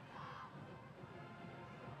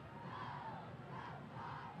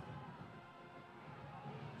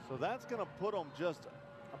 So that's going to put them just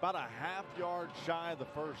about a half-yard shy of the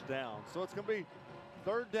 1st down. So it's going to be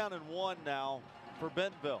 3rd down and 1 now for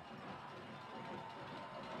Bentonville.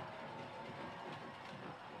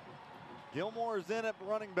 Gilmore is in at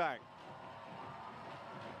running back.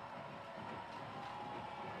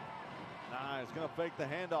 Nice, going to fake the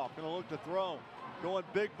handoff, going to look to throw. Going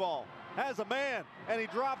big ball, has a man, and he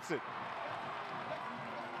drops it.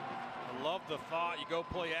 I love the thought. You go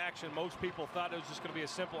play action. Most people thought it was just going to be a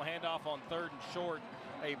simple handoff on 3rd and short.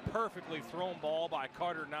 A perfectly thrown ball by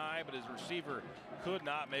Carter Nye, but his receiver could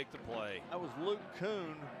not make the play. That was Luke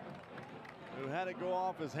Kuhn who had it go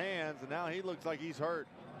off his hands, and now he looks like he's hurt.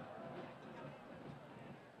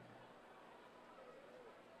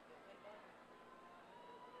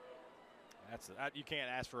 You can't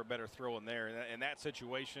ask for a better throw in there. In that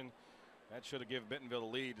situation, that should have given Bentonville a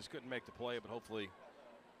lead. Just couldn't make the play, but hopefully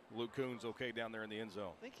Luke Kuhn's okay down there in the end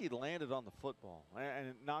zone. I think he landed on the football and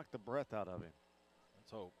it knocked the breath out of him.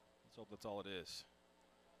 Let's hope. Let's hope that's all it is.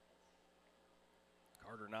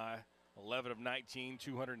 Carter Nye, 11 of 19,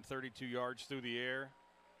 232 yards through the air.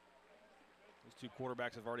 These 2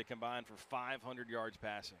 quarterbacks have already combined for 500 yards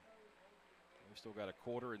passing. We've still got a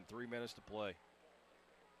quarter and 3 minutes to play.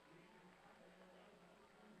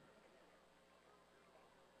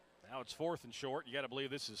 Now it's 4th and short. You got to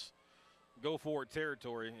believe this is go for it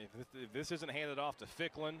territory. If this isn't handed off to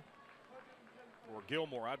Ficklin or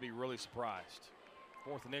Gilmore, I'd be really surprised.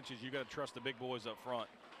 4th and inches, you got to trust the big boys up front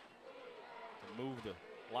to move the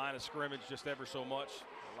line of scrimmage just ever so much.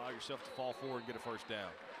 Allow yourself to fall forward and get a 1st down.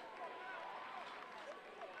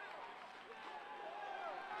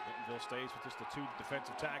 Bentonville stays with just the 2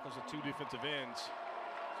 defensive tackles and 2 defensive ends.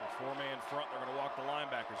 So 4-man front, they're going to walk the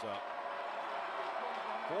linebackers up.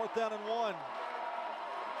 4th down and 1.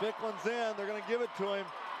 Ficklin's in. They're going to give it to him.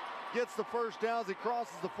 Gets the 1st down as he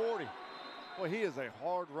crosses the 40. Boy, he is a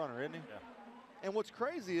hard runner, isn't he? Yeah. And what's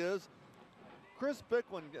crazy is Chris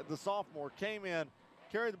Ficklin, the sophomore, came in,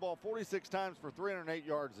 carried the ball 46 times for 308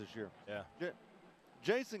 yards this year. Yeah.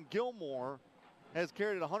 Jason Gilmore has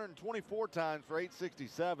carried it 124 times for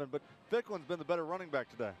 867, but Ficklen's been the better running back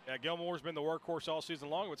today. Yeah, Gilmore's been the workhorse all season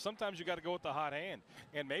long, but sometimes you got to go with the hot hand.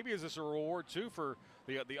 And maybe is this a reward, too, for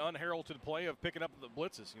the unheralded play of picking up the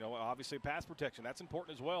blitzes? You know, obviously pass protection, that's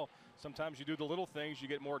important as well. Sometimes you do the little things, you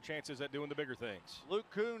get more chances at doing the bigger things. Luke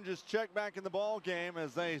Kuhn just checked back in the ball game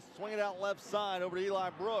as they swing it out left side over to Eli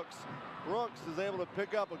Brooks. Brooks is able to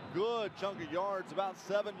pick up a good chunk of yards, about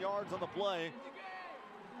 7 yards on the play.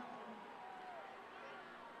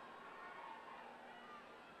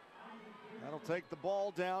 That'll take the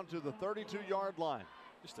ball down to the 32-yard line.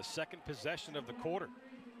 Just the second possession of the quarter.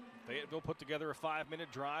 Fayetteville put together a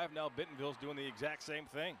 5-minute drive. Now Bentonville's doing the exact same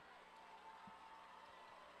thing.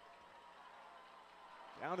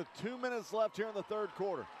 Down to 2 minutes left here in the third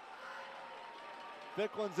quarter.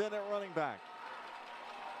 Ficklen's in at running back.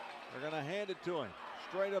 They're going to hand it to him.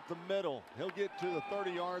 Straight up the middle. He'll get to the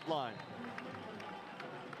 30-yard line.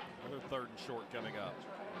 Another third and short coming up.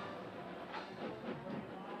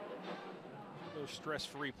 Those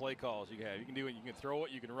stress-free play calls you have. You can do it, you can throw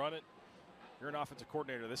it, you can run it. You're an offensive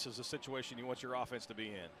coordinator. This is a situation you want your offense to be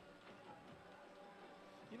in.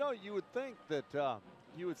 You know, you would think that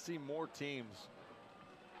you would see more teams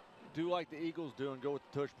do like the Eagles do and go with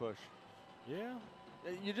the tush push. Yeah.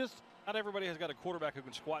 You just... Not everybody has got a quarterback who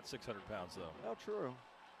can squat 600 pounds, though. Oh, true.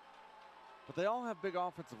 But they all have big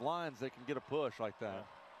offensive lines that can get a push like that.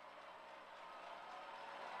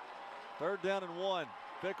 Yeah. 3rd down and 1.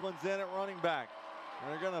 Ficklen's in at running back.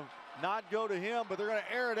 And they're going to not go to him, but they're going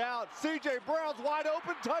to air it out. C.J. Brown's wide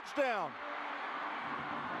open, touchdown.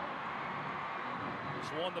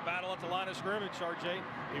 Just won the battle at the line of scrimmage, RJ.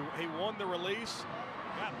 He won the release,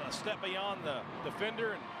 got a step beyond the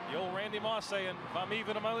defender, and the old Randy Moss saying, if I'm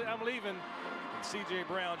even, I'm leaving. And C.J.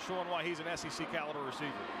 Brown showing why he's an SEC caliber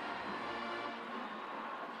receiver.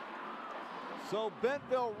 So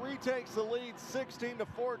Bentonville retakes the lead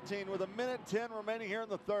 16-14 with 1:10 remaining here in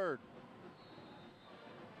the third.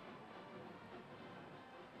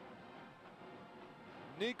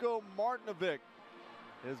 Nico Martinovic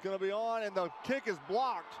is going to be on, and the kick is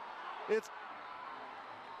blocked.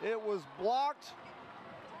 It was blocked,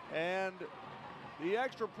 and the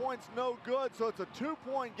extra point's no good, so it's a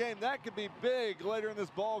 2-point game. That could be big later in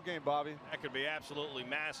this ball game, Bobby. That could be absolutely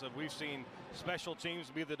massive. We've seen special teams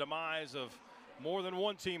be the demise of more than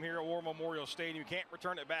one team here at War Memorial Stadium. You can't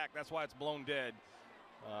return it back. That's why it's blown dead.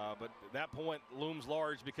 But that point looms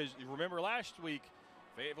large because you remember last week,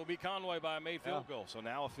 Fayetteville beat Conway by a made field goal. So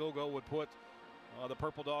now a field goal would put the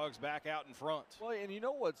Purple Dogs back out in front. Well, and you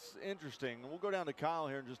know what's interesting? We'll go down to Kyle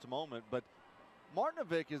here in just a moment, but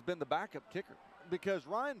Martinovic has been the backup kicker because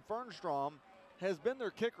Ryan Fernstrom has been their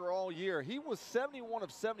kicker all year. He was 71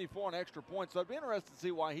 of 74 on extra points, so I'd be interested to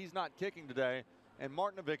see why he's not kicking today, and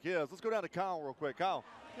Martinovic is. Let's go down to Kyle real quick. Kyle.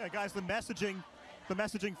 Yeah, guys, the messaging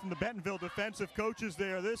from the Bentonville defensive coaches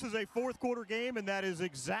there. This is a fourth quarter game, and that is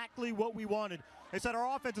exactly what we wanted. They said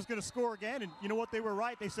our offense is going to score again, and you know what? They were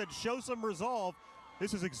right. They said show some resolve.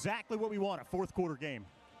 This is exactly what we want, a fourth quarter game.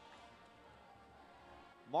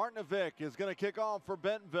 Martinovic is going to kick off for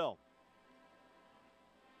Bentonville,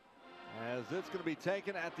 as it's going to be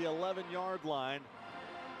taken at the 11-yard line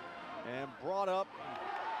and brought up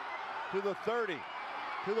to the 30,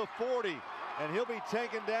 to the 40, and he'll be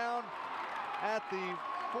taken down at the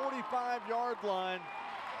 45-yard line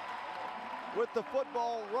with the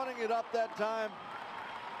football running it up that time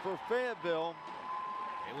for Fayetteville.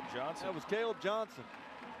 Caleb Johnson. That was Caleb Johnson.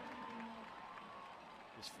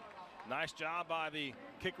 Just nice job by the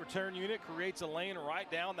kick return unit. Creates a lane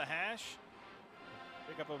right down the hash.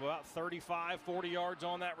 Pick up about 35, 40 yards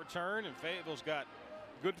on that return, and Fayetteville's got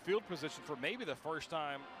good field position for maybe the first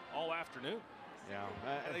time all afternoon. Yeah.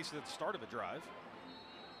 At least at the start of the drive.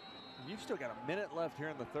 You've still got a minute left here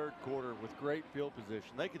in the third quarter with great field position.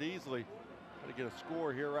 They could easily try to get a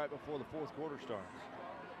score here right before the fourth quarter starts.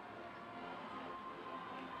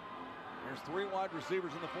 There's 3 wide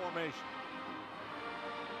receivers in the formation.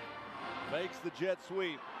 Fakes the jet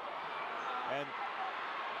sweep. And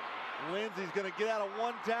Lindsey's going to get out of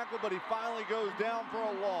one tackle, but he finally goes down for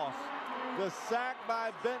a loss. The sack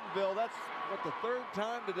by Bentonville. That's what, the 3rd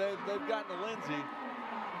time today that they've gotten to Lindsey.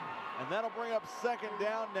 And that'll bring up 2nd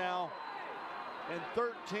down now and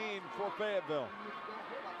 13 for Fayetteville.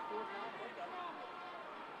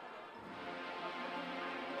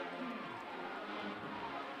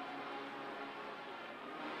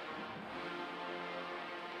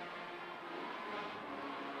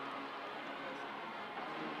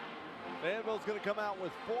 Fayetteville's going to come out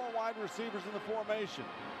with 4 wide receivers in the formation.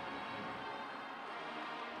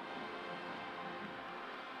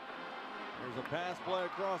 There's a pass play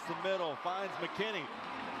across the middle, finds McKinney.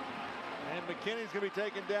 And McKinney's going to be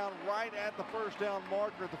taken down right at the first down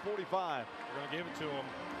marker at the 45. We're going to give it to him.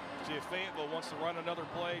 See if Fayetteville wants to run another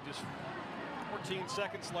play. Just 14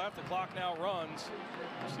 seconds left. The clock now runs.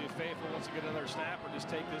 We'll see if Fayetteville wants to get another snap or just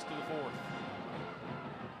take this to the 4th.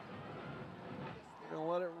 Going to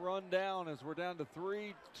let it run down as we're down to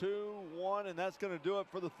 3, 2, 1, and that's going to do it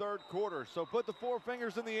for the third quarter. So put the 4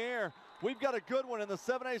 fingers in the air. We've got a good one in the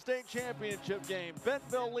 7A state championship game.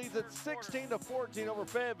 Bentonville leads at 16-14 over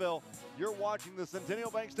Fayetteville. You're watching the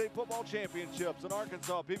Centennial Bank State Football Championships on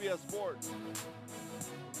Arkansas PBS Sports.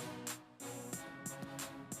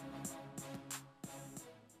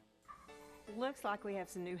 Looks like we have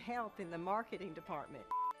some new help in the marketing department.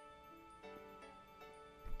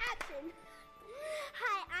 Action!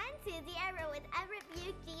 Hi, I'm Susie Everett with Everett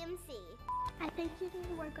Buick GMC. I think you need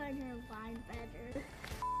to work on your line better.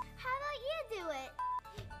 How about you do it?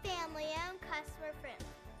 Family owned, customer friendly.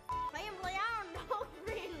 Family owned, no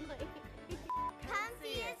friendly. Come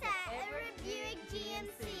see us at Everett Buick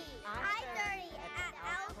GMC, I-30 at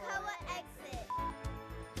Alcoa exit.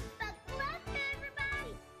 But look,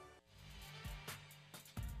 everybody!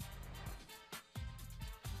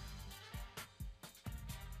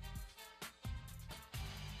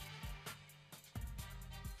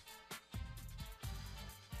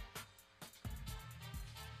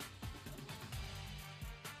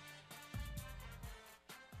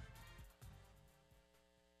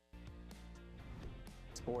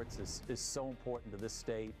 Sports is so important to this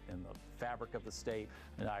state and the fabric of the state,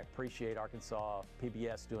 and I appreciate Arkansas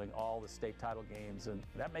PBS doing all the state title games, and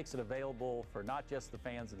that makes it available for not just the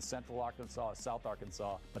fans in Central Arkansas, South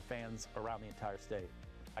Arkansas, but fans around the entire state.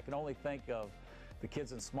 I can only think of the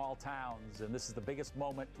kids in small towns, and this is the biggest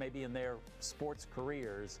moment maybe in their sports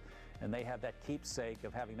careers, and they have that keepsake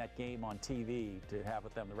of having that game on TV to have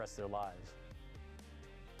with them the rest of their lives.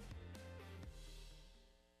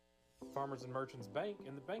 Farmers and Merchants Bank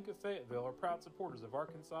and the Bank of Fayetteville are proud supporters of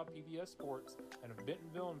Arkansas PBS Sports and of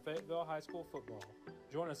Bentonville and Fayetteville High School football.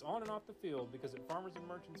 Join us on and off the field because at Farmers and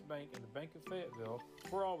Merchants Bank and the Bank of Fayetteville,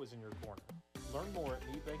 we're always in your corner. Learn more at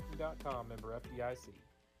mebanking.com, member FDIC.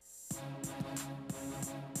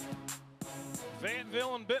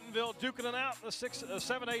 Fayetteville and Bentonville duking it out in the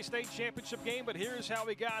 7A state championship game, but here's how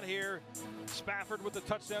we got here. Spafford with the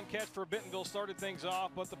touchdown catch for Bentonville started things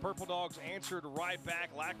off, but the Purple Dogs answered right back.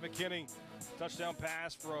 Lack McKinney, touchdown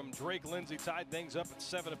pass from Drake Lindsay tied things up at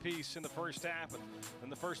 7 apiece in the first half.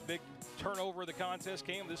 And the first big turnover of the contest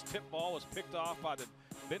came. This tip ball was picked off by the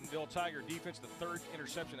Bentonville Tiger defense, the 3rd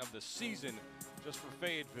interception of the season just for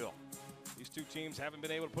Fayetteville. These two teams haven't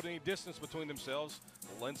been able to put any distance between themselves.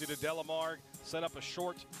 Lindsay to Delamar set up a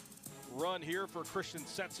short run here for Christian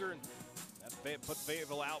Setzer, and that put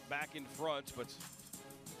Fayetteville out back in front. But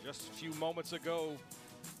just a few moments ago,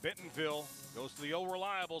 Bentonville goes to the old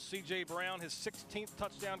reliable C.J. Brown, his 16th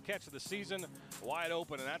touchdown catch of the season, wide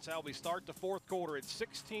open, and that's how we start the 4th quarter. It's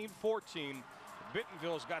 16-14.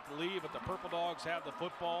 Bentonville's got the lead, but the Purple Dogs have the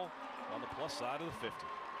football on the plus side of the 50.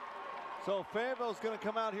 So Fayetteville's going to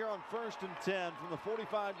come out here on 1st and 10 from the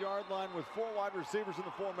 45-yard line with 4 wide receivers in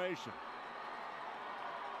the formation.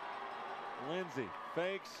 Lindsay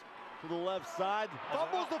fakes to the left side,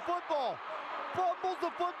 fumbles the football.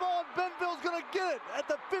 And Bentonville's going to get it at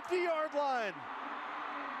the 50-yard line.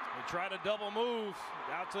 They try to double move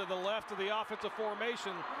out to the left of the offensive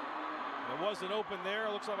formation. It wasn't open there.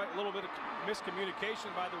 It looks like a little bit of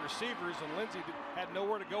miscommunication by the receivers, and Lindsay had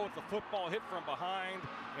nowhere to go with the football, hit from behind,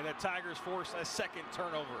 and the Tigers forced a 2nd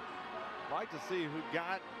turnover. Like to see who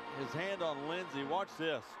got his hand on Lindsay. Watch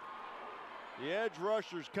this. The edge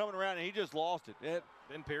rusher's coming around, and he just lost it.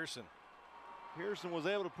 Ben Pearson. Pearson was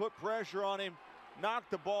able to put pressure on him, knock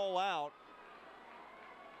the ball out.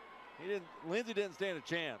 Lindsay didn't stand a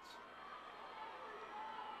chance.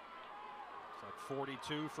 It's like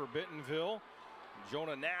 42 for Bentonville.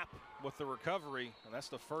 Jonah Knapp with the recovery, and that's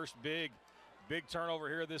the first big turnover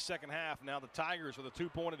here this second half. Now the Tigers with a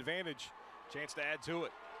 2-point advantage, chance to add to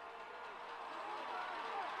it.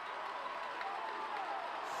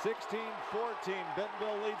 16-14,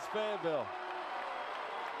 Bentonville leads Fayetteville.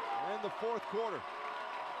 We're in the 4th quarter.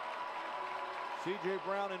 C.J.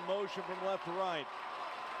 Brown in motion from left to right.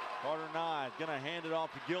 Carter Nye gonna hand it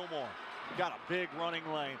off to Gilmore. Got a big running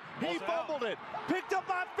lane. He fumbled it. Picked up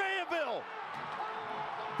by Fayetteville.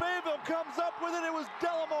 Fayetteville comes up with it. It was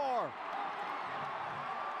Delamar.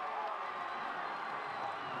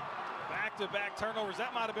 Back-to-back turnovers.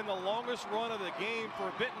 That might have been the longest run of the game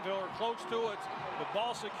for Bentonville, or close to it. The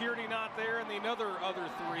ball security not there, and the other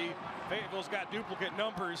 3. Fayetteville's got duplicate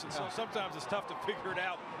numbers, and so sometimes it's tough to figure it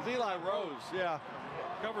out. It's Eli Rose, yeah.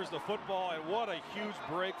 recovers the football, and what a huge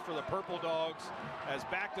break for the Purple Dogs as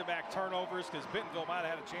back-to-back turnovers, because Bentonville might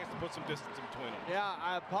have had a chance to put some distance in between them. Yeah,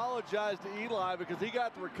 I apologize to Eli because he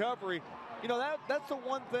got the recovery. You know, that's the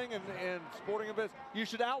one thing in sporting events. You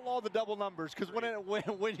should outlaw the double numbers, because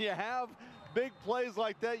when you have big plays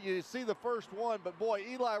like that, you see the first one. But boy,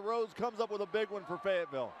 Eli Rose comes up with a big one for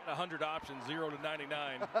Fayetteville. 100 options, 0 to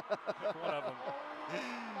 99. Pick one of them.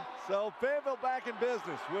 So Fayetteville back in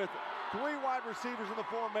business with 3 wide receivers in the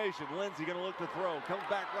formation. Lindsey going to look to throw. Comes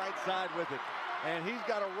back right side with it. And he's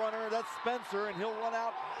got a runner. That's Spencer, and he'll run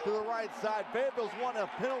out to the right side. Fayetteville's won a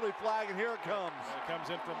penalty flag, and here it comes. It comes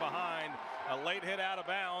in from behind. A late hit out of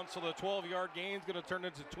bounds, so the 12-yard gain is going to turn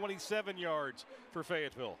into 27 yards for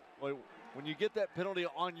Fayetteville. When you get that penalty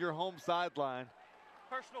on your home sideline.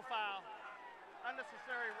 Personal foul.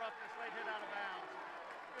 Unnecessary roughness, late hit out of bounds.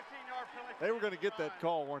 15-yard penalty. They were going to get that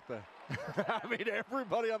call, weren't they? I mean,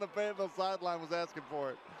 everybody on the Fayetteville sideline was asking for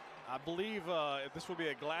it. I believe this will be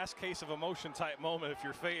a glass case of emotion type moment if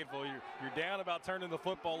you're Fayetteville. You're down about turning the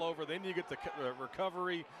football over. Then you get the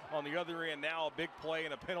recovery on the other end. Now a big play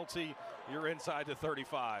and a penalty. You're inside the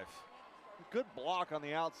 35. Good block on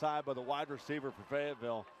the outside by the wide receiver for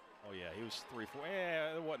Fayetteville. Oh, yeah, he was 3-4.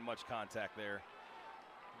 Yeah, there wasn't much contact there.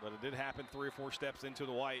 But it did happen 3 or 4 steps into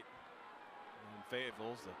the white. And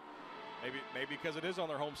Fayetteville's maybe because it is on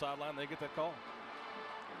their home sideline, they get that call.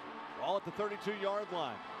 Ball at the 32-yard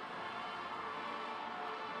line.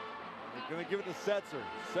 They're going to give it to Setzer.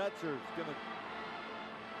 Setzer's going to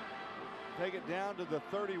take it down to the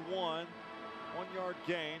 31. 1-yard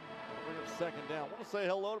gain. Bring up second down. I want to say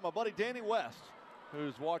hello to my buddy Danny West,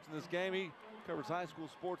 who's watching this game. He covers high school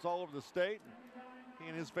sports all over the state. He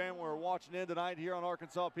and his family are watching in tonight here on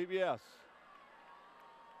Arkansas PBS.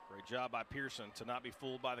 Great job by Pearson to not be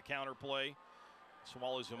fooled by the counter play.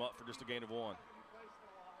 Swallows him up for just a gain of 1.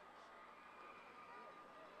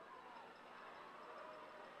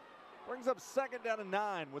 Brings up second down and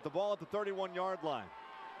 9 with the ball at the 31-yard line.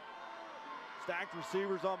 Stacked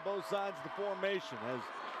receivers on both sides of the formation as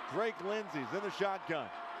Drake Lindsey's in the shotgun.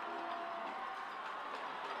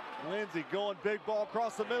 Lindsey going big ball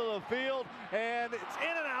across the middle of the field, and it's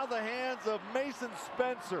in and out of the hands of Mason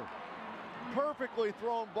Spencer. Perfectly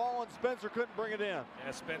thrown ball, and Spencer couldn't bring it in.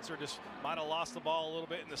 Yeah, Spencer just might have lost the ball a little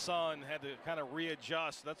bit in the sun, had to kind of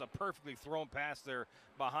readjust. That's a perfectly thrown pass there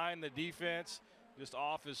behind the defense, just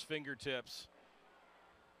off his fingertips.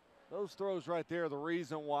 Those throws right there are the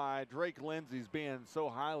reason why Drake Lindsey's being so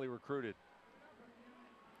highly recruited.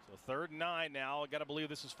 So 3rd and 9 now. I got to believe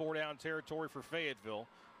this is 4-down territory for Fayetteville.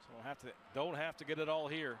 So don't have to get it all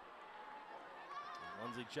here.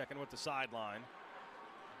 Lindsey checking with the sideline.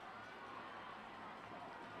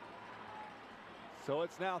 So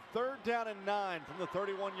it's now 3rd down and 9 from the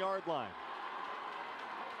 31-yard line.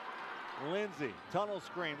 Lindsey, tunnel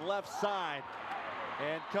screen, left side.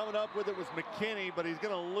 And coming up with it was McKinney, but he's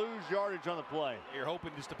going to lose yardage on the play. You're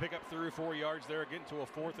hoping just to pick up 3 or 4 yards there, get into a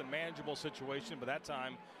 4th and manageable situation, but that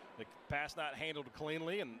time the pass not handled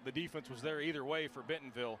cleanly, and the defense was there either way for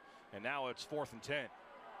Bentonville, and now it's 4th and 10.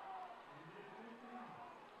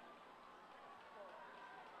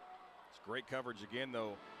 It's great coverage again,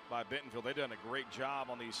 though, by Bentonville. They've done a great job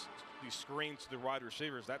on these screens to the wide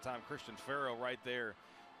receivers. That time Christian Farrow right there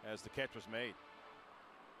as the catch was made.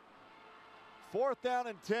 4th down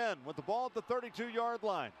and 10 with the ball at the 32-yard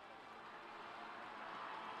line.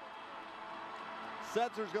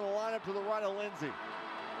 Setzer's going to line up to the right of Lindsey.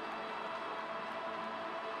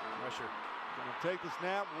 Pressure. Going to take the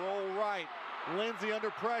snap, roll right. Lindsey under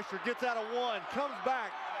pressure, gets out of 1, comes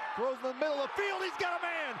back, throws in the middle of the field. He's got a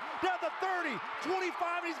man down the 30,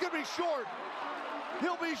 25, and he's going to be short.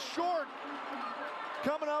 He'll be short.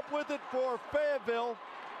 Coming up with it for Fayetteville.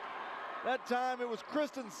 That time it was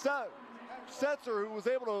Kristen Setzer who was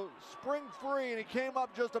able to spring free, and he came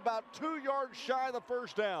up just about 2 yards shy of the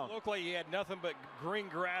first down. Looked like he had nothing but green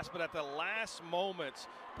grass, but at the last moments,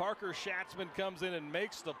 Parker Schatzman comes in and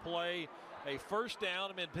makes the play. A first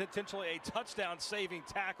down and potentially a touchdown saving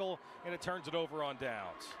tackle, and it turns it over on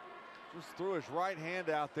downs. Just threw his right hand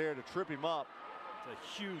out there to trip him up. It's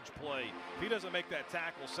a huge play. If he doesn't make that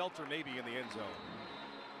tackle, Seltzer may be in the end zone.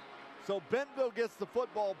 So Bentonville gets the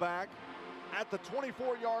football back at the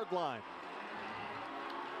 24-yard line.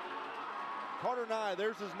 Carter Nye,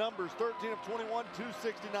 there's his numbers, 13 of 21,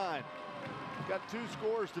 269. He's got 2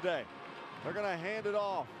 scores today. They're going to hand it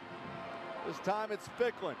off. This time it's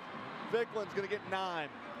Ficklin. Ficklin's going to get 9.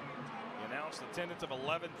 He announced attendance of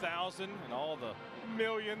 11,000, and all the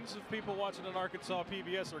millions of people watching on Arkansas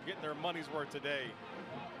PBS are getting their money's worth today.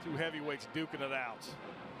 2 heavyweights duking it out.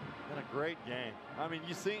 Been a great game. I mean,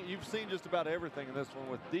 you've seen just about everything in this one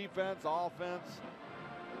with defense, offense.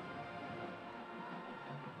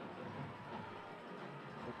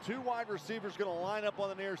 2 wide receivers going to line up on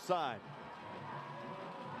the near side.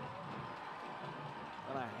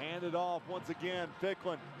 Going to hand it off once again,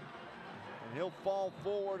 Ficklin. And he'll fall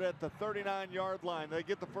forward at the 39-yard line. They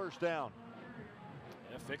get the first down.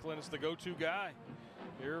 Yeah, Ficklin is the go-to guy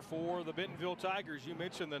here for the Bentonville Tigers. You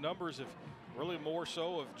mentioned the numbers of really more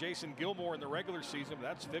so of Jason Gilmore in the regular season. But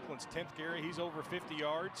that's Ficklin's 10th carry. He's over 50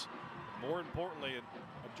 yards. More importantly,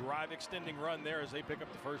 a drive extending run there as they pick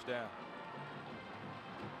up the first down.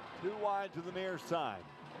 2 wide to the near side.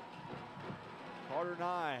 Carter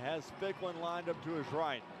Nye has Ficklin lined up to his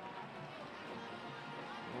right.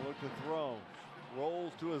 He'll look to throw.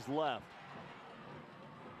 Rolls to his left.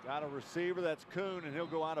 Got a receiver, that's Kuhn, and he'll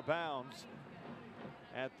go out of bounds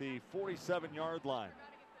at the 47-yard line.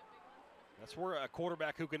 That's where a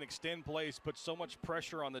quarterback who can extend plays puts so much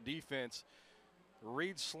pressure on the defense.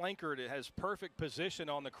 Reed Slankard has perfect position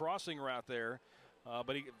on the crossing route there.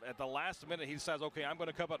 But at the last minute, he decides, okay, I'm going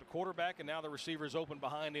to come up the quarterback, and now the receiver's open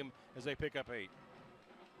behind him as they pick up 8.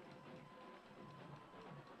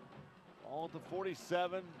 All at the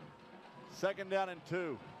 47, 2nd down and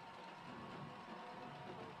 2.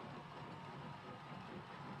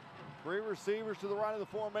 3 receivers to the right of the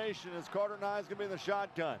formation as Carter Nye is going to be in the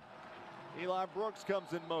shotgun. Eli Brooks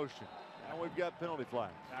comes in motion. Now we've got penalty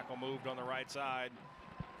flags. Tackle moved on the right side.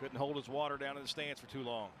 Couldn't hold his water down in the stance for too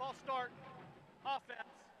long. Ball start. Offense.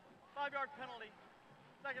 5-yard penalty.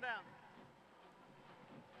 2nd down.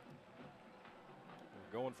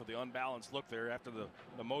 They're going for the unbalanced look there after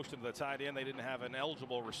the motion of the tight end. They didn't have an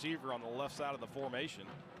eligible receiver on the left side of the formation.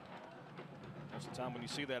 Most of the time when you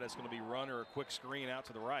see that, it's going to be run or a quick screen out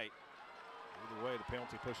to the right. Either way, the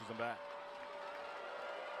penalty pushes them back.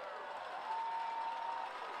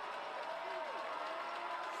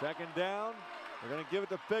 Second down. They're going to give it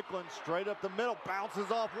to Ficklin, straight up the middle, bounces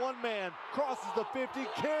off one man, crosses the 50,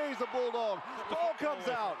 carries the Bulldog. Ball comes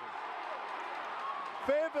out.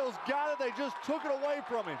 Fayetteville's got it. They just took it away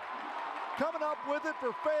from him. Coming up with it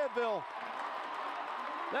for Fayetteville,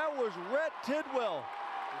 that was Rhett Tidwell.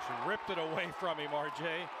 Just ripped it away from him,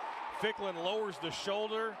 RJ. Ficklin lowers the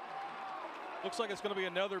shoulder. Looks like it's going to be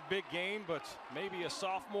another big game, but maybe a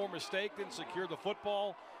sophomore mistake, didn't secure the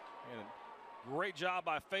football. And great job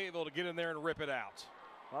by Fayetteville to get in there and rip it out.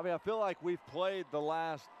 Bobby, I feel like we've played the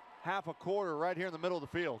last half a quarter right here in the middle of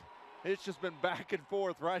the field. It's just been back and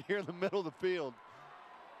forth right here in the middle of the field.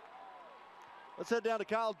 Let's head down to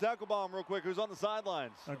Kyle Deckelbaum real quick, who's on the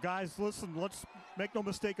sidelines. Guys, listen, let's make no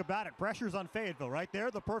mistake about it. Pressure's on Fayetteville, right?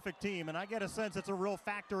 They're the perfect team, and I get a sense it's a real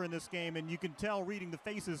factor in this game, and you can tell reading the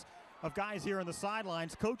faces of guys here on the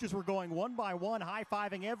sidelines. Coaches were going one by one,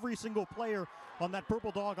 high-fiving every single player on that Purple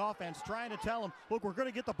Dog offense, trying to tell them, look, we're going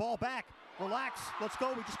to get the ball back. Relax, let's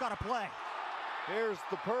go, we just got to play. Here's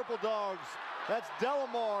the Purple Dogs. That's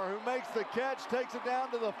Delamar who makes the catch, takes it down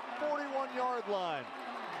to the 41-yard line.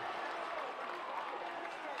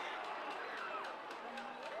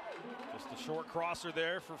 Just a short crosser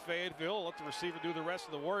there for Fayetteville. Let the receiver do the rest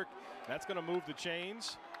of the work. That's going to move the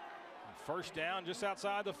chains. First down just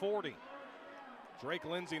outside the 40. Drake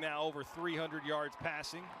Lindsay now over 300 yards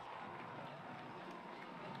passing.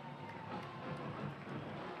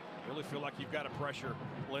 Really feel like you've got to pressure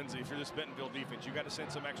Lindsay. If you're this Bentonville defense, you've got to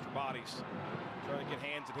send some extra bodies. Try to get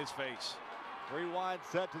hands in his face. 3 wide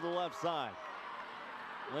set to the left side.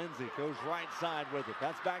 Lindsay goes right side with it.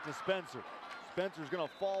 That's back to Spencer. Spencer's going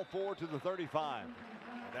to fall forward to the 35.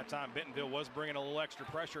 At that time, Bentonville was bringing a little extra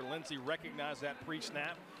pressure. Lindsay recognized that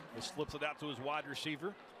pre-snap. Just flips it out to his wide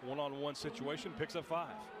receiver. One-on-one situation, picks up 5.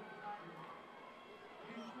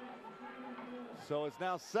 So it's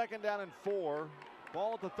now 2nd down and 4.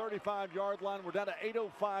 Ball at the 35-yard line. We're down to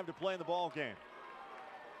 8:05 to play in the ball game.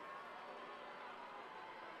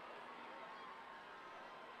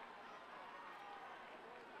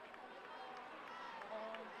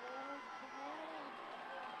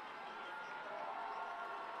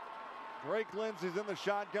 Drake Lindsay's in the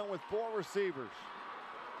shotgun with 4 receivers.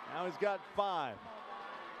 Now he's got 5.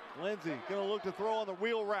 Lindsay going to look to throw on the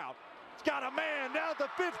wheel route. He's got a man down at the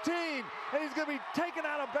 15, and he's going to be taken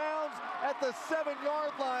out of bounds at the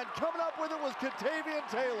 7-yard line. Coming up with it was Katavian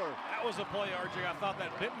Taylor. That was a play, RJ. I thought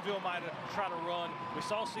that Bentonville might have tried to run. We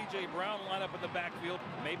saw C.J. Brown line up in the backfield,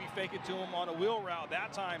 maybe fake it to him on a wheel route.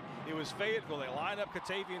 That time it was Fayetteville. They line up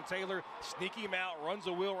Katavian Taylor, sneak him out, runs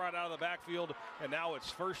a wheel route out of the backfield, and now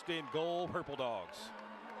it's 1st and goal, Purple Dogs.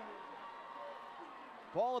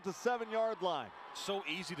 Ball at the 7-yard line. So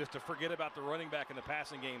easy just to forget about the running back in the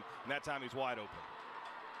passing game, and that time he's wide open.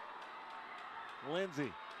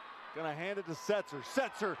 Lindsay going to hand it to Setzer.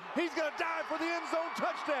 Setzer, he's going to dive for the end zone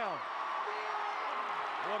touchdown.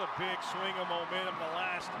 What a big swing of momentum the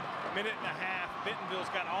last minute and a half. Bentonville's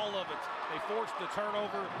got all of it. They forced the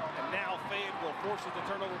turnover, and now Fayetteville forces the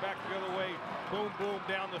turnover back the other way. Boom, boom,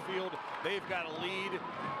 down the field. They've got a lead.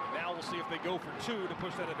 Now we'll see if they go for 2 to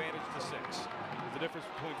push that advantage to 6. The difference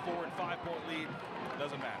between 4 and 5-point lead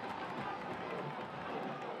doesn't matter.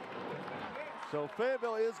 So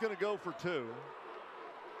Fayetteville is going to go for 2.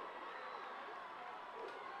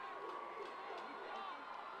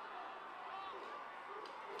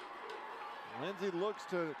 Lindsey looks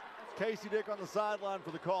to Casey Dick on the sideline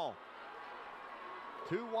for the call.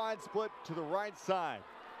 2 wide split to the right side.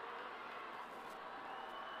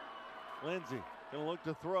 Lindsey gonna look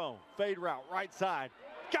to throw. Fade route, right side.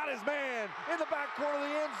 Got his man in the back corner of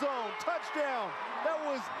the end zone. Touchdown. That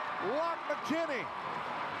was Locke McKinney.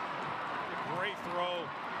 Great throw.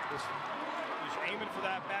 He's aiming for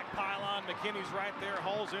that back pylon. McKinney's right there,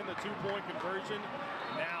 hauls in the 2-point conversion.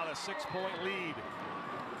 Now the 6-point lead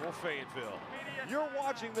for Fayetteville. You're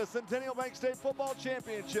watching the Centennial Bank State Football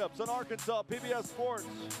Championships on Arkansas PBS Sports.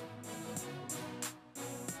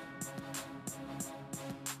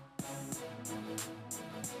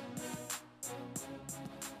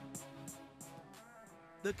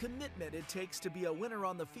 The commitment it takes to be a winner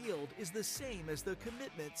on the field is the same as the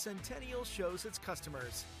commitment Centennial shows its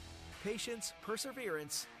customers. Patience,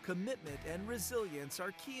 perseverance, commitment, and resilience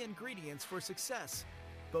are key ingredients for success,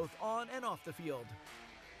 both on and off the field.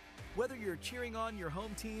 Whether you're cheering on your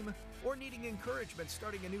home team or needing encouragement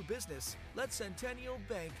starting a new business, let Centennial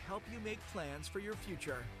Bank help you make plans for your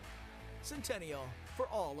future. Centennial, for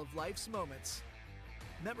all of life's moments.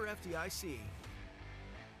 Member FDIC.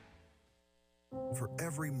 For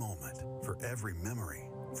every moment, for every memory,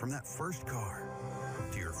 from that first car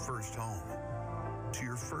to your first home, to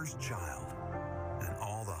your first child, and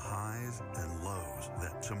all the highs and lows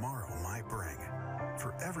that tomorrow might bring.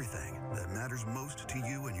 For everything that matters most to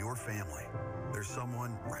you and your family, there's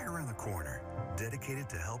someone right around the corner dedicated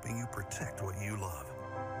to helping you protect what you love.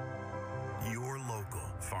 Your local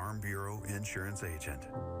Farm Bureau Insurance agent.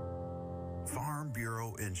 Farm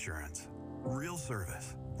Bureau Insurance. Real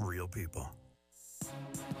service, real people.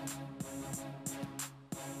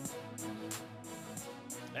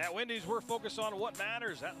 At Wendy's, we're focused on what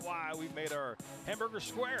matters. That's why we've made our hamburger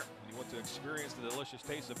square. When you want to experience the delicious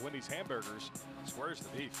taste of Wendy's hamburgers, square's the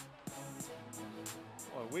beef.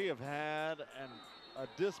 Well, we have had a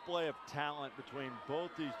display of talent between both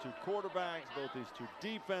these 2 quarterbacks, both these 2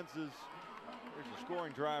 defenses. There's a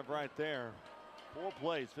scoring drive right there. 4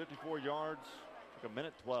 plays, 54 yards, like a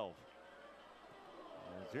minute 12.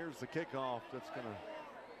 As here's the kickoff that's going to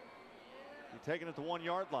be taken at the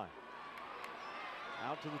 1-yard line.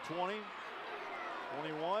 Out to the 20,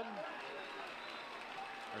 21, or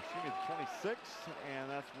excuse me, the 26, and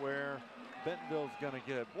that's where Bentonville's going to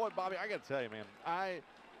get it. Boy, Bobby, I got to tell you, man, I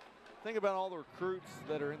think about all the recruits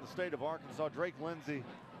that are in the state of Arkansas. Drake Lindsey,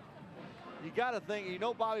 you got to think, you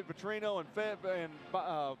know, Bobby Petrino and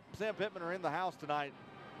Sam Pittman are in the house tonight.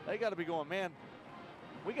 They got to be going, man,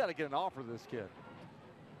 we got to get an offer to this kid.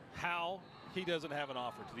 How he doesn't have an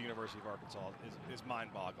offer to the University of Arkansas is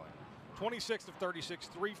mind-boggling. 26 of 36,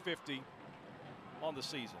 350 on the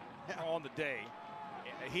season, on the day.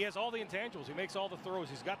 He has all the intangibles. He makes all the throws.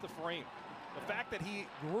 He's got the frame. The fact that he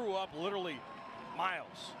grew up literally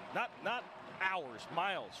miles, not hours,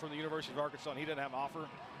 miles from the University of Arkansas, and he didn't have an offer,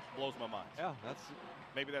 blows my mind. Yeah,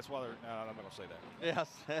 maybe that's why they're. I'm not going to say that. Yes,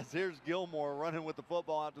 as here's Gilmore running with the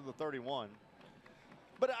football out to the 31.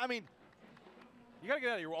 But I mean, you got to get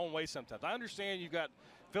out of your own way sometimes. I understand you've got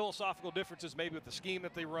philosophical differences maybe with the scheme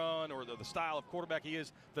that they run or the style of quarterback he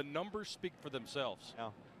is. The numbers speak for themselves.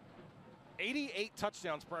 Yeah. 88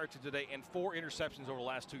 touchdowns prior to today and 4 interceptions over the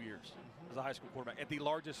last 2 years as a high school quarterback at the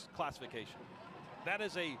largest classification. That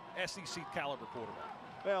is a SEC caliber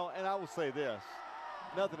quarterback. Well, and I will say this,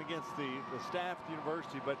 nothing against the staff at the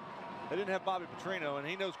university, but they didn't have Bobby Petrino, and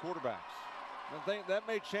he knows quarterbacks. I think that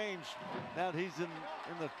may change now that he's in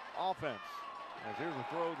the offense. As here's a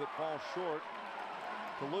throw that falls short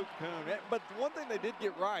to Luke Kuhn. But one thing they did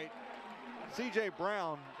get right, C.J.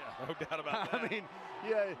 Brown. Yeah, no doubt about that. I mean,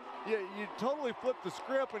 yeah, you totally flip the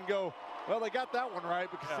script and go, well, they got that one right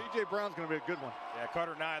because C.J. Brown's going to be a good one. Yeah,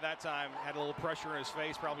 Carter Nye that time had a little pressure in his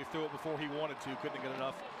face, probably threw it before he wanted to, couldn't get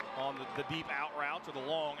enough on the deep out routes or the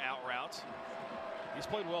long out routes. He's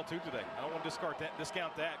played well too today. I don't want to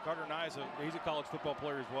discount that. Carter Nye he's a college football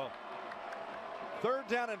player as well. 3rd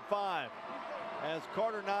down and 5 as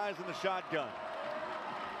Carter Nye's in the shotgun.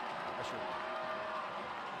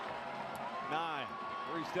 Nye,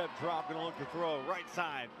 3-step drop, going to look to throw. Right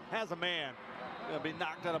side, has a man. Going to be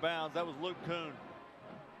knocked out of bounds. That was Luke Kuhn.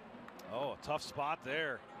 Oh, a tough spot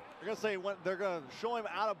there. They're going to say they're going to show him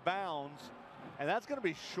out of bounds, and that's going to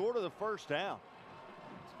be short of the first down.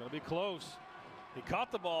 It's going to be close. He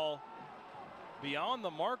caught the ball beyond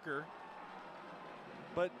the marker,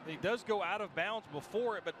 but he does go out of bounds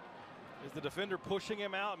before it. But is the defender pushing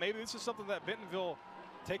him out? Maybe this is something that Bentonville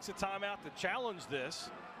takes a timeout to challenge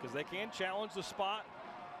this, because they can challenge the spot,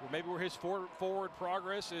 or maybe where his forward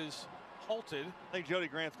progress is halted. I think Jody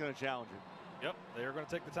Grant's going to challenge it. Yep, they're going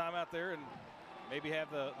to take the timeout there and maybe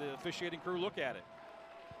have the officiating crew look at it.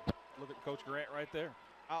 Look at Coach Grant right there.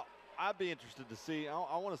 I'd be interested to see.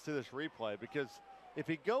 I want to see this replay, because if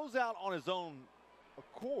he goes out on his own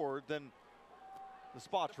accord, then the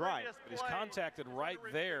spot's right. But he's contacted right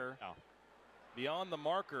there beyond the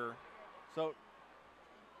marker. So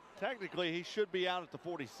technically he should be out at the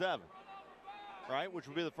 47, right, which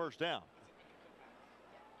would be the first down.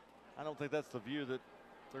 I don't think that's the view that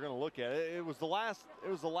they're going to look at. It was the last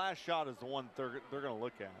shot is the one they're going to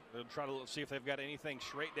look at. They'll try to see if they've got anything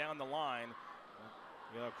straight down the line.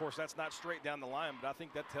 You know, of course, that's not straight down the line, but I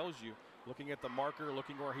think that tells you, looking at the marker,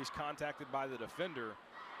 looking where he's contacted by the defender,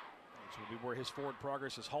 which will be where his forward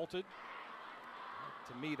progress is halted.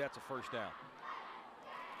 To me, that's a first down.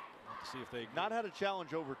 Let's see if they not had a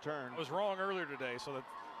challenge overturned. I was wrong earlier today, so that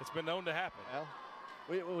it's been known to happen.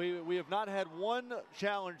 Well, we have not had one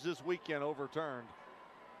challenge this weekend overturned.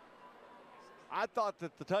 I thought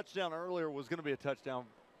that the touchdown earlier was going to be a touchdown,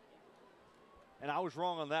 and I was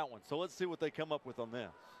wrong on that one. So let's see what they come up with on this.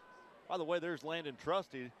 By the way, there's Landon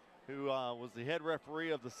Trusty, who was the head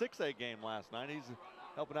referee of the 6A game last night. He's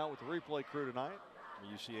helping out with the replay crew tonight.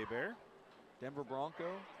 UCA Bear. Denver Bronco.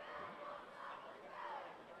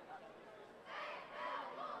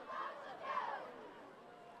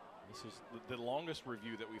 This is the longest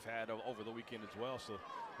review that we've had over the weekend as well. So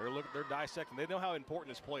they're dissecting. They know how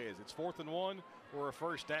important this play is. It's 4th and 1 or a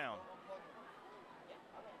first down.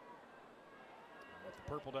 With the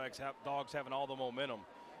Purple Dogs having all the momentum,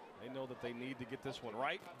 they know that they need to get this one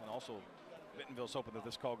right. And also, Bentonville's hoping that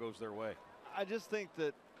this call goes their way. I just think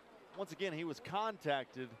that, once again, he was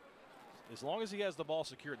contacted. As long as he has the ball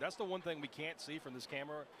secured. That's the one thing we can't see from this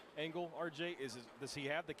camera angle, RJ, is does he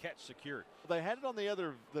have the catch secured? They had it on the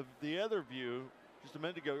other view just a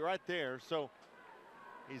minute ago, right there. So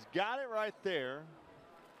he's got it right there.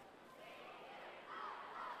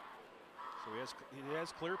 So he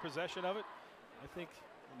has clear possession of it. I think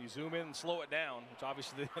when you zoom in and slow it down, which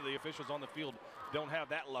obviously the officials on the field don't have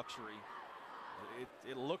that luxury,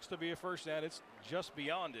 it looks to be a first down. It's just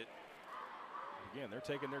beyond it. Again, they're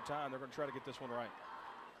taking their time. They're going to try to get this one right.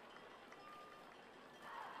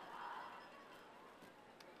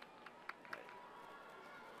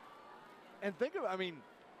 And think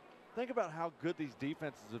about how good these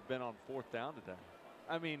defenses have been on 4th down today.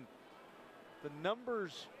 I mean, the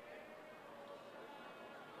numbers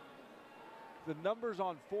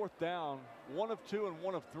on 4th down, 1 of 2 and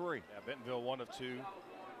 1 of 3. Yeah, Bentonville 1 of 2.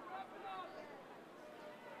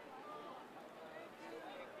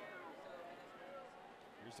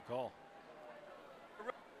 Here's the call.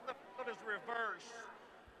 The field is reversed.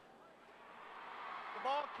 The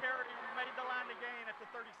ball carrier made the line to gain at the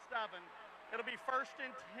 37. It'll be 1st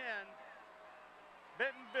and 10.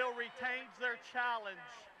 Bentonville retains their challenge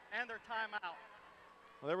and their timeout.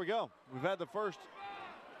 Well, there we go. We've had the first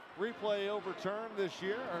replay overturned this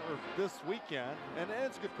year, or this weekend, and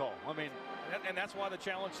it's a good call. I mean, and that's why the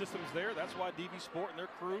challenge system's there. That's why DV Sport and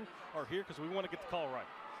their crew are here, because we want to get the call right.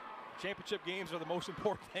 Championship games are the most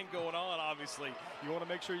important thing going on, obviously. You want to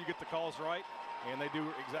make sure you get the calls right, and they do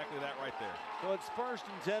exactly that right there. So it's 1st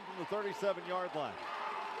and 10 from the 37-yard line.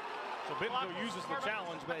 So Bentonville uses the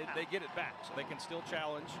challenge, but they get it back, so they can still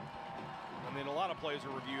challenge. And then a lot of plays are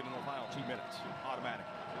reviewed in the final 2 minutes, automatic.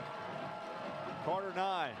 Carter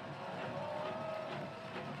 9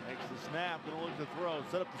 makes the snap, gonna look to throw,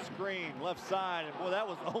 set up the screen, left side, and boy, that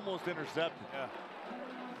was almost intercepted. Yeah.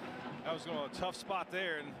 That was going to a tough spot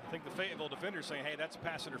there, and I think the Fayetteville defender saying, hey, that's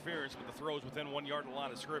pass interference, but the throw is within 1 yard of the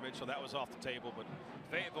line of scrimmage, so that was off the table. But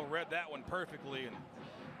Fayetteville read that one perfectly, and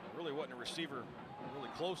really wasn't a receiver really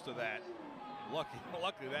close to that.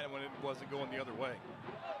 Luckily that one it wasn't going the other way.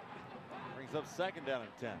 Brings up 2nd down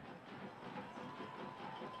and 10.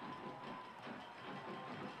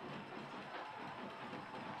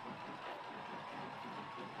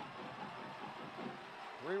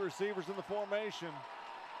 Three receivers in the formation.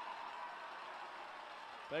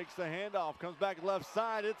 Takes the handoff, comes back left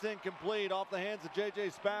side. It's incomplete, off the hands of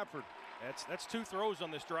J.J. Spafford. That's 2 throws on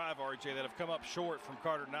this drive, RJ, that have come up short from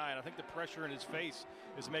Carter 9. I think the pressure in his face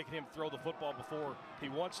is making him throw the football before he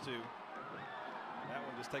wants to. That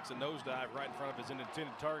one just takes a nosedive right in front of his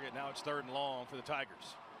intended target. Now it's 3rd and long for the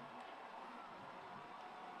Tigers.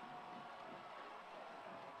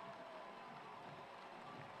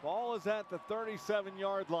 Ball is at the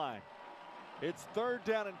 37-yard line. It's 3rd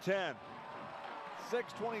down and 10.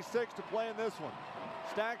 6:26 to play in this one.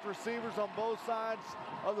 Stacked receivers on both sides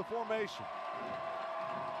of the formation.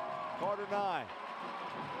 Carter Nye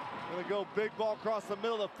going to go big ball across the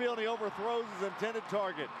middle of the field. He overthrows his intended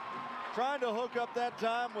target. Trying to hook up that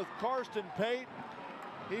time with Karsten Pate.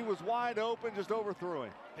 He was wide open, just overthrew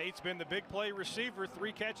him. Pate's been the big play receiver,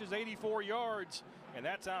 3 catches, 84 yards. And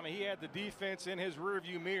that time he had the defense in his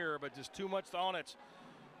rearview mirror, but just too much on it.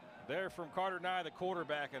 There from Carter Nye, the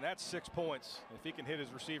quarterback, and that's 6 points if he can hit his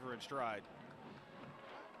receiver in stride.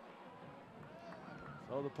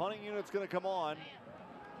 So the punting unit's going to come on.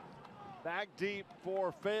 Back deep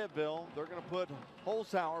for Fayetteville. They're going to put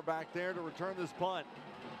Holzhauer back there to return this punt.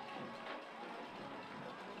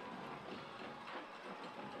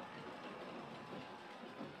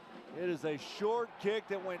 It is a short kick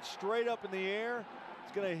that went straight up in the air.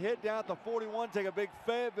 It's going to hit down at the 41, take a big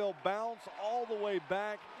Fayetteville bounce all the way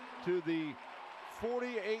back to the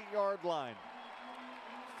 48-yard line.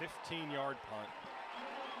 15-yard punt.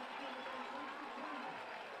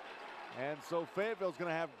 And so Fayetteville's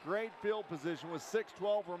going to have great field position with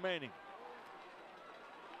 6:12 remaining.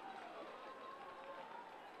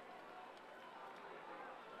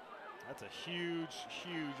 That's a huge,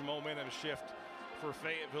 huge momentum shift for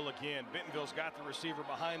Fayetteville again. Bentonville's got the receiver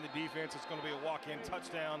behind the defense. It's going to be a walk-in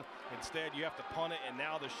touchdown. Instead, you have to punt it, and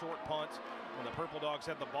now the short punt when the Purple Dogs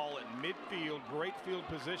had the ball at midfield. Great field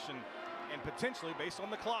position, and potentially, based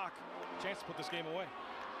on the clock, a chance to put this game away.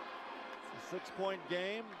 It's a 6-point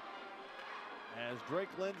game as Drake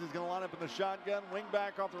Lindsey's going to line up in the shotgun, wing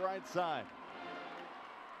back off the right side.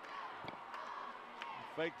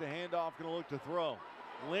 Fake the handoff, going to look to throw.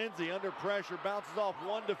 Lindsey under pressure, bounces off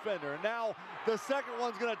one defender, and now the second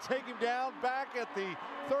one's going to take him down back at the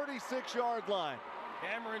 36-yard line.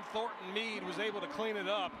 Cameron Thornton-Meade was able to clean it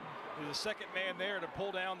up. There's a second man there to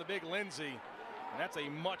pull down the big Lindsey, and that's a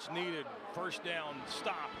much-needed first down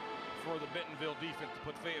stop for the Bentonville defense to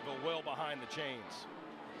put Fayetteville well behind the chains.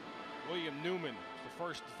 William Newman, the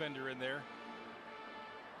first defender in there.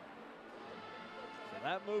 So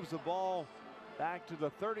that moves the ball back to the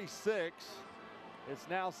 36. It's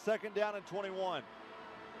now 2nd down and 21.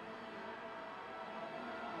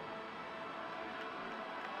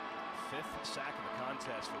 Fifth sack of the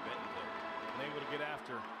contest for Bentonville. And able to get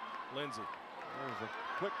after Lindsey. There's a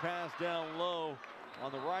quick pass down low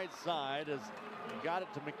on the right side as he got it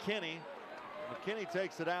to McKinney. McKinney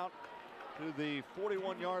takes it out to the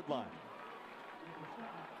 41-yard line.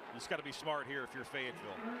 You just got to be smart here if you're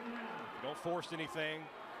Fayetteville. Don't force anything.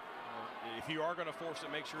 If you are going to force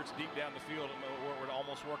it, make sure it's deep down the field where it would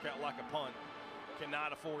almost work out like a punt.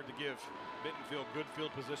 Cannot afford to give Bentonville good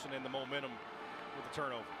field position and the momentum with the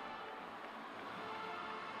turnover.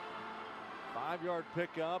 5-yard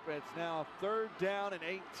pickup. It's now 3rd down and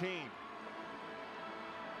 18. Fayetteville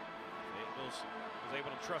was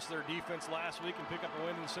able to trust their defense last week and pick up a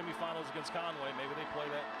win in the semifinals against Conway. Maybe they play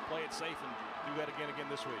it safe and do that again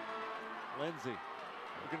this week. Lindsey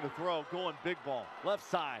looking to throw, going big ball, left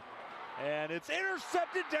side. And it's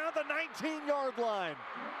intercepted down the 19-yard line.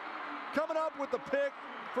 Coming up with the pick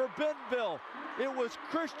for Bentonville, it was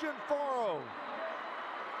Christian Faro.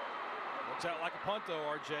 Works out like a punt, though,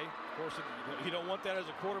 RJ. Of course, you don't want that as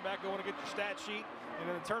a quarterback going to get your stat sheet and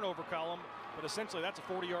then the turnover column, but essentially that's a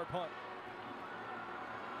 40-yard punt.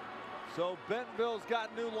 So Bentonville's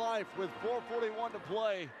got new life with 4:41 to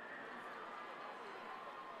play.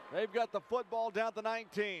 They've got the football down at the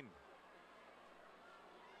 19.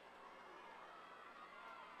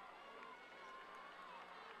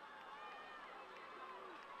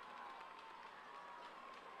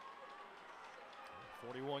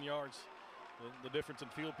 .41 yards. The difference in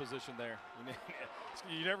field position there.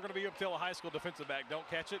 You're never going to be able to tell a high school defensive back, don't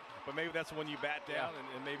catch it, but maybe that's when you bat down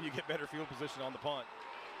and maybe you get better field position on the punt.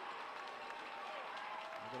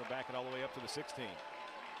 We're going to back it all the way up to the 16.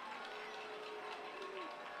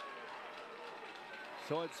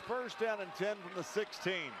 So it's 1st down and 10 from the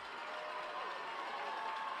 16.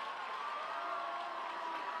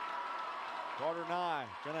 Carter Nye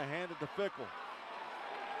going to hand it to Ficklin,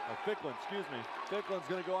 excuse me. Ficklin's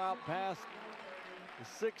going to go out past the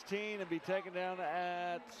 16 and be taken down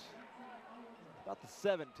at about the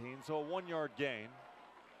 17, so a 1-yard gain.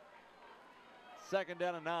 2nd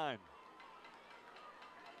down and 9.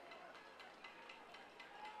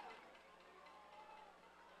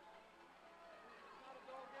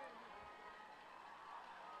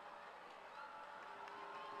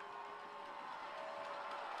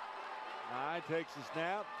 Nye takes the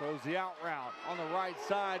snap, throws the out route on the right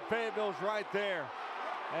side. Fayetteville's right there.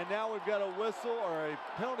 And now we've got a whistle or a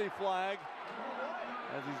penalty flag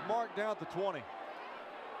as he's marked down at the 20. I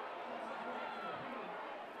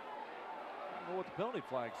don't know what the penalty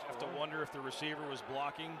flag's for. Have to wonder if the receiver was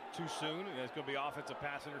blocking too soon and it's going to be offensive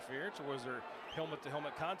pass interference, or was there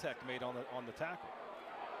helmet-to-helmet contact made on the tackle?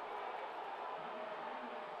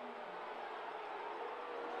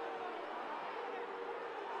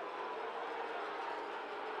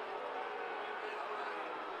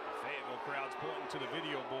 Fayetteville crowd's pointing to the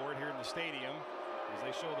video board here in the stadium as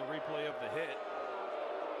they show the replay of the hit.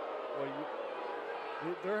 Well,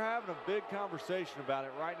 they're having a big conversation about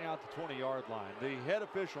it right now at the 20-yard line. The head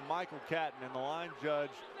official, Michael Catton, and the line judge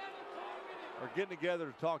are getting together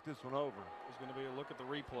to talk this one over. There's going to be a look at the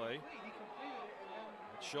replay.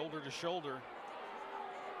 It's shoulder to shoulder.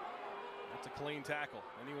 That's a clean tackle,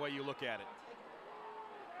 any way you look at it.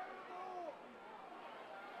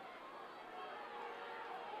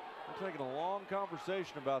 We're taking a long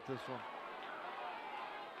conversation about this one.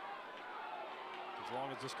 As long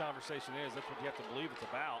as this conversation is, that's what you have to believe it's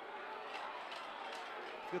about.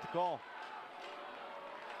 Let's get the call.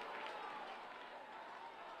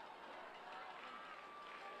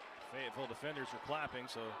 Fayetteville defenders are clapping,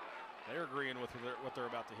 so they're agreeing with what they're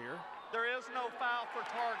about to hear. There is no foul for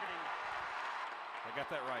targeting. I got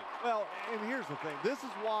that right. Well, and here's the thing. This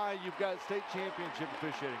is why you've got state championship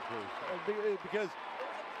officiating crews. Because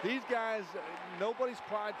these guys, nobody's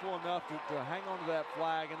prideful enough to hang on to that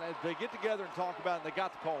flag, and they get together and talk about it, and they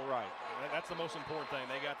got the call right. That's the most important thing.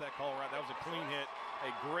 They got that call right. That was a clean hit,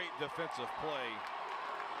 a great defensive play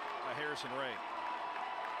by Harrison Ray.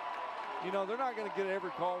 You know, they're not going to get every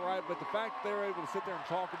call right, but the fact that they're able to sit there and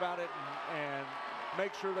talk about it and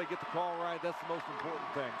make sure they get the call right, that's the most important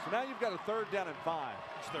thing. So now you've got a 3rd down and 5.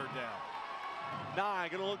 It's 3rd down. Nye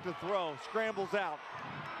going to look to throw, scrambles out,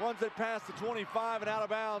 runs it past the 25 and out of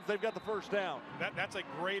bounds. They've got the 1st down. That's a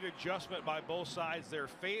great adjustment by both sides there.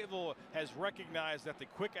 Fayetteville has recognized that the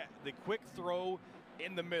quick throw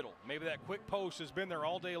in the middle, maybe that quick post has been there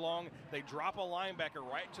all day long. They drop a linebacker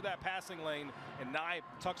right to that passing lane, and Nye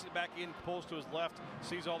tucks it back in, pulls to his left,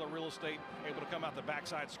 sees all the real estate, able to come out the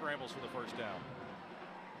backside, scrambles for the 1st down.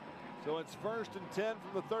 So it's 1st and 10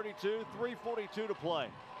 from the 32, 3:42 to play.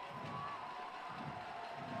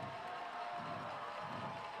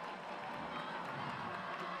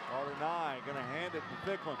 Carter Nye going to hand it to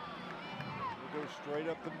Ficklin. He'll go straight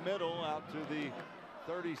up the middle out to the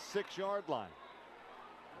 36-yard line.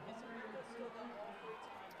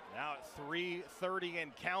 Now at 3:30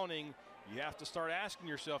 and counting, you have to start asking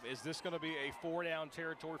yourself, is this going to be a 4-down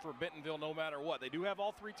territory for Bentonville no matter what? They do have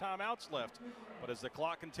all 3 timeouts left, but as the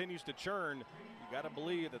clock continues to churn, you got to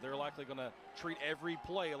believe that they're likely going to treat every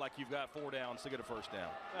play like you've got 4 downs to get a 1st down.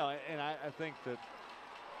 Well, and I think that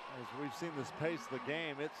as we've seen this pace of the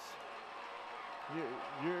game, it's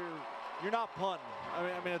you're not punting.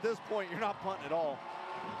 I mean, at this point, you're not punting at all.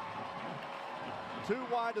 2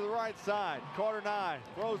 wide to the right side. Carter Nye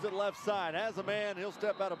throws it left side. Has a man. He'll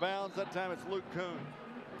step out of bounds. That time it's Luke Kuhn.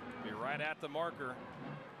 Be right at the marker.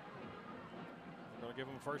 Going to give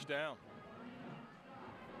him a 1st down.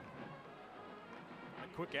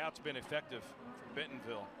 That quick out's been effective for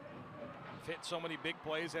Bentonville. They've hit so many big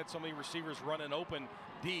plays, had so many receivers running open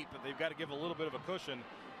deep, but they've got to give a little bit of a cushion.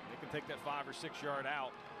 They can take that 5 or 6 yard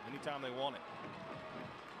out anytime they want it.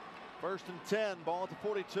 1st and 10, ball at the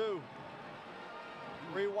 42.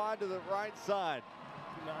 3 wide to the right side.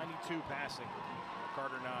 92 passing.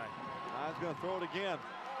 Carter Nye. Nye's going to throw it again.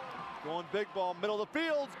 Going big ball, middle of the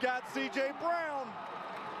field's got C.J. Brown.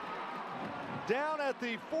 Down at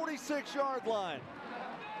the 46-yard line.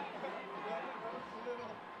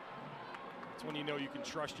 That's when you know you can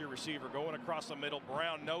trust your receiver. Going across the middle,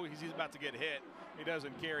 Brown knows he's about to get hit. He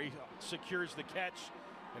doesn't care. He secures the catch,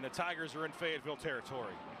 and the Tigers are in Fayetteville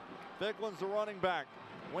territory. Ficklin's the running back.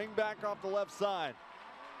 Wing back off the left side.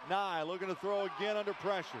 Nye looking to throw again under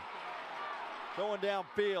pressure. Going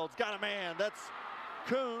downfield. It's got a man. That's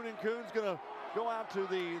Kuhn, and Kuhn's going to go out to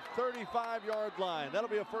the 35-yard line. That'll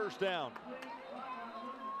be a 1st down.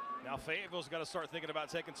 Now Fayetteville's got to start thinking about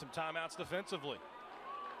taking some timeouts defensively.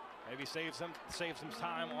 Maybe save some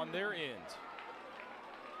time on their end.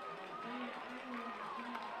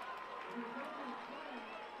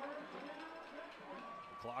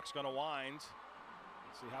 The clock's going to wind.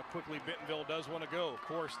 See how quickly Bentonville does want to go. Of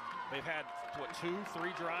course, they've had, what,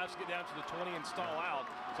 2-3 drives to get down to the 20 and stall out,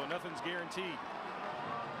 so nothing's guaranteed.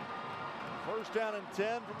 1st down and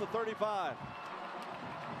 10 from the 35.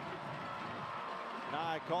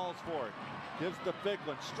 Nye calls for it. Gives to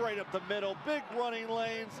Ficklin, straight up the middle. Big running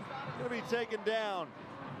lanes. Going to be taken down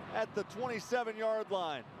at the 27-yard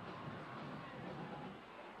line.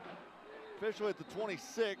 Officially at the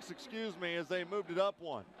 26, excuse me, as they moved it up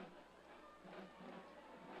 1.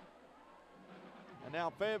 And now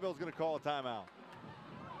Fayetteville's going to call a timeout.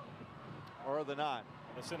 Or are they not?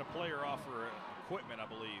 They sent a player off for equipment, I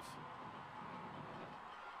believe.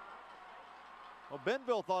 Well,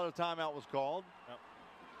 Bentonville thought a timeout was called. Yep.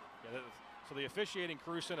 Yeah, so the officiating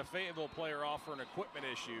crew sent a Fayetteville player off for an equipment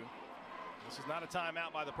issue. This is not a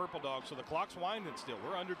timeout by the Purple Dogs, so the clock's winding still.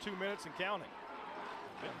 We're under 2 minutes and counting.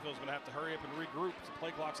 Bentonville's going to have to hurry up and regroup. The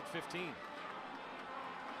play clock's at 15.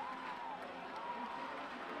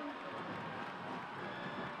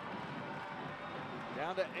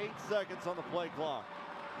 Down to 8 seconds on the play clock.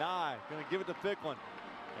 Nye going to give it to Ficklin,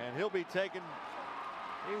 and he'll be taken.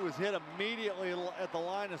 He was hit immediately at the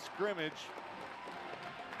line of scrimmage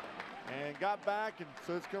and got back, and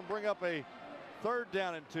so it's going to bring up a 3rd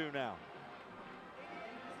down and 2 now.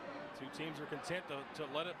 Two teams are content to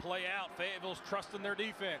let it play out. Fayetteville's trusting their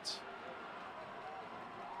defense.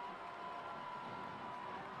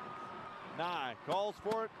 Nye calls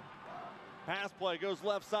for it. Pass play goes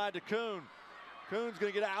left side to Kuhn. Kuhn's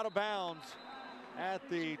going to get out of bounds at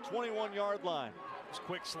the 21-yard line. Those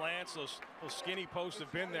quick slants, those skinny posts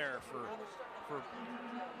have been there for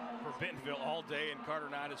Bentonville all day, and Carter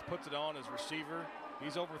Knight has puts it on as receiver.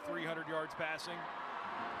 He's over 300 yards passing.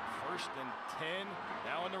 1st and 10,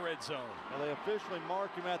 now in the red zone. Well, they officially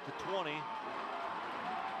mark him at the 20.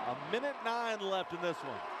 A minute 9 left in this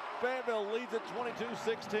one. Fayetteville leads at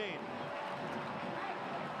 22-16.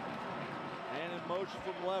 And in motion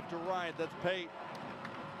from left to right, that's Pate.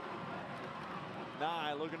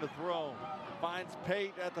 Nye looking to throw. Finds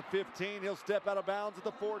Pate at the 15. He'll step out of bounds at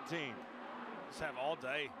the 14. Just have all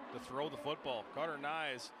day to throw the football. Carter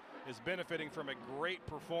Nye is benefiting from a great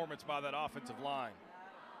performance by that offensive line.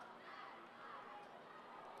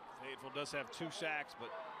 Fayetteville does have 2 sacks,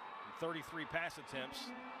 but 33 pass attempts.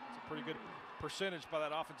 It's a pretty good percentage by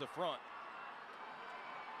that offensive front.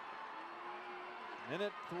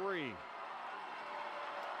 Minute 3.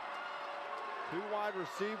 2 wide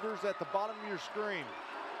receivers at the bottom of your screen.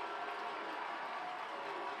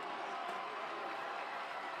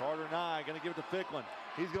 Carter Nye going to give it to Ficklin.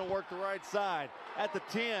 He's going to work the right side at the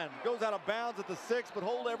 10. Goes out of bounds at the 6, but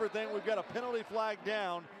hold everything. We've got a penalty flag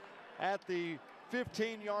down at the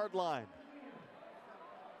 15-yard line.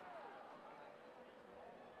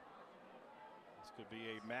 This could be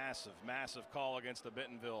a massive, massive call against the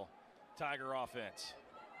Bentonville Tiger offense.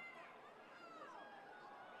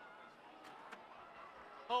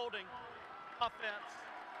 Holding. Offense.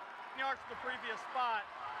 Yards to the previous spot.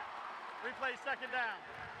 Replay 2nd down.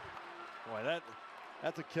 Boy,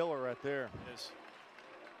 that's a killer right there. It is.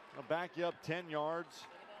 I'll back you up 10 yards.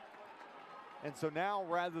 And so now,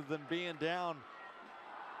 rather than being down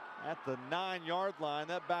at the 9-yard line,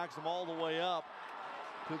 that backs them all the way up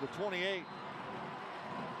to the 28.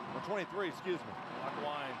 Or 23, excuse me. Clock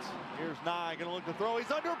winds. Here's Nye going to look to throw.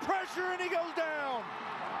 He's under pressure and he goes down.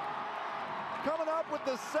 Coming up with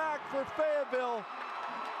the sack for Fayetteville,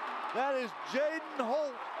 that is Jaden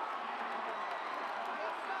Holt.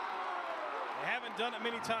 They haven't done it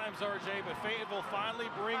many times, RJ, but Fayetteville finally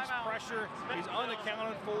brings pressure. He's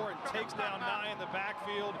unaccounted for and takes down Nye in the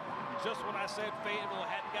backfield. Just when I said Fayetteville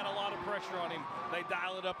hadn't got a lot of pressure on him, they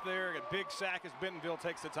dial it up there. A big sack as Bentonville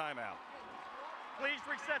takes the timeout. Please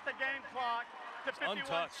reset the game clock to 51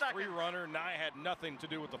 untouched, seconds. free runner. Nye had nothing to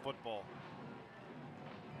do with the football.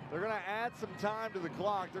 They're going to add some time to the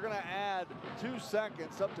clock. They're going to add 2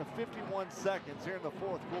 seconds up to 51 seconds here in the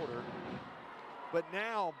 4th quarter. But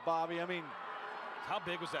now, Bobby, I mean, how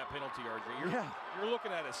big was that penalty, RJ? You're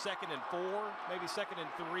looking at a 2nd and 4, maybe 2nd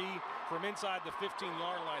and 3 from inside the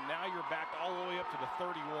 15-yard line. Now you're backed all the way up to the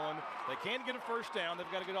 31. They can get a 1st down.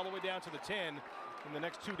 They've got to get all the way down to the 10 in the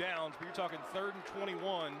next 2 downs. But you're talking 3rd and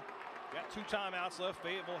 21. Got 2 timeouts left.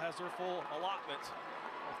 Fayetteville has their full allotment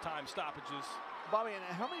of time stoppages. Bobby, and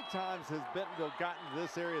how many times has Bentonville gotten to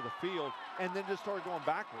this area of the field and then just started going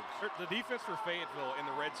backwards? The defense for Fayetteville in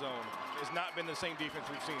the red zone has not been the same defense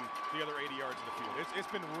we've seen the other 80 yards of the field.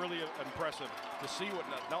 It's been really impressive to see what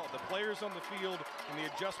the players on the field and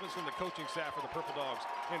the adjustments from the coaching staff for the Purple Dogs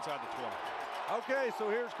inside the 20. Okay,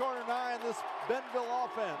 so here's Carter Nye in this Bentonville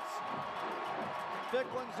offense.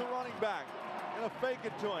 Ficklin's the running back. Gonna fake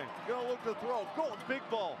it to him. Gonna look to throw. Going big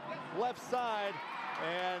ball. Left side.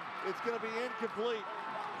 And it's going to be incomplete.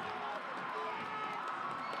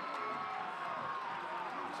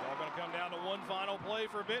 It's all going to come down to one final play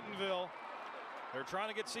for Bentonville. They're trying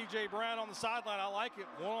to get C.J. Brown on the sideline. I like it.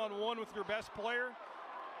 One-on-one with your best player.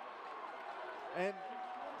 And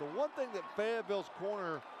the one thing that Fayetteville's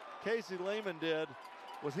corner, Casey Lehman, did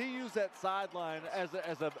was he used that sideline as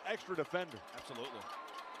an extra defender. Absolutely.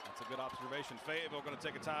 That's a good observation. Fayetteville going to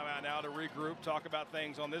take a timeout now to regroup, talk about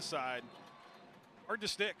things on this side. Hard to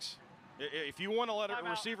sticks. If you want to let a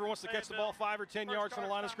receiver wants to catch the ball 5 or 10 yards from the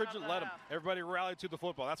line of scrimmage, let him. Everybody rally to the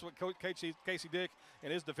football. That's what Casey Dick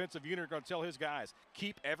and his defensive unit are going to tell his guys.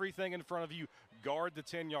 Keep everything in front of you. Guard the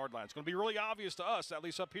 10-yard line. It's going to be really obvious to us, at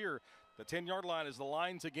least up here. The 10-yard line is the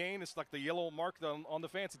line to gain. It's like the yellow mark on the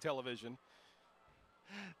fancy television.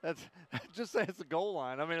 That's just say it's the goal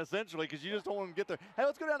line. I mean, essentially, because you just don't want to get there. Hey,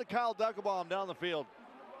 let's go down to Kyle Duckelbaum down the field.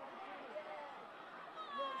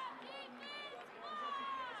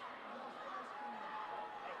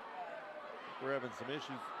 We're having some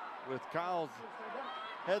issues with Kyle's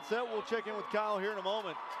headset. We'll check in with Kyle here in a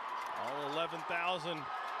moment. All 11,000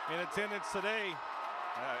 in attendance today.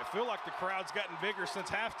 I feel like the crowd's gotten bigger since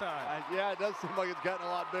halftime. Yeah, it does seem like it's gotten a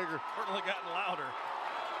lot bigger. Certainly gotten louder.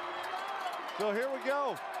 So here we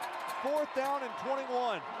go. 4th down and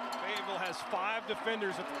 21. Fayetteville has 5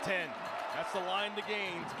 defenders at the 10. That's the line to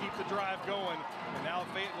gain to keep the drive going. And now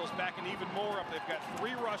Fayetteville's backing even more up. They've got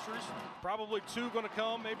 3 rushers, probably 2 going to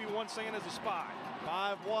come, maybe 1 staying as a spy.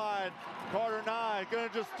 5 wide. Carter Nye going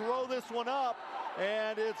to just throw this one up,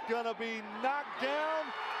 and it's going to be knocked down.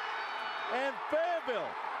 And Fayetteville,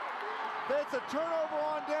 that's a turnover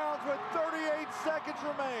on downs with 38 seconds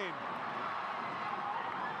remain.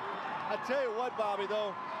 I tell you what, Bobby,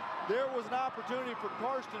 though, there was an opportunity for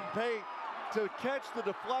Karsten Pate to catch the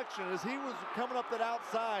deflection. As he was coming up that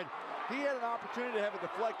outside, he had an opportunity to have it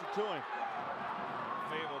deflected to him.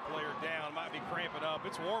 Fayetteville player down, might be cramping up.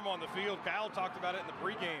 It's warm on the field. Kyle talked about it in the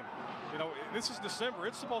pregame. You know, this is December.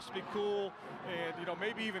 It's supposed to be cool and, you know,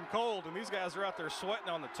 maybe even cold. And these guys are out there sweating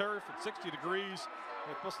on the turf at 60 degrees.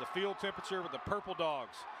 And plus the field temperature with the Purple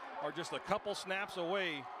Dogs are just a couple snaps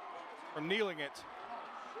away from kneeling it.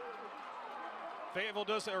 Bentonville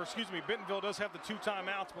does have the 2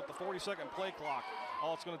 timeouts, but the 40-second play clock.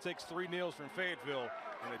 All it's going to take is 3 kneels from Fayetteville.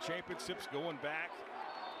 And the championship's going back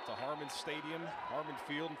to Harmon Stadium, Harmon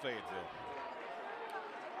Field in Fayetteville.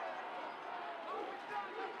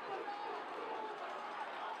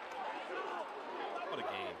 What a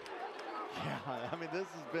game. Yeah, I mean, this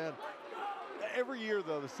has been, every year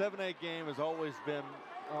though, the 7-8 game has always been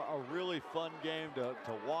a really fun game to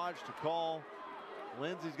watch, to call.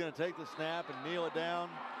 Lindsey's going to take the snap and kneel it down.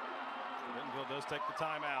 Bentonville does take the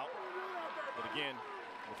timeout. But again,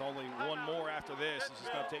 with only 1 more after this, it's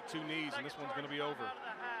just going to take 2 knees, and this one's going to be over.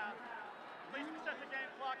 Please set the game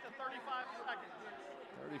clock to 35 seconds.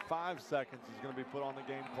 35 seconds is going to be put on the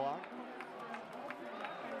game clock.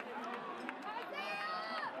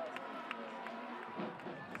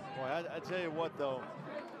 Boy, I tell you what, though.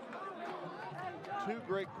 2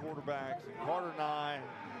 great quarterbacks, Carter Nye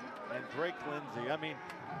and Drake Lindsey. I mean,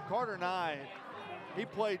 Carter Nye, he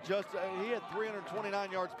played he had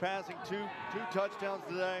 329 yards passing, two touchdowns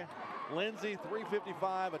today. Lindsey,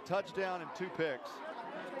 355, a touchdown and 2 picks.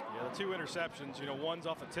 Yeah, the 2 interceptions, you know, one's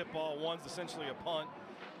off a tip ball, one's essentially a punt.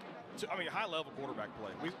 I mean, high-level quarterback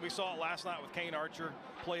play. We saw it last night with Kane Archer,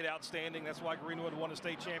 played outstanding. That's why Greenwood won a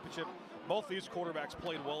state championship. Both these quarterbacks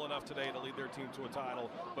played well enough today to lead their team to a title,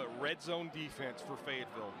 but red zone defense for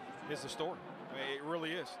Fayetteville is the story. I mean, it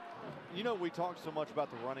really is. You know, we talked so much about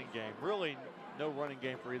the running game. Really, no running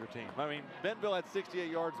game for either team. I mean, Bentonville had 68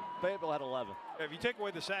 yards, Fayetteville had 11. If you take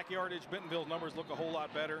away the sack yardage, Bentonville's numbers look a whole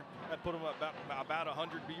lot better. That put them about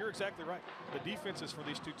 100, but you're exactly right. The defenses for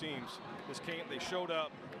these 2 teams, they showed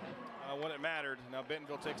up when it mattered. Now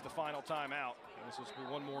Bentonville takes the final timeout. This will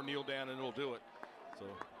be 1 more kneel down and it'll do it. So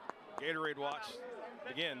Gatorade watch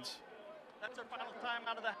begins. That's our final time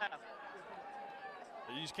out of the half.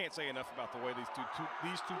 You just can't say enough about the way these two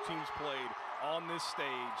teams played on this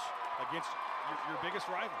stage against your biggest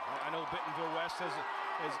rival. I know Bentonville West has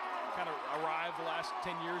kind of arrived the last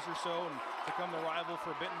 10 years or so and become the rival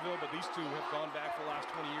for Bentonville, but these 2 have gone back for the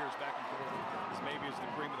last 20 years, back and forth. This maybe is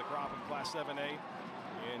the cream of the crop in Class 7A,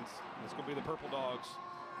 and it's going to be the Purple Dogs.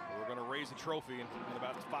 We're going to raise the trophy in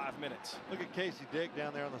about 5 minutes. Look at Casey Dick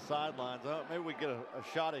down there on the sidelines. Maybe we get a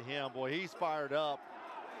shot of him. Boy, he's fired up.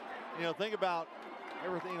 You know, think about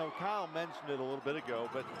everything. You know, Kyle mentioned it a little bit ago,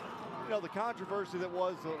 but you know, the controversy that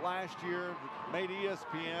was last year that made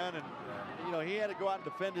ESPN, and you know, he had to go out and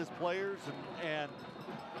defend his players, and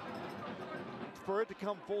for it to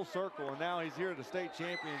come full circle, and now he's here at the state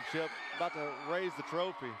championship about to raise the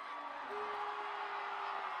trophy.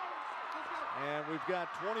 And we've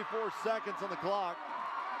got 24 seconds on the clock.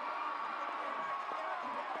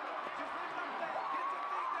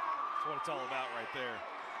 That's what it's all about right there.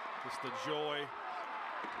 Just the joy.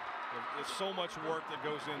 There's so much work that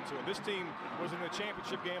goes into it. This team was in the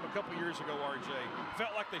championship game a couple years ago, RJ.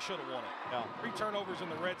 Felt like they should have won it. Yeah. 3 turnovers in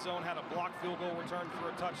the red zone, had a blocked field goal return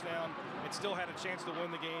for a touchdown, and still had a chance to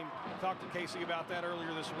win the game. Talked to Casey about that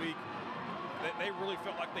earlier this week. they really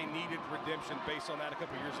felt like they needed redemption based on that a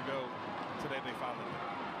couple years ago. Today they finally did.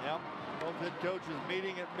 Yep, both head coaches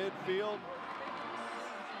meeting at midfield.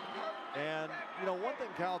 And, you know, one thing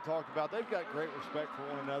Kyle talked about, they've got great respect for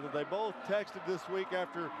one another. They both texted this week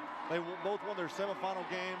after they both won their semifinal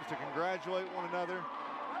games to congratulate one another.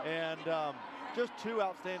 And just two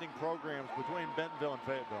outstanding programs between Bentonville and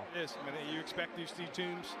Fayetteville. Yes, I mean, you expect these two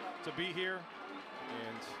teams to be here,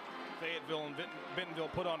 and Fayetteville and Bentonville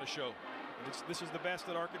put on a show. This is the best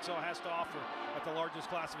that Arkansas has to offer at the largest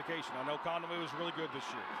classification. I know Conway was really good this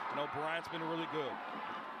year. I know Bryant's been really good.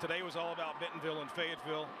 Today was all about Bentonville and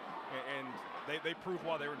Fayetteville, and they proved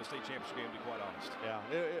why they were in the state championship game, to be quite honest. Yeah,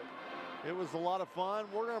 it was a lot of fun.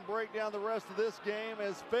 We're going to break down the rest of this game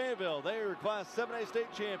as Fayetteville, they are Class 7A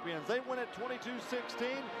state champions. They win at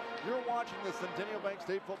 22-16. You're watching the Centennial Bank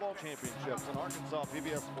State Football Championships on Arkansas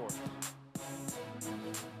PBS Sports.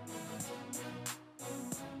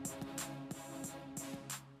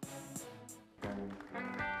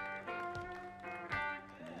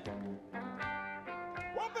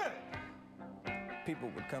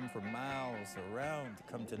 People would come from miles around to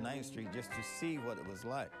come to 9th Street just to see what it was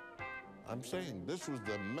like. I'm saying this was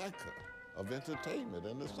the mecca of entertainment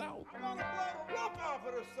in the South. I'm gonna blow the roof off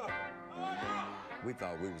of this sucker. Oh, yeah. We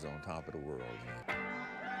thought we was on top of the world, man.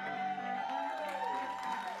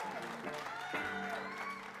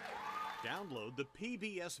 Download the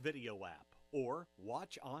PBS video app or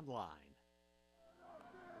watch online.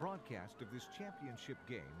 Broadcast of this championship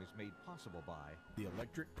game is made possible by the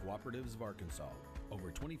Electric Cooperatives of Arkansas. Over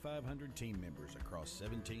 2,500 team members across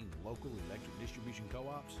 17 local electric distribution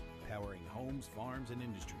co-ops, powering homes, farms, and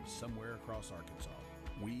industries somewhere across Arkansas.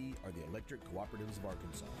 We are the Electric Cooperatives of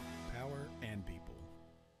Arkansas. Power and people.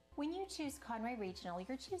 When you choose Conway Regional,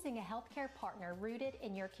 you're choosing a healthcare partner rooted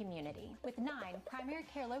in your community. With 9 primary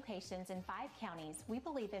care locations in 5 counties, we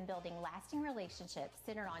believe in building lasting relationships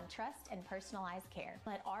centered on trust and personalized care.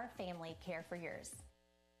 Let our family care for yours.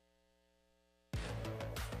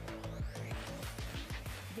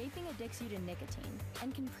 Vaping addicts you to nicotine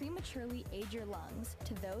and can prematurely age your lungs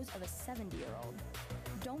to those of a 70-year-old.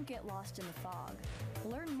 Don't get lost in the fog.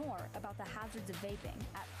 Learn more about the hazards of vaping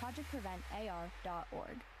at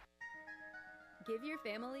projectpreventar.org. Give your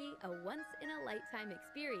family a once-in-a-lifetime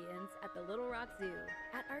experience at the Little Rock Zoo,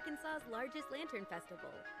 at Arkansas's largest lantern festival.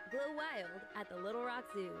 Glow wild at the Little Rock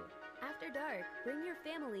Zoo. After dark, bring your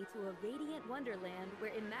family to a radiant wonderland where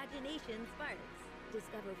imagination sparks.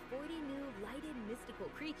 Discover 40 new lighted mystical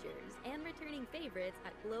creatures and returning favorites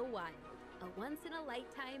at Glow Wild, a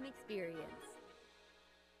once-in-a-lifetime experience.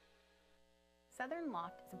 Southern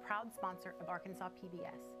Loft is a proud sponsor of Arkansas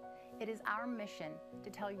PBS. It is our mission to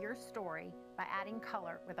tell your story by adding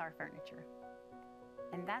color with our furniture.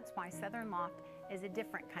 And that's why Southern Loft is a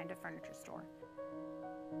different kind of furniture store.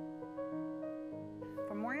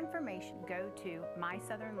 For more information, go to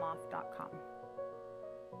mysouthernloft.com.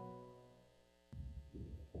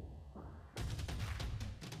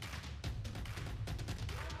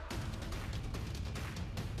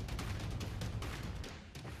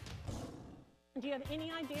 Do you have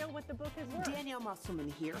any idea what the book is worth? Danielle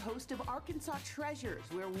Musselman here, host of Arkansas Treasures,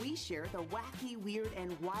 where we share the wacky, weird,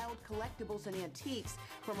 and wild collectibles and antiques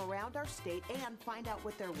from around our state and find out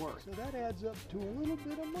what they're worth. So that adds up to a little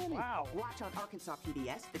bit of money. Wow. Watch on Arkansas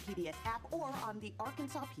PBS, the PBS app, or on the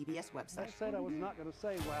Arkansas PBS website. I said I was not going to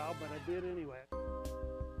say wow, but I did anyway.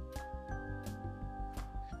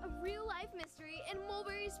 A real-life mystery in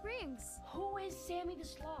Mulberry Springs. Who is Sammy the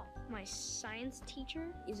Sloth? My science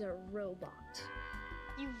teacher is a robot.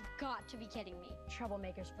 You've got to be kidding me.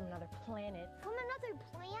 Troublemakers from another planet. From another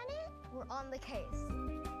planet? We're on the case.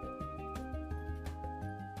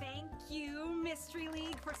 Thank you, Mystery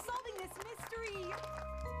League, for solving this mystery.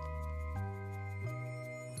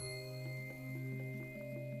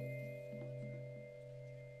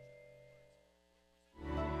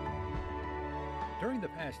 During the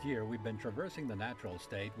past year, we've been traversing the natural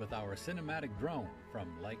state with our cinematic drone,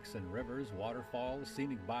 from lakes and rivers, waterfalls,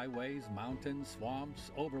 scenic byways, mountains,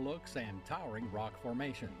 swamps, overlooks, and towering rock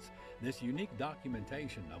formations. This unique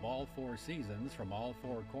documentation of all 4 seasons from all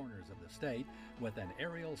 4 corners of the state with an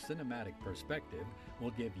aerial cinematic perspective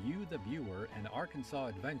will give you, the viewer, an Arkansas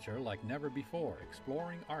adventure like never before,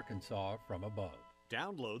 exploring Arkansas from above.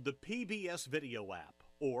 Download the PBS video app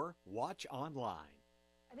or watch online.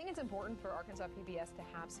 I think it's important for Arkansas PBS to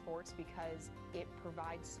have sports because it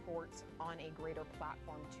provides sports on a greater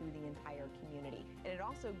platform to the entire community. And it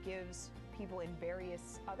also gives people in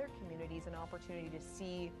various other communities an opportunity to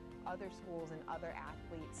see other schools and other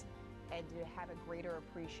athletes and to have a greater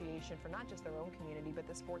appreciation for not just their own community, but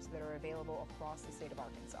the sports that are available across the state of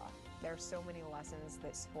Arkansas. There are so many lessons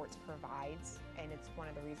that sports provides, and it's one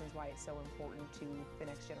of the reasons why it's so important to the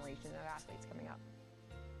next generation of athletes coming up.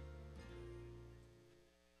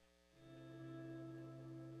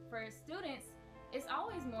 For students, it's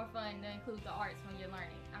always more fun to include the arts when you're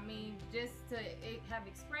learning. I mean, just to have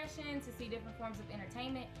expression, to see different forms of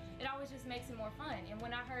entertainment, it always just makes it more fun. And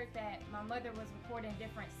when I heard that my mother was recording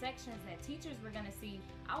different sections that teachers were gonna see,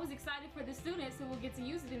 I was excited for the students who will get to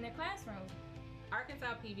use it in their classroom.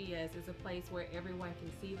 Arkansas PBS is a place where everyone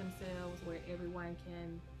can see themselves, where everyone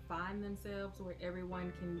can find themselves, where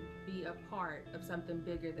everyone can be a part of something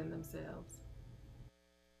bigger than themselves.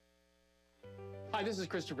 Hi, this is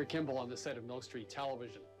Christopher Kimball on the set of Milk Street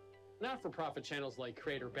Television. Not-for-profit channels like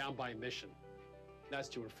Create are bound by a mission. That's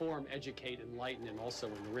to inform, educate, enlighten, and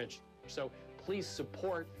also enrich. So please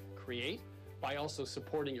support Create by also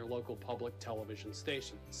supporting your local public television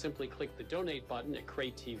station. Simply click the donate button at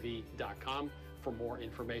createtv.com for more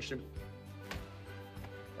information.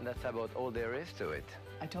 And that's about all there is to it.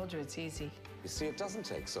 I told you it's easy. You see, it doesn't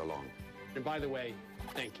take so long. And by the way,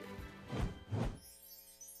 thank you.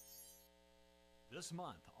 This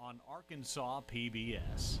month on Arkansas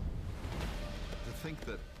PBS. To think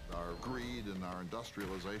that our greed and our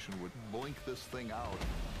industrialization would blink this thing out.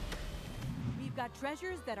 We've got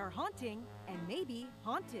treasures that are haunting and maybe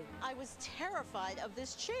haunted. I was terrified of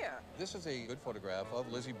this chair. This is a good photograph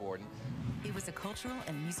of Lizzie Borden. It was a cultural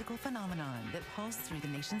and musical phenomenon that pulsed through the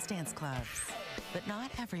nation's dance clubs. But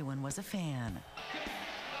not everyone was a fan.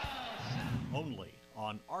 Only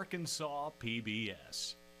on Arkansas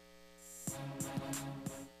PBS.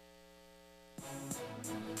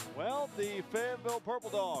 Well, the Fayetteville Purple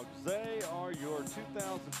Dogs, they are your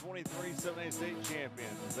 2023 7A state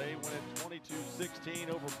champions. They win it 22-16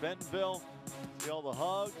 over Bentonville. See all the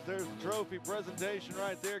hugs. There's the trophy presentation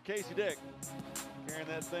right there. Casey Dick carrying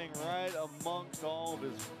that thing right amongst all of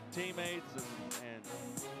his teammates and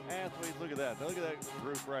athletes. Look at that. Look at that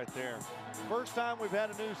group right there. First time we've had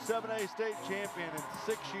a new 7A state champion in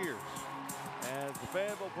 6 years, as the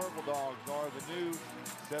Fayetteville Purple Dogs are the new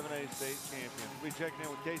 7A state champions. We'll be checking in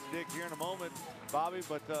with Casey Dick here in a moment, Bobby,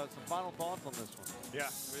 but some final thoughts on this one. Yeah,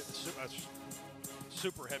 it's a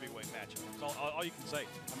super heavyweight matchup. That's all you can say.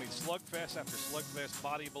 I mean, slugfest after slugfest,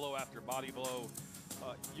 body blow after body blow.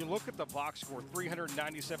 You look at the box score,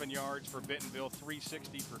 397 yards for Bentonville,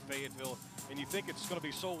 360 for Fayetteville, and you think it's going to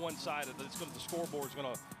be so one-sided that the scoreboard's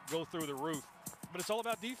going to go through the roof. But it's all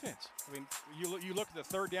about defense. I mean, you look at the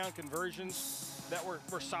third down conversions that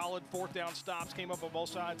were solid. Fourth down stops came up on both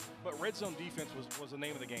sides. But red zone defense was the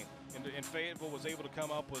name of the game. And Fayetteville was able to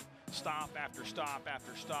come up with stop after stop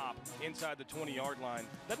after stop inside the 20-yard line.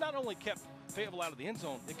 That not only kept Fayetteville out of the end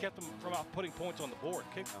zone, it kept them from putting points on the board.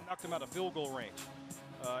 Knocked them out of field goal range.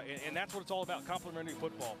 And that's what it's all about, complementary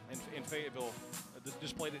football. And Fayetteville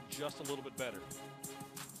displayed it just a little bit better.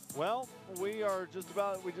 Well, we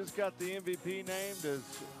just got the MVP named as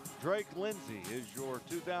Drake Lindsay is your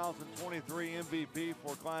 2023 MVP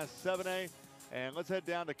for Class 7A. And let's head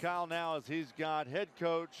down to Kyle now as he's got head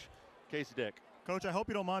coach Casey Dick. Coach, I hope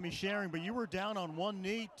you don't mind me sharing, but you were down on one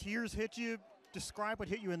knee. Tears hit you. Describe what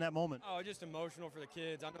hit you in that moment. Oh, just emotional for the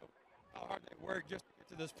kids. I know how hard they worked just to get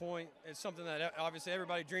to this point. It's something that obviously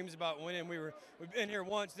everybody dreams about winning. We've been here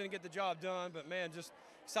once, didn't get the job done, but man, just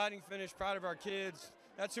exciting finish, proud of our kids.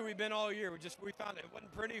 That's who we've been all year. We found it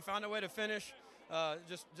wasn't pretty, found a way to finish.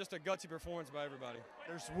 Just a gutsy performance by everybody.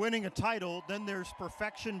 There's winning a title, then there's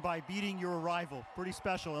perfection by beating your rival. Pretty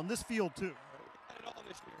special on this field too. We had it all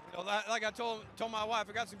this year. You know, like I told my wife,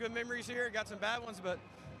 I got some good memories here, got some bad ones, but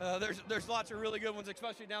there's lots of really good ones,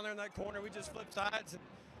 especially down there in that corner. We just flipped sides. And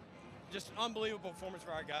just unbelievable performance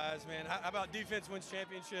for our guys, man. How about defense wins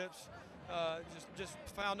championships? Just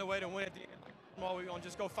found a way to win at the end. All we want,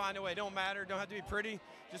 just go find a way. Don't matter. Don't have to be pretty.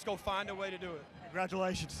 Just go find a way to do it.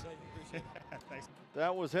 Congratulations. Thanks.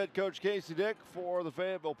 That was head coach Casey Dick for the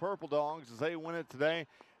Fayetteville Purple Dogs as they win it today.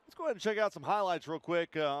 Let's go ahead and check out some highlights real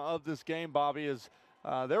quick of this game, Bobby. As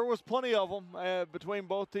there was plenty of them between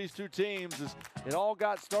both these two teams. As it all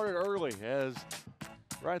got started early. As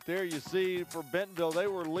right there you see for Bentonville, they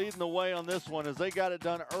were leading the way on this one as they got it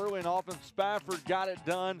done early and often. Spafford got it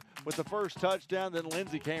done with the first touchdown. Then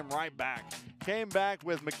Lindsay came right back. Came back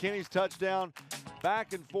with McKinney's touchdown.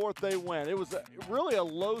 Back and forth they went. It was really a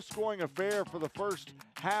low-scoring affair for the first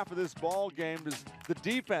half of this ball game as the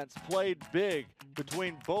defense played big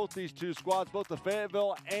between both these two squads. Both the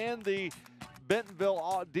Fayetteville and the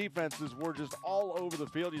Bentonville defenses were just all over the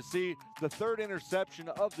field. You see the third interception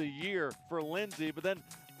of the year for Lindsay, but then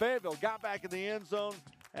Fayetteville got back in the end zone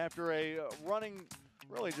after a running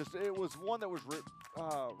really just, it was one that was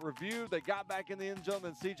reviewed. They got back in the end zone.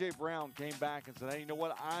 Then C.J. Brown came back and said, hey, you know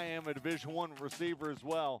what? I am a Division I receiver as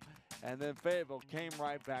well. And then Fayetteville came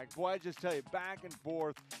right back. Boy, I just tell you, back and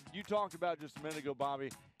forth. You talked about just a minute ago, Bobby.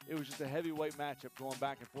 It was just a heavyweight matchup going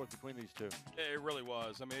back and forth between these two. It really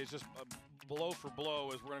was. I mean, it's just blow for blow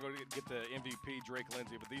as we're going to go get the MVP, Drake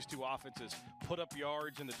Lindsey. But these two offenses put up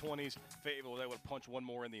yards in the 20s. Fayetteville, they would punch one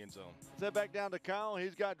more in the end zone. Set back down to Kyle.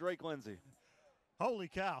 He's got Drake Lindsey. Holy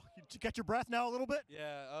cow. You catch your breath now a little bit?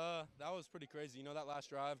 Yeah, that was pretty crazy. You know, that last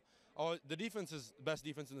drive, the defense is the best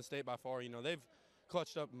defense in the state by far. You know, they've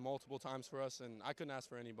clutched up multiple times for us, and I couldn't ask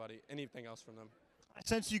for anything else from them. I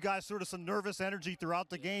sense you guys sort of some nervous energy throughout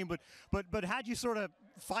the game, but how'd you sort of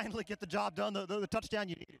finally get the job done, the touchdown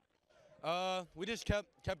you needed? We just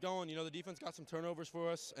kept going. You know, the defense got some turnovers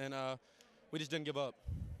for us, and we just didn't give up.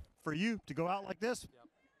 For you to go out like this,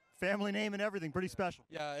 family name and everything, pretty special.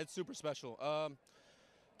 Yeah, it's super special.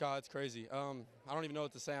 God, it's crazy. I don't even know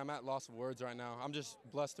what to say. I'm at loss of words right now. I'm just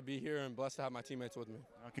blessed to be here and blessed to have my teammates with me.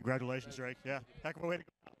 Congratulations, Drake. Yeah, heck of a way to go.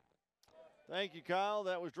 Thank you, Kyle.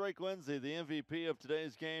 That was Drake Lindsey, the MVP of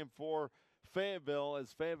today's game for Fayetteville,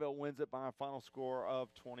 as Fayetteville wins it by a final score of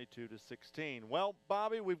 22-16. Well,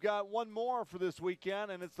 Bobby, we've got one more for this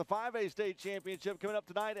weekend, and it's the 5A state championship coming up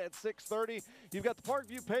tonight at 6:30. You've got the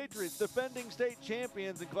Parkview Patriots, defending state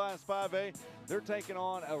champions in Class 5A. They're taking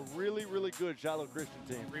on a really, really good Shiloh Christian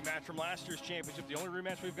team. Rematch from last year's championship. The only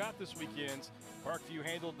rematch we've got this weekend. Parkview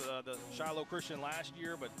handled the Shiloh Christian last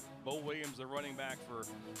year, but Bo Williams, the running back for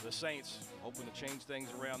the Saints, hoping to change things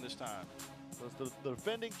around this time. So it's the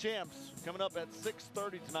defending champs coming up at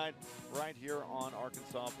 6:30 tonight right here on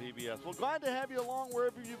Arkansas PBS. Well, glad to have you along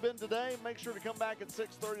wherever you've been today. Make sure to come back at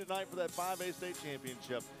 6:30 tonight for that 5A state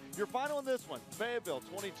championship. Your final in this one, Fayetteville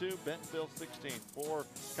 22, Bentonville 16. For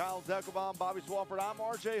Kyle Deckelbaum, Bobby Swafford, I'm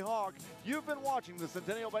RJ Hawk. You've been watching the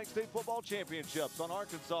Centennial Bank State Football Championships on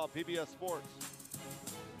Arkansas PBS Sports.